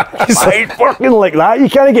 He's like working like that. You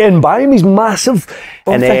can't get in by him. He's massive.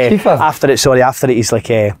 And after it, he's like,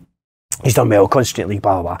 he's done well, constantly,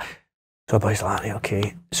 blah, blah, blah. So the boys like,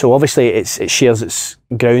 okay. So obviously it shares its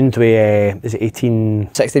ground with, is it 16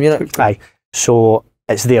 Munich? Aye. So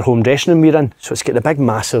it's their home dressing room we're in. So it's got the big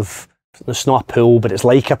massive, it's not a pool, but it's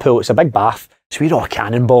like a pool. It's a big bath. So we're all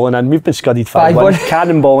cannonballing in. We've been scudded 5-1.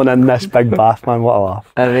 Cannonballing in this big bath, man. What a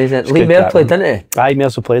laugh. Amazing. Lee Mayer played, didn't he? Aye,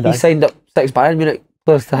 Mayer's played. He signed up 6 Bayern Munich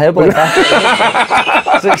players to help like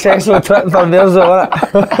that. Successful trip for Mayer's, wasn't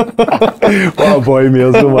it? What a boy,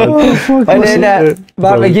 Mayer's, man. And then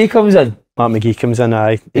Mark McGee comes in. Mark McGee comes in,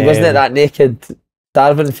 aye. He wasn't at that naked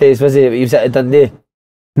starving phase, was he? He was at Dundee.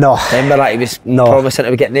 No. Remember that? He was promising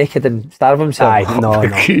to get naked and starve himself. Aye, no.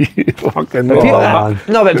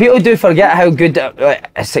 But people do forget how good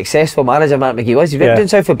a successful manager Mark McGee was. He's been doing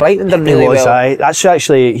south for Brighton, done really well. Aye. That's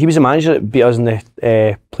actually, he was a manager that beat us in the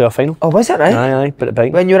playoff final. Oh, was it right? Aye, but at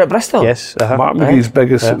Brighton. When you were at Bristol? Yes. Mark McGee's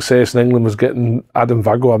biggest success in England was getting Adam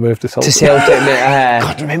Vago a move to Celtic. To Celtic, mate.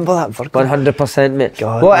 God, remember that? 100%, mate.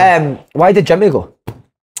 God, what? Why did Jimmy go?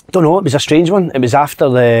 Don't know, it was a strange one. It was after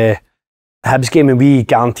the Hibs game and we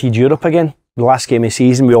guaranteed Europe again. The last game of the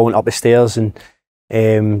season, we all went up the stairs and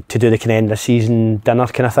to do the kind of end of the season dinner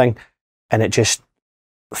kind of thing, and it just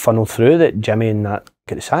funneled through that Jimmy and that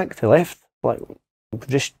got sacked, they left. Like, we've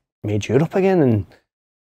just made Europe again, and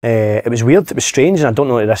it was weird, it was strange, and I don't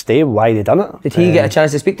know to this day why they done it. Did he get a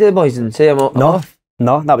chance to speak to the boys and say I'm off?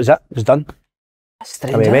 No, that was it. It was done. That's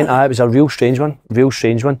strange. It was a real strange one.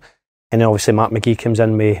 And then obviously Mark McGee comes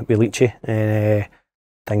in with Leachy, and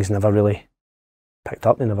things never really picked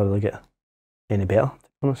up. They never really get any better, to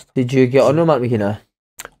be honest. Did you get on with Mark McGee now?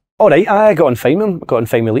 All right, I got on fine with him. Got on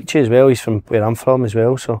fine with Leachy as well. He's from where I'm from as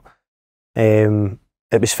well, so it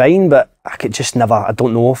was fine. But I could just never. I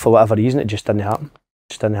don't know, for whatever reason, it just didn't happen.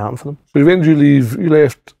 Just didn't happen for them. So when did you leave? You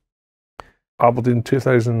left Aberdeen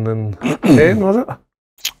 2010, was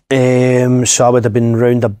it? So I would have been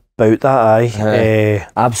round about that, aye.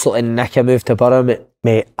 Absolutely nick a move to Borough,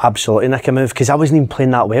 mate, absolutely nick a move, because I wasn't even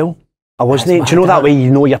playing that well. I wasn't. Do you know that way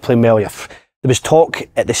you know you're playing well? There was talk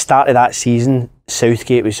at the start of that season,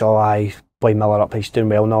 Southgate was, boy Miller up, he's doing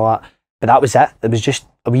well and all that. But that was it. There was just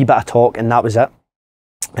a wee bit of talk and that was it.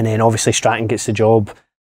 And then obviously Stratton gets the job,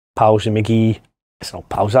 pals with McGee. It's not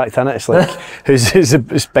pals act, innit? It's like, who's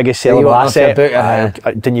the biggest sellable asset?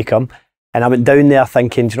 Didn't you come? And I went down there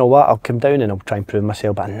thinking, do you know what, I'll come down and I'll try and prove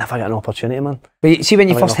myself, but I never got an opportunity, man. But see, when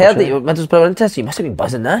you first heard that Middlesbrough were interested, you must have been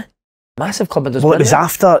buzzing there. Massive club Middlesbrough. Well,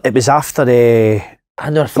 it was after the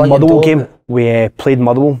Motherwell game. We played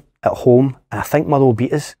Motherwell at home, and I think Motherwell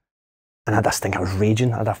beat us. And I just think I was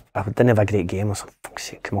raging. I didn't have a great game. I was like, fuck's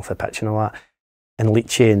sake, come off the pitch and all that. And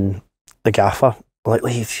Leachy and the gaffer like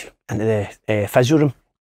leave into the physio room.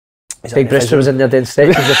 Big Brewster was in there doing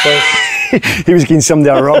stretches of course. He was getting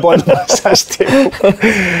somebody to rub on his tail.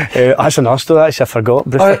 That's another story, actually, I forgot.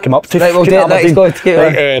 Brewster came up to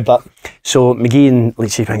but so McGee and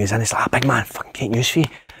Leachy bring us in. It's like, big man, fucking getting used for you.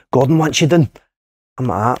 Gordon wants you done. I'm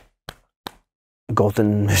like that.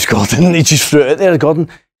 Gordon, who's Gordon? He just threw it out there. Gordon,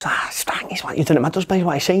 Stang, he's what you doing at Middlesbrough,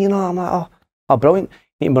 what are you saying? You know, I'm like, oh, brilliant.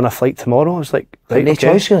 Need to be on a flight tomorrow. I was like, right, no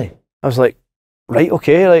choice, really. I was like, right,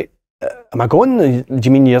 okay, like, am I going? Do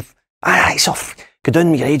you mean you're, right, so go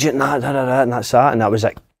down with your agent and and that's that. And that was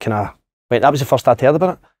like, that was the first I'd heard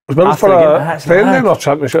about it. Was Middlesbrough a friendly or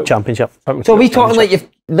championship? Championship. So are we talking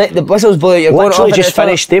like the whistles blew out, you're literally going off just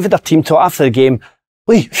finished. David, their team talk after the game,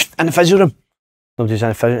 leave, in the physio room. Nobody's in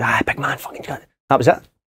the physio room. Big man, fucking good. That was it.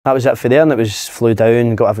 That was it for there, and it was flew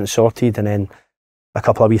down, got everything sorted, and then a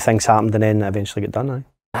couple of wee things happened, and then it eventually got done.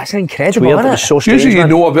 That's incredible, isn't it? It was so strange. Usually you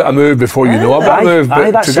know about a move before you know about a move,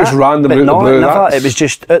 but to just randomly out the blue, never. It was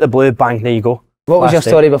just out the blue, bang, there you go. What was your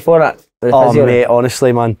story before that? Oh mate,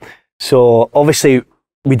 honestly, man. So obviously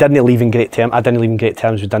we didn't leave in great terms. I didn't leave in great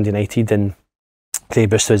terms with Dundee United, and Craig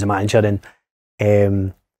Brewster was the manager,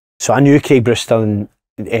 and so I knew Craig Brewster and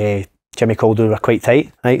Jimmy Calder were quite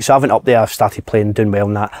tight, right? So I went up there, I started playing, doing well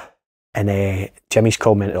in that, and Jimmy's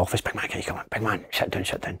called me into the office. Big man, can you come in? Big man, sit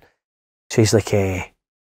down. So he's like,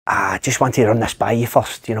 I just wanted to run this by you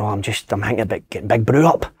first. You know, I'm thinking about getting Big Brew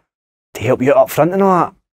up to help you out up front and all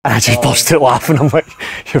that. And I just burst out laughing. I'm like,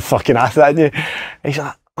 you're fucking at that, aren't you? He's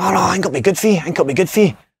like, oh no, I ain't got to be good for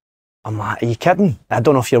you. I'm like, are you kidding? I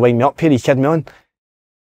don't know if you're winding me up here, are you kidding me on?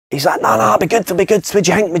 He's like, no, I'll be good. What do you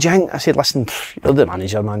think? I said, listen, you're the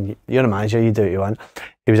manager, man. You're the manager, you do what you want.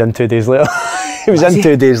 He was in 2 days later.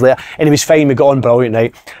 And he was fine, we got on brilliant,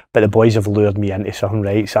 right? But the boys have lured me into something,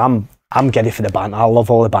 right? So I'm giddy for the banter. I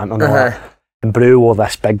love all the banter and all that. And Brew wore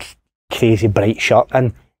this big, crazy, bright shirt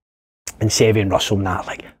and Sevy and Russell and that,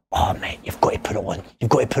 like, oh, mate, you've got to put it on. You've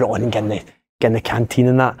got to put it on and get in the canteen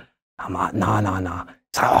and that. I'm like, nah.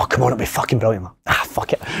 It's like, oh, come on, it'll be fucking brilliant. I'm like,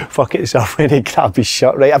 fuck it. So I went and grabbed his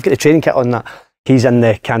shirt, right? I've got the training kit on that. He's in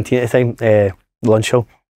the canteen at the time, lunch hall.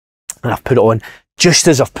 And I've put it on. Just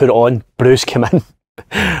as I've put it on, Bruce came in.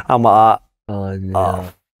 I'm like, oh,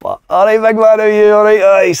 no. All right, big man, how are you? All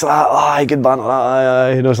right? He's like, oh, good banter.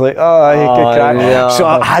 And I was like, oh, good crack. No. So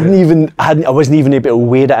I wasn't even able to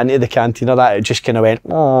wade it into the canteen or that. It just kind of went,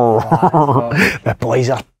 the boys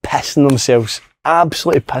are pissing themselves.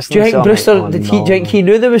 Absolutely pissing themselves. Do you think Brewster, do you think he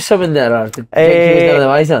knew there was someone there, or did you think he was none of the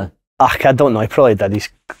wiser? I don't know, he probably did. He's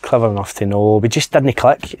clever enough to know. We just didn't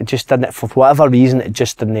click. It just didn't, for whatever reason, it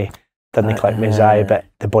just didn't click with his eye. But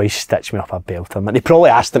the boys stitched me up a belt. And they probably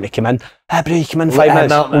asked him to come in. Hey, bro, you come in 5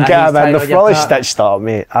 minutes. We'll get him in. They've probably stitched that up,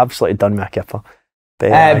 mate. Absolutely done me a kipper.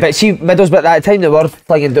 But see, Middlesbrough at that time, they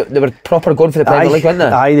were proper going for the Premier League, weren't they?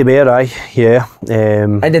 Aye, they were, yeah.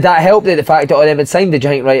 And did that help, the fact that all them had signed? Did you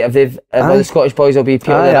think, right, if the Scottish boys will be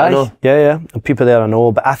people there, I know? Yeah, and people there I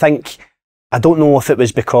know. But I don't know if it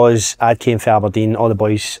was because I came for Aberdeen, all the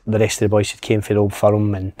rest of the boys had came for Old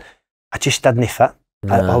Firm, and I just didn't fit.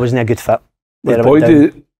 I wasn't a good fit.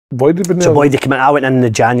 Boydie been there? So Boydie came in, I went in the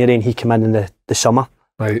January and he came in the summer.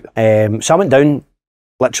 Right. So I went down,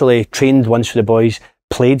 literally trained once for the boys,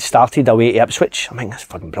 started away to Ipswich. I'm like, that's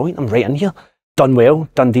fucking brilliant. I'm right in here. Done well,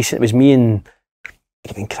 done decent. It was me and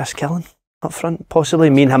Chris Killen up front, possibly.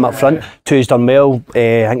 Me and him up front. Two's done well.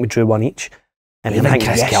 I think we drew one each. And I think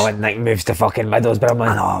Chris Killen moves to fucking Middlesbrough, man.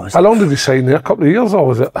 I know. How long did he sign there? A couple of years, or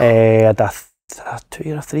was it? A 2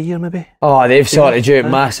 year or 3 year maybe. Oh, they've sorted you out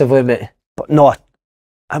massively, mate. But no,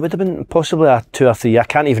 I would have been possibly a 2 or 3 year. I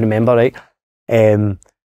can't even remember, right? And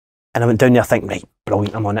I went down there thinking, right,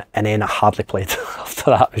 brilliant, I'm on it. And then I hardly played.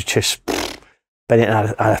 After that, it was just...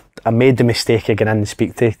 But I made the mistake of getting in and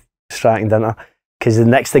speak to Strachan, didn't I? Because the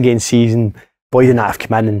next again season, boys and that have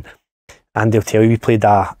come in and they'll tell you we played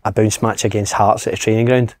a bounce match against Hearts at a training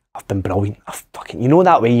ground. I've been brilliant. You know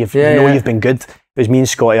that way, you've been good. It was me and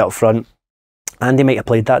Scotty up front. Andy might have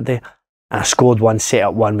played that day. And I scored one, set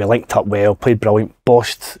up one, we linked up well, played brilliant,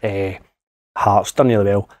 bossed Hearts, done really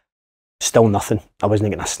well. Still nothing. I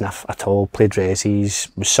wasn't getting a sniff at all. Played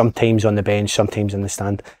resis, was sometimes on the bench, sometimes in the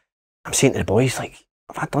stand. I'm saying to the boys, like,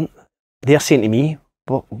 have I done? They're saying to me,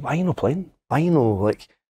 well, why are you not playing? Why are you not, like,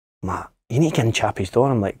 Matt, you need to get in Chappie's door.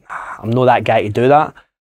 I'm like, nah, I'm not that guy to do that.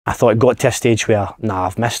 I thought it got to a stage where, nah,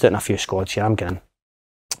 I've missed it in a few squads here, I'm getting in.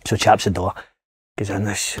 So Chaps the door, goes in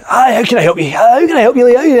this, how can I help you? How can I help you?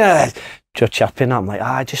 Like, you're chapping. I'm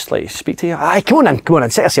like, just like speak to you. Come on in,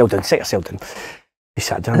 set yourself down. He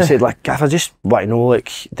sat down and said, like, if I just want to know, like,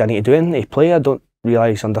 do I need to do anything to play? I don't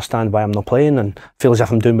understand why I'm not playing and feel as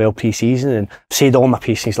if I'm doing well pre-season and said all my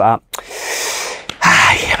piece and he's like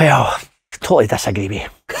that. Well, totally disagree with you.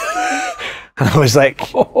 And I was like,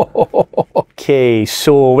 okay,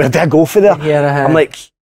 so where did I go for there? Yeah, I'm like,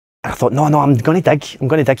 I thought, no, I'm going to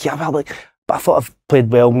dig. Yeah, well, like, but I thought I've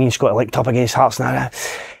played well. Me and Scott linked up against Hearts now.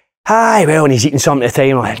 Well, and he's eating something at the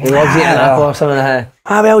time. I'm like, he loves eating an apple or something.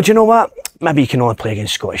 Well, do you know what? Maybe you can only play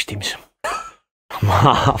against Scottish teams.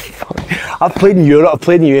 I've played in Europe, I've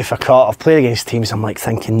played in the UEFA Cup, I've played against teams. I'm like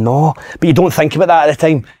thinking, no. But you don't think about that at the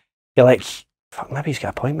time. You're like, fuck, maybe he's got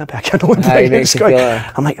a point. Maybe I can only play against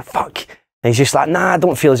Scottish. I'm like, fuck. And he's just like, nah, I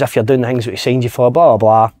don't feel as if you're doing the things that he signed you for, blah,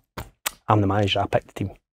 blah, blah. I'm the manager, I picked the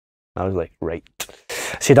team. I was like, right.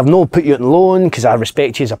 I said, I've not put you on loan because I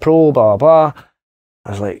respect you as a pro, blah, blah. I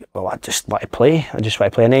was like, well, I just want to play. And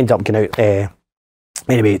I ended up going out.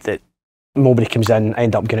 Anyway, Mowbray comes in, I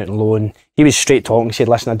end up going out on loan. He was straight talking. He said,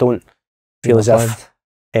 listen, I don't feel as if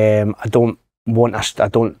I don't want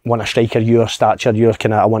a striker your stature,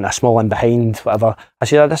 I want a small in behind, whatever. I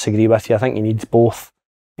said, I disagree with you. I think you need both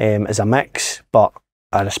as a mix, but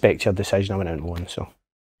I respect your decision. I went out on loan. So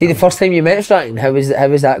see, the first time you met Stratton, how was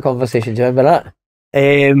that conversation? Do you remember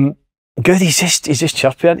that? Good, he's just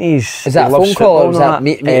chirpy, isn't he? Is that a phone call or was that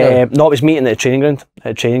meeting? No, it was meeting at the training ground. At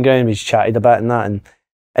the training ground, we chatted a bit and that,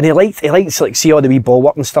 and he liked to like see all the wee ball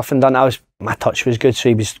work and stuff and done. My touch was good, so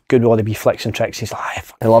he was good with all the wee flicks and tricks. He's like,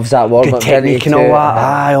 he loves that warm good technique and all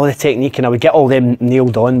that. All the technique, and I would get all them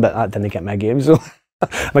nailed on, but that didn't get my game. So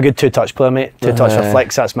I'm a good two-touch player, mate. Two-touch for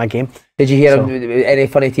flicks, that's my game. Did you hear him any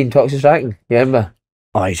funny team talks with Stratton? You remember?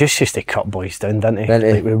 Oh, he just used to cut boys down, didn't he?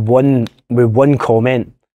 Like, with one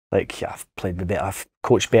comment. Like, I've played with better, I've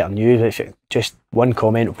coached better than you. It's just one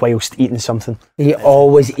comment whilst eating something. He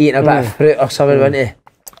always eating a bit of fruit or something, wasn't he?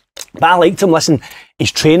 But I liked him. Listen,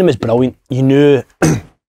 his training was brilliant. You knew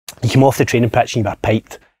you came off the training pitch and you were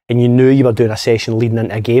piped, and you knew you were doing a session leading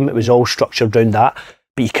into a game. It was all structured around that.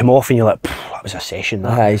 But you come off and you're like, that was a session.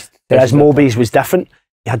 Whereas Mowbray's was different.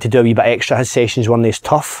 You had to do a wee bit extra. His sessions weren't as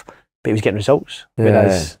tough, but he was getting results.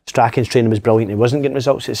 Whereas Strachan's training was brilliant and he wasn't getting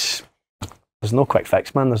results. There's no quick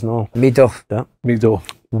fix, man. There's no... Mido.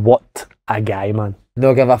 What a guy, man.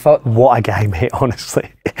 No give a fuck. What a guy, mate,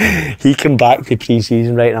 honestly. He came back to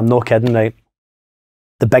pre-season, right, and I'm not kidding, right,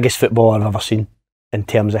 the biggest footballer I've ever seen in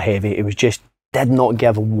terms of heavy. It was just, did not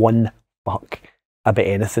give one fuck about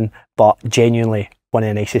anything, but genuinely one of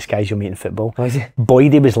the nicest guys you'll meet in football.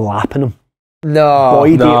 Boydie was lapping him.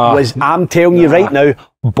 I'm telling you right now,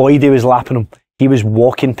 Boydie was lapping him. He was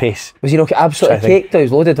walking pace. Was he not absolutely caked? He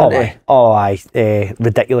was loaded, wasn't he?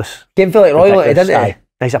 Ridiculous. Game feel like royalty, didn't he?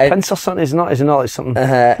 He's a prince or something, is not like something.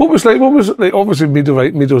 What was it like? Obviously,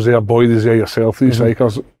 Mido's there, Boydie's there, yourself, these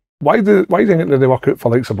strikers. Why do you think they work out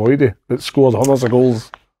for likes of Boydie that scored hundreds of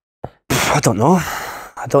goals? I don't know.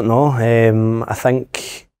 I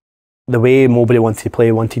think the way Mowbray wanted to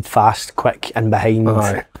play, wanted fast, quick, and behind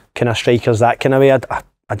kind of strikers, that kind of way.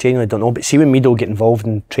 I genuinely don't know. But see, when Mido get involved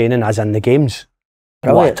in training, as in the games,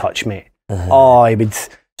 what a touch, mate. He would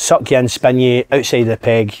suck you in, spin you outside the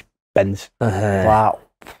peg, bins. Wow.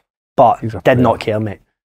 But did not care, mate.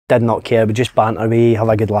 Did not care. We just banter away, have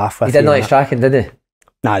a good laugh with He didn't like Strachan, did he?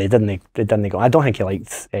 Nah, they didn't go. I don't think he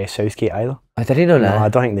liked Southgate either. I didn't know that. No, I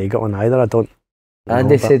don't think they got on either. I don't.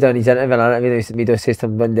 Andy said on his interview, says to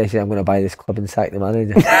him one day, he said, I'm going to buy this club and sack the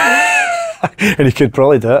manager. And he could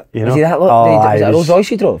probably do it, you know. Was he that look? Was it a Rolls Royce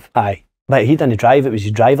he drove? Aye. But he didn't drive, it was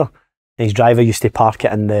his driver. And his driver used to park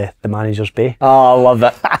it in the manager's bay. Oh, I love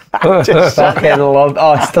it. Just fucking loved.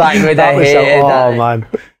 Oh, Stratton would have hated that. Oh, man.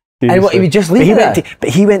 And what, he would just leave it? But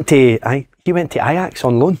he went to Ajax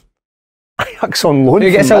on loan. Ajax on loan.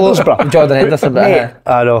 Who gets a loan? Jordan Henderson. Mate,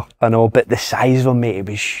 I know, but the size of him, mate, it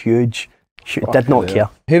was huge. Did not care.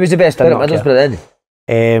 Who was the best player at Middlesbrough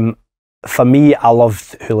then? For me, I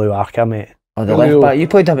loved Hulu Arca, mate. Oh, the left back. You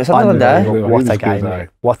played him at Sunderland, eh? What a guy, mate.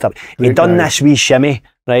 He'd done this wee shimmy,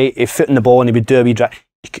 right? He'd foot in the ball and he would do a wee drive.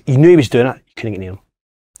 You knew he was doing it. You couldn't get near him.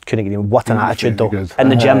 What an attitude, though. In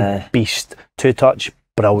the gym, beast. Two touch,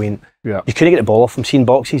 brilliant. Yeah. You couldn't get the ball off him. Seeing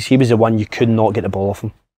boxes, he was the one you could not get the ball off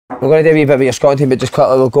him. We're going to do a wee bit about your Scotland team, but just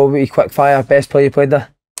quickly, we'll go with quick fire. Best player you played there?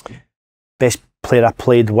 Best player I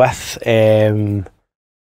played with, early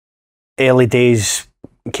days,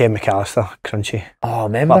 Ken McAllister, Crunchy. Oh,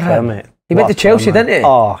 remember him? Mate. He went to Chelsea, didn't he?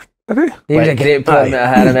 Oh, he was a great player, mate.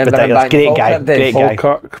 I remember him back great guy.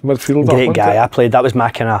 Midfielder. Great guy. I played. That was my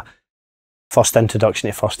kind of first introduction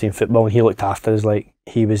to first team football, and he looked after us like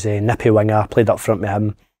he was a nippy winger. I played up front with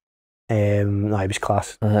him. No, he was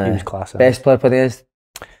class. He was class. Best player played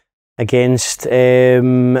against?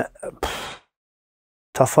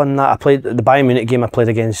 Tough one that. I played the Bayern Munich game. I played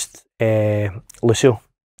against Lucio.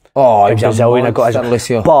 Oh, he was Brazilian. I got his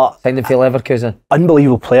Lucio. But signed him for Leverkusen.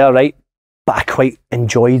 Unbelievable player, right? But I quite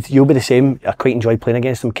enjoyed. You'll be the same. I quite enjoyed playing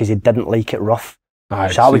against him because he didn't like it rough.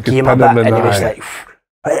 So I would game a bit, and he was like,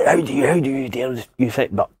 "How do you dare you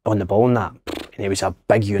think?" But on the ball and that, and he was a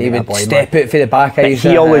big unit. He would boy, step out for the back.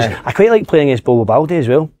 I quite like playing against Bobo Balde as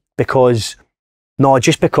well because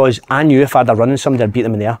I knew if I had a run on somebody, I'd beat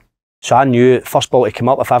them in the air. So I knew first ball to come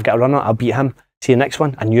up, if I've got a runner, I'll beat him. See the next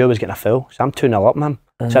one, I knew I was getting a foul, so I'm 2-0 up on him.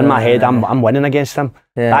 So in my head, I'm winning against him.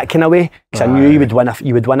 That kind of way, because I knew you would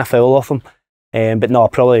win a foul off him. But no,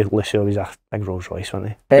 probably Lucio was a big Rolls Royce,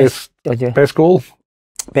 wasn't he? Best goal?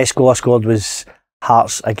 Best goal I scored was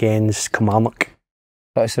Hearts against Kilmarnock.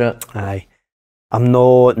 That's right. Aye. I'm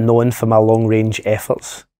not known for my long range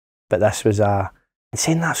efforts, but this was a. In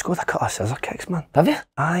saying that, I've scored a couple of scissor kicks, man. Have you?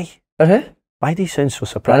 Aye. For who? Why do you sound so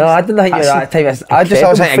surprised? I know, I didn't think you were that type. I just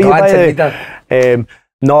always think glad.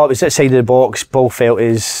 No, it was outside of the box. Ball felt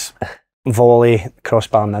his volley,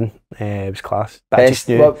 crossbar and in. It was class. But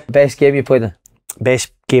Best game you played in?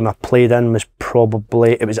 Best game I played in was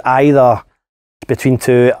probably, it was either between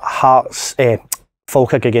two Hearts,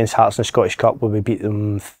 Falkirk against Hearts in the Scottish Cup, where we beat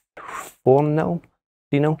them 4-0, 3-0,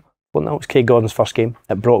 4-0. It was Craig Gordon's first game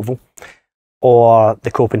at Brockville. Or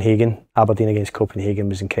the Copenhagen, Aberdeen against Copenhagen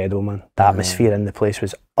was incredible, man. The atmosphere in the place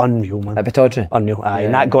was unreal, man. At Pittodrie? Unreal, aye.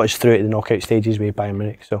 And that got us through to the knockout stages with Bayern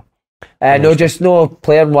Munich, so. No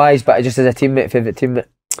player-wise, but just as a teammate, favourite teammate?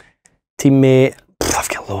 Teammate, I've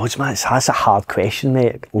got loads, man. That's a hard question,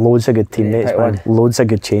 mate. Loads of good teammates, man. Loads of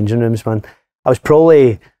good changing rooms, man. I was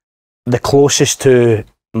probably the closest to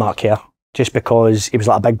Mark Kerr, just because he was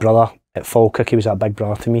like a big brother at Falkirk. He was like a big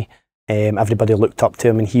brother to me. Everybody looked up to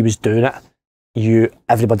him and he was doing it.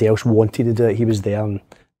 Everybody else wanted to do it. He was there and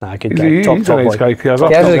good guy. Top nice boy. Kerr's a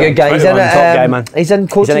good guy. He's in it. Top guy, man. He's in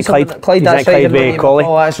coaching. He's in Clyde. That's right. With Collie.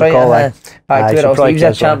 Oh, that's right. Back to it. He was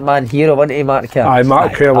a champ man hero, wasn't he, Mark Kerr? Aye,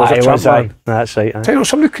 Mark Kerr was a champ man. That's right. Tell you,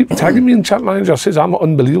 somebody keep tagging me in champ manager. Says I'm an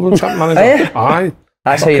unbelievable champ manager. Aye.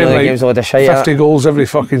 That's how you know the game's a load of shite. 50 goals every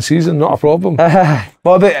fucking season, not a problem.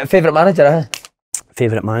 What about favourite manager?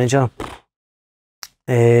 Favourite manager?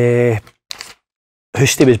 Hoosty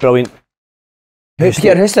was brilliant.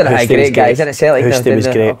 Peter Hoosty, great guy. He's in Celtic. Hoosty was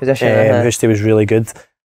great. Hoosty was really good.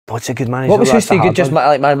 What's a good manager? What was Hoosty good? Just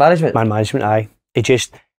like man management? Man management, aye. He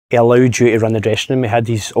allowed you to run the dressing room. He had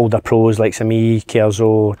these older pros like me,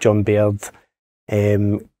 Kerzo, John Baird,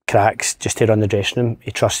 cracks just to run the dressing room.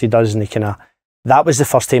 He trusted us, and that was the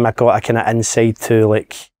first time I got a kind of insight to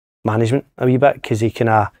like management a wee bit, because he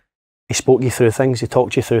spoke you through things, he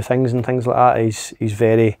talked you through things and things like that. He's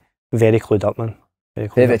very, very clued up, man.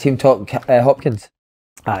 Favourite team talk, Hopkins?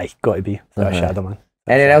 Aye, got to be. Without a shadow, man.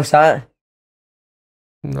 Anything else that?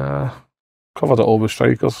 Nah. Covered it all with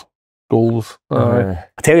strikers. Goals. I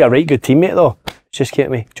tell you, a right good teammate though. Just kept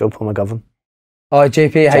me. John Paul McGovern. Oh,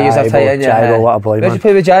 JP, how you tight in? Jaibo, what a boy, man. Where'd you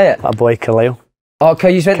play with Jaya? What a boy, Carlisle. Oh,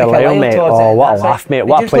 you went to Carlisle, mate. Oh, what a laugh, mate.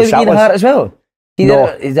 What a place that was. Ian Hart as well?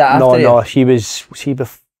 No, was he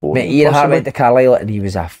before? Mate, Ian Hart went to Carlisle and he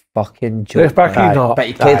was a fucking joke. Left back, Ian Hart. But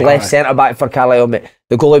he played left centre back for Carlisle, mate.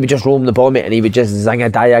 The goalie would just roam the ball, mate, and he would just zing a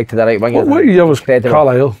diag to the right wing. What year was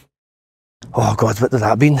Carlisle? Oh God, what would that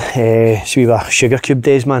have been? So we were Sugar Cube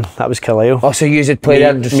days, man. That was Carlisle. Oh, so you had played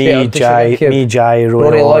there and just me, Jai,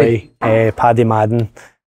 Rory Loy, Paddy Madden.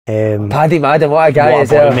 Paddy Madden, what a guy is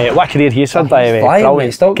there. Mate. What a career he's had, by the way.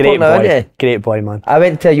 Brilliant. Great boy. Great boy, man. I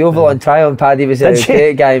went to Yeovil on trial and Paddy was a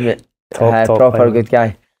great guy, mate. Top proper player. good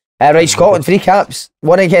guy. Right, Scotland, 3 caps.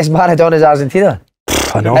 One against Maradona's Argentina.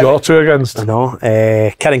 I know. You're 2 against. I know.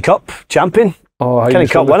 Kirin Cup champion. Oh, Kirin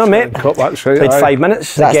Cup winner, mate. Cup, that's right. Played 5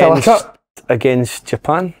 minutes against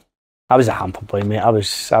Japan. I was a hamper boy, mate. I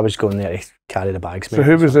was going there to carry the bags, mate. So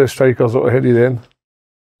who was the strikers that were ahead of you then?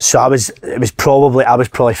 So I was probably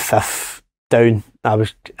 5th down.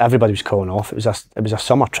 Everybody was calling off. It was a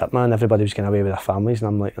summer trip, man. Everybody was going away with their families, and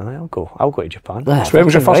I'm like, I'll go to Japan. So where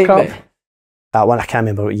was your first cap? Mate. That one, I can't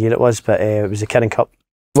remember what year it was, but it was the Kirin Cup.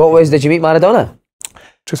 Did you meet Maradona?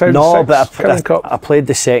 No, but I played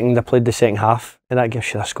the second. I played the second half, and that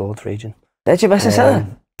gives you a scored raging. Did you miss it?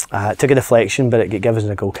 It took a deflection, but it gave us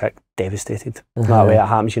a goal kick. Devastated. That way it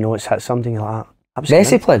happens, it's hit something like that.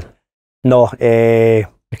 Messi playing? No,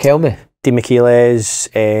 Riquelme? Di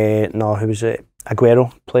Michelis. No, who was it?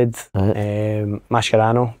 Aguero played.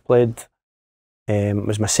 Mascherano played. It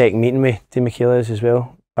was my second meeting with Di Michelis as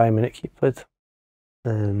well. Bayern Munich he played.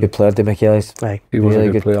 Good player, Di Michelis. Aye. He was really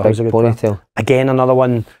a good player. Big ponytail. Again, another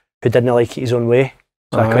one who didn't like it his own way.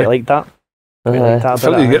 So I quite liked that. I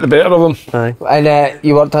felt you get the better of them. Aye. And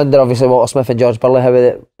you worked under obviously Walter Smith and George Burley. How was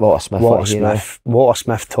it? Walter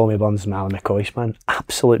Smith, Tommy Burns, and Alan McCoy, man.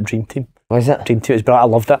 Absolute dream team. Was it? Dream team. It was brilliant.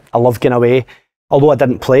 I loved it. I loved getting away. Although I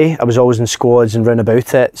didn't play, I was always in squads and round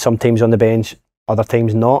about it. Sometimes on the bench, other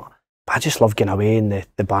times not. But I just loved getting away and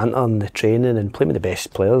the banter and the training and playing with the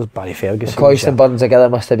best players. Barry Ferguson. McCoy and Burns together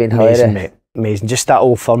must have been hilarious. Amazing, mate. Amazing. Just that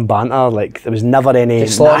old firm banter. Like there was never any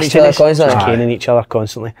just slaughtering each other constantly. Just caning each other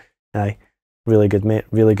constantly. Aye. Really good, mate.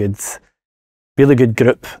 Really good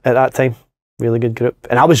group at that time. Really good group.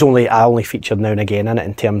 And I only featured now and again in it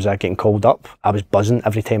in terms of getting called up. I was buzzing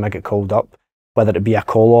every time I get called up, whether it be a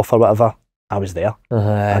call off or whatever. I was there.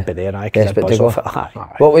 I'd be there. I'd buzz off it.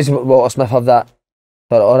 Aye. What was Walter Smith have that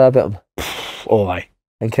sort of aura about him? Oh, aye.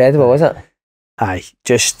 Incredible, was it? Aye.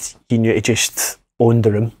 You knew he just owned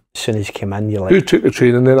the room as soon as he came in. You're like, who took the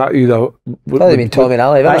training then? That either. Probably been Tommy and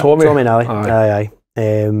Ali, wasn't it? Tommy and Ali.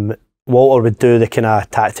 Aye. Walter would do the kind of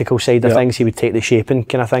tactical side of things. He would take the shaping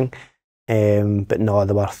kind of thing. But no,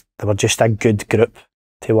 they were just a good group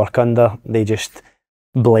to work under. They just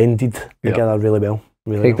blended together really well.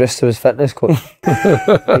 Craig Bristol was fitness coach. He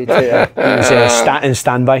was in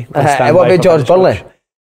standby. What about George Burley?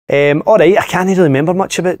 Alright, I can't really remember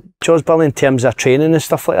much about George Burley in terms of training and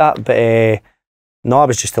stuff like that, but no, I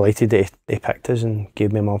was just delighted that he picked us and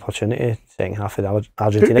gave me an opportunity second half of the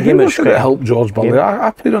Argentina game. Who was it that helped George Burley?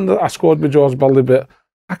 I played under a squad with George Burley, but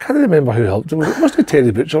I can't remember who helped him. Was it must be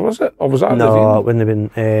Terry Butcher, was it? Or was that No, it wouldn't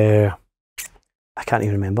have been. I can't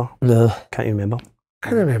even remember. No. Can't even remember. I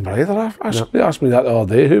can't remember either. They asked me that the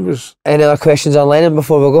other day. Who was... Any other questions on Lennon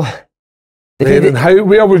before we go? Lennon,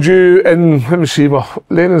 where would you let me see,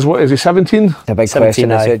 Lennon's what is he, 17? A big 17,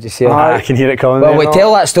 question. I can hear it coming. Well, we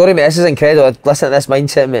tell that story, mate. This is incredible. Listen to this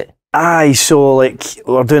mindset, mate. Aye, so like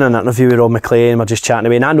we're doing an interview with Rob McLean, we're just chatting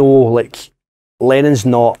away, and I know like Lennon's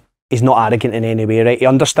he's not arrogant in any way, right? He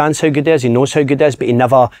understands how good he is, he knows how good he is, but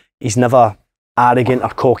he's never arrogant or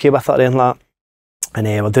cocky with it or anything like that.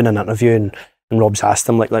 And we're doing an interview and Rob's asked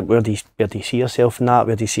him like where do you see yourself in that?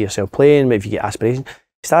 Where do you see yourself playing? Maybe you get aspirations.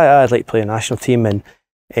 He said, I'd like to play a national team and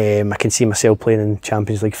I can see myself playing in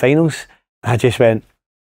Champions League finals. I just went,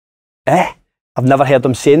 I've never heard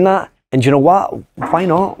him saying that. And do you know what? Why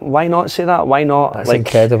not? Why not say that? Why not? That's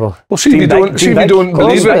incredible. Well, see if you don't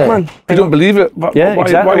believe it. Man. If you don't believe it, but yeah,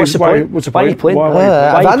 exactly. What's the point? Why are you playing?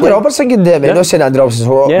 If Andy Robertson can do it, mate. Not saying Andy Robertson's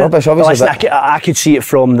rubbish, obviously. Listen, I could see it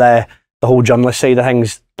from the whole journalist side of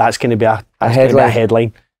things. That's going to be a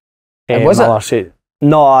headline. And was it?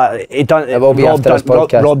 No, he done. It will be after this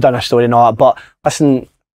podcast. Rob done a story and all that, but listen,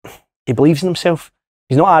 he believes in himself.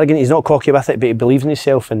 He's not arrogant, he's not cocky with it, but he believes in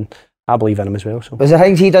himself, and I believe in him as well. So. Was there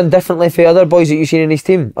things he done differently for other boys that you've seen in his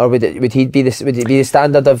team, or would it be the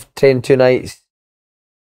standard of training 2 nights?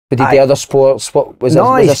 Would he do other sports? Was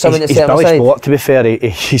there something that's set aside? He's sport. To be fair,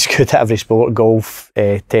 he's good at every sport: golf,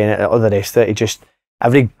 tennis, all the rest of it. He just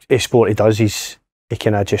every sport he does, he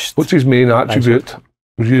kind of just. What's his main attribute?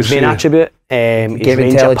 Main attribute, his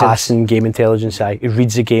range of passing, game intelligence. He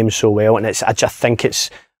reads the game so well, and I just think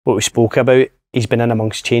it's what we spoke about. He's been in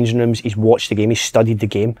amongst changing rooms. He's watched the game. He's studied the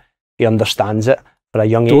game. He understands it for a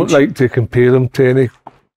young age. Don't like to compare him to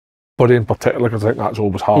anybody in particular, because I think that's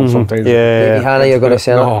always hard sometimes. Yeah, Hannah, you're going to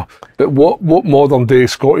say no. But what modern day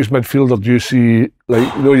Scottish midfielder do you see?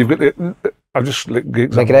 Like, you've got I've just like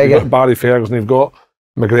McGregor. You've got Barry Ferguson, you've got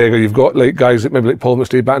McGregor, you've got like guys that maybe like Paul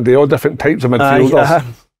McStay back in the day, all different types of midfielders.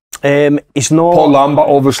 He's not Paul Lambert,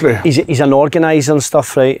 obviously. He's an organiser and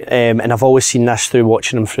stuff, right? And I've always seen this through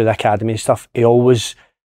watching him through the academy and stuff. He always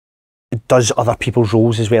does other people's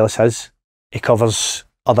roles as well as his. He covers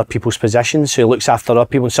other people's positions, so he looks after other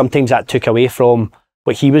people. And sometimes that took away from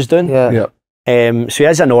what he was doing. Yeah. So he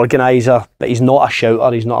is an organiser, but he's not a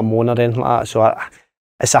shouter. He's not a moaner or anything like that. So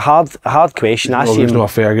it's a hard question. I see him. He's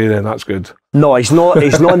not a Fergie, then that's good. No, he's not.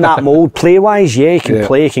 He's not in that mould. Play wise, yeah, he can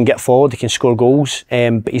play. He can get forward. He can score goals.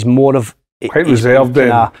 But he's more of quite reserved.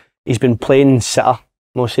 He's been playing sitter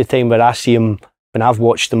most of the time. Where I see him when I've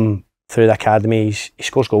watched him through the academy, he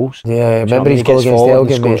scores goals. Yeah, I remember his goal against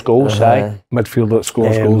Elgin. Scores goals. Midfielder that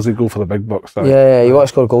scores goals, they go for the big bucks. Yeah, you want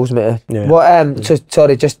to score goals, mate. Yeah. What? So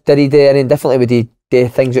sorry, just did he do anything differently? Would he do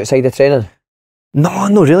things outside of training? No,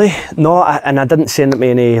 not really. No, and I didn't send him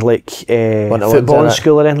any like football in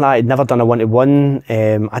school or anything like that. I'd never done a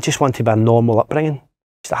 1-to-1. I just wanted to be a normal upbringing.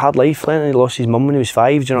 It's a hard life. Lennon, he lost his mum when he was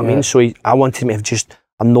 5. Do you know what I mean? So I wanted him to have just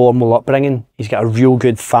a normal upbringing. He's got a real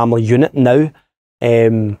good family unit now.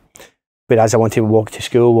 Whereas I wanted him to walk to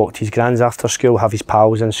school, walk to his grands after school, have his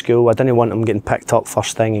pals in school. I didn't want him getting picked up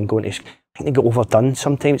first thing and going to. I think they get overdone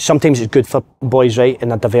sometimes. Sometimes it's good for boys, right, in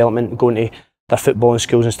their development, going to their football and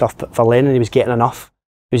schools and stuff. But for Lennon, he was getting enough.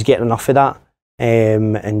 He was getting enough of that,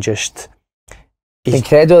 and just. It's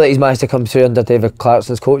incredible that he's managed to come through under David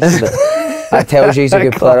Clarkson's coaching. That tells you he's a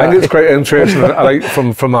good player. I think it's quite interesting. I like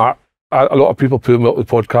from that. A lot of people put me up with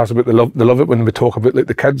the podcast about they love it when we talk about like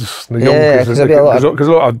the kids, the young kids, because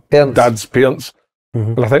a lot of parents. Dads, parents.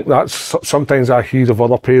 And I think that's sometimes I hear of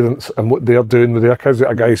other parents and what they're doing with their kids.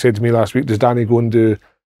 A guy said to me last week, "Does Danny go and do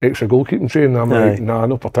extra goalkeeping training?" I'm like, "Nah,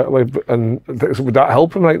 not particularly." And would that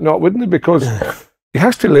help him? Like, no, it wouldn't, because he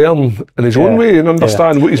has to learn in his own way and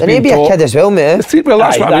understand what he's being taught. And he'd be a kid as well, mate. Well,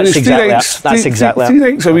 that's what I mean. That's exactly 3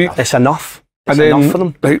 nights a week. It's enough. And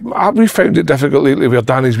then, like, we found it difficult lately where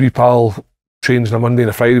Danny's wee pal trains on a Monday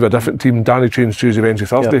and a Friday with a different team. Danny trains Tuesday, Wednesday,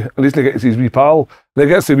 Thursday. At least he gets his wee pal. And he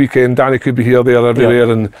gets the weekend, Danny could be here, there,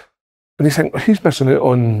 everywhere. And you think, he's missing out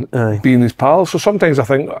on being his pal. So sometimes I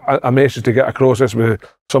think a message to get across this with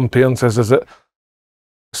some parents is that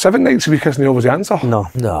 7 nights a week isn't always the answer. No.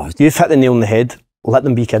 You've hit the nail on the head. Let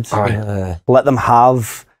them be kids. Let them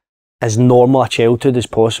have as normal a childhood as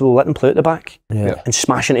possible. Let them play at the back and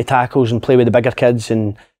smash into tackles and play with the bigger kids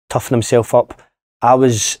and toughen himself up. I'm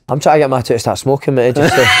trying to get my two to start smoking, mate.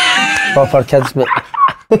 Just proper kids, mate.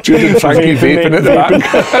 Jude and Frankie vaping at the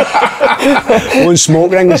back. On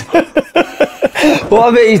smoke rings. What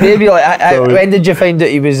about his debut? Like, when did you find out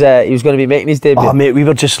he was going to be making his debut? Oh, mate, we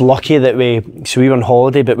were just lucky that we were on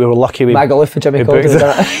holiday, but we were lucky. Magaluf for Jimmy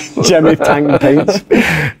Caldwell. Jimmy Tank and Pints.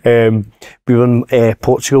 We were in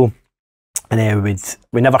Portugal, and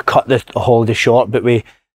we never cut the holiday short, but we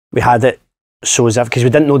had it so as if, because we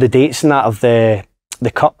didn't know the dates and that of the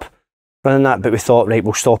cup running that, but we thought, right,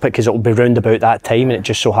 we'll stop it because it'll be round about that time, and it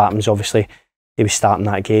just so happens, obviously, he was starting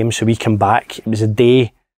that game, so we come back. It was the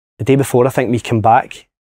day before, I think, we came back,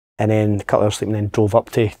 and then a couple of hours sleep, and then drove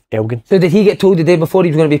up to Elgin. So did he get told the day before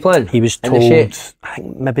he was going to be playing? He was told, I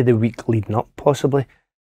think maybe the week leading up, possibly.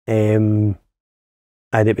 I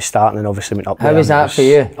did be starting, and obviously went up there. How was that for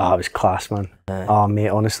you? Oh, it was class, man. Oh, mate,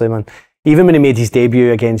 honestly, man. Even when he made his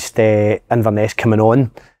debut against Inverness coming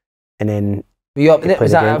on, and then were you up in it?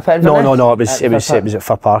 Was that at Inverness? No. It was at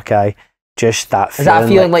Fir Park. Just that. Is that a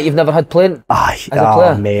feeling like you've never had playing? As a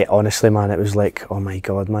player? Mate, honestly, man, it was like, oh my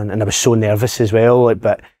god, man, and I was so nervous as well. Like,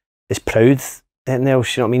 but he's proud. Anything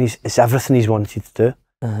else, you know what I mean? It's everything he's wanted to do,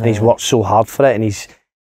 and he's worked so hard for it. And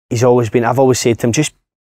he's always been. I've always said to him, just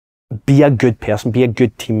be a good person, be a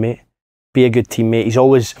good teammate, be a good teammate. He's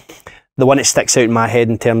always the one that sticks out in my head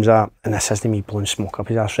in terms of, and this isn't me blowing smoke up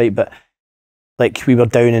his ass, right? But like, we were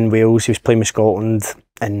down in Wales, he was playing with Scotland,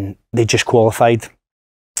 and they just qualified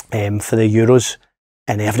for the Euros,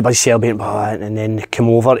 and everybody's celebrating, and then they come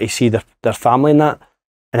over to see their family and that,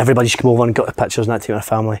 and everybody's come over and got the pictures and that to their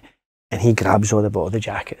family, and he grabs all the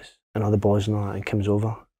jackets and all the balls and all that and comes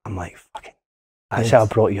over. I'm like, fucking, that's how I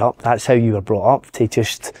brought you up. That's how you were brought up, to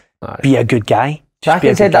just be a good guy.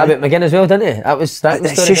 Jacket said that about McGinn as well, didn't he? That was the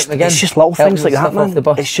story about McGinn. It's just little things like that, man.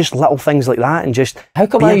 It's just little things like that, and just how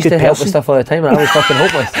come I used to help with stuff all the time and I was fucking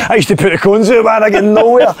hopeless? I used to put the cones out, man. I get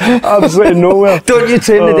nowhere. Absolutely nowhere. Don't you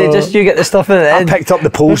train the day, just you get the stuff in the end. I picked up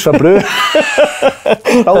the poles for Brew.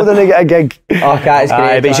 I didn't get a gig. Oh, Cat is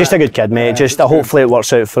great. But he's just a good kid, mate. Just hopefully it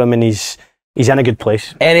works out for him, and he's in a good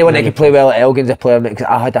place. Anyone that can play well at Elgin's a player, mate, because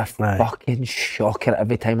I had a fucking shocker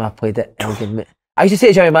every time I played at Elgin, mate. I used to say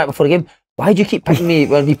to Jimmy Mack before the game, why do you keep picking me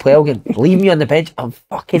when we play Elgin? Leave me on the bench. I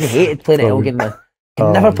fucking hated playing at Elgin, man.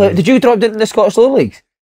 Can never play. Did you drop down in the Scottish lower leagues?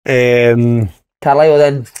 Carlisle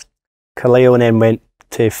then. Carlisle and then went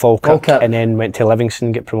to Falkirk and then went to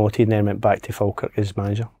Livingston, get promoted, and then went back to Falkirk as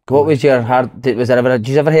manager. What was your did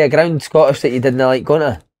you ever hit a ground Scottish that you didn't like going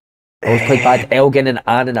to? I always played bad. Elgin and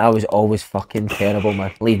Annan, I was always fucking terrible,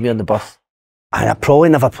 man. Leave me on the bus. And I probably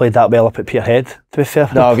never played that well up at Peterhead, to be fair.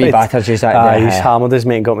 No, we battered just that day. He's hammered us,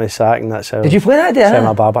 mate, and got me the sack, and that's how. Did you play that day?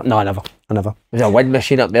 My barber. No, I never. It was a wind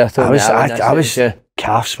machine up there. I was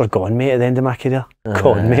calves were gone, mate, at the end of my career.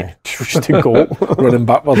 Gone, mate. Just to go. Running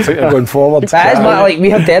backwards, going forward. That is my, like, we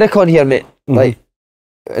have Derek on here, mate. Like,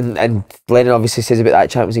 and Lennon obviously says about that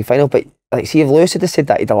Champions League final, but like, see if Lewis had said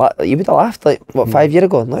that, you would have laughed, like, what, 5 years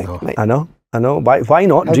ago? Like, no. I know. Why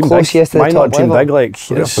not? Dream big. Why not dream big? Like,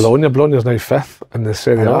 Bologna's now 5th in the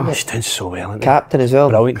Serie A. He's doing so well. Captain as well.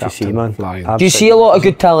 Brilliant to see, man. Do you see a lot of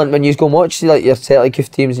good talent when you go and watch like your Celtic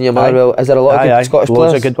youth teams and your Motherwell? Is there a lot of good Scottish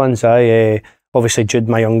players? Loads of good ones. Obviously Jude,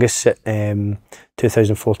 my youngest, at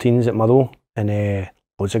 2014's at Motherwell, and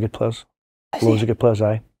loads of good players. Loads of good players.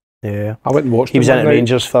 Yeah. I went and watched. He was in at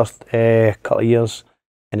Rangers for a couple of years,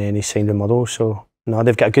 and then he signed with Motherwell. So. No,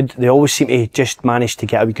 they've got a good. They always seem to just manage to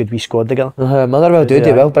get a good wee squad together. Motherwell do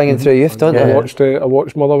well, bringing through youth, don't they? I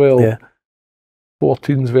watched Motherwell. Yeah.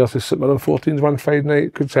 14s versus St Mirren. 14s one Friday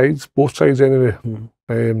night. Good sides, both sides anyway.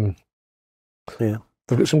 Yeah.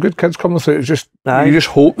 They've got some good kids coming through. It's just you just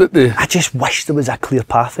hope that they. I just wish there was a clear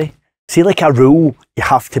pathway. See, like a rule, you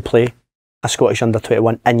have to play a Scottish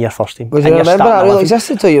under-21 in your first team. Was you remember that rule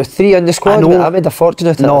existed till you were 3 in the squad? I made a fortune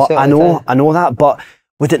out of it. No, I know that, but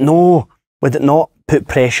would it not put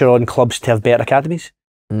pressure on clubs to have better academies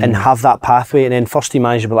and have that pathway? And then first team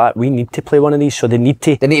manager be like, we need to play one of these, so they need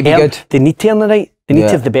to be good. They need to earn the right. They need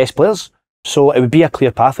to have the best players. So it would be a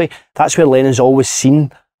clear pathway. That's where Lennon's always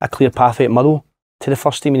seen a clear pathway at Motherwell to the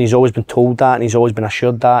first team, and he's always been told that, and he's always been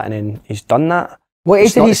assured that, and then he's done that. What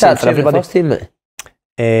age did he start for the first team, mate?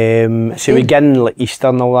 So we getting like Easter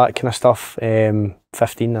and all that kind of stuff.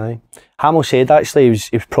 15 now. Hamill said actually he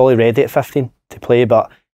was probably ready at 15 to play, but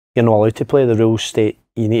you're not allowed to play. The rules state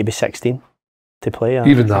you need to be 16 to play.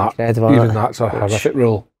 Even that's a horrific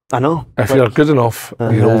rule. I know. If you're good enough,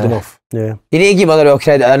 you're old enough. Yeah. You need to give Motherwell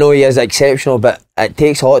credit. I know he is exceptional, but it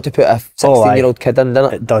takes a lot to put a 16-year-old kid in,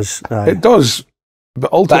 doesn't it? It does. It does.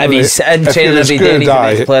 But ultimately, if he's in training every day and he's a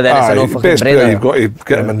best player, then it's an awful best player. You've got to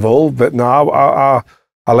get him involved. But no,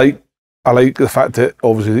 I like the fact that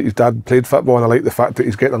obviously his dad played football, and I like the fact that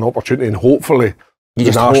he's getting an opportunity, and hopefully the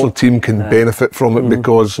national team can benefit from it,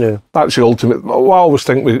 because that's the ultimate. Well, I always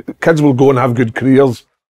think kids will go and have good careers,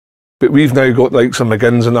 but we've now got like some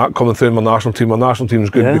McGinns and that coming through in our national team. Our national team's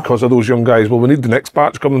good because of those young guys. Well, we need the next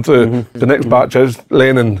batch coming through. The next batch is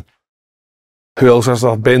Lennon. Who else is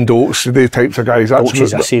there? Ben Dokes, these types of guys. Dokes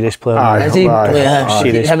is a serious player. Is he?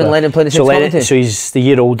 Him and Lennon playing the same squad? So he's the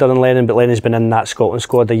year older than Lennon, but Lennon's been in that Scotland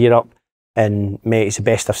squad a year up, and mate, he's the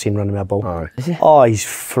best I've seen running with a ball. Is he? Oh, he's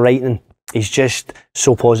frightening. He's just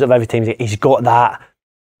so positive every time. He's got that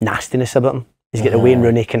nastiness about him. He's got the Wayne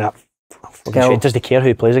Rooney kind of. He doesn't care who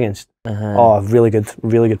he plays against. Oh, really good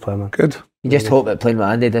player, man. Good. You just hope that playing with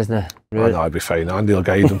Andy, doesn't it? Really? Oh, no, I'd be fine. Andy will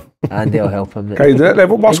guide him. Andy will help him. Guide it.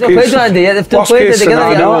 Worst case, played with Andy yet. They've played it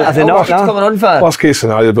together. Have they not? Coming on for. Worst case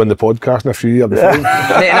scenario, be on the podcast in a few years. I'll be fine.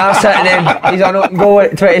 Mate, and I'm sitting in. He's on open goal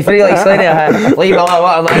at 23 like Slaney. Leave a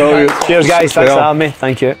lot. Cheers, guys. Thanks for having me.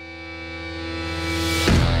 Thank you.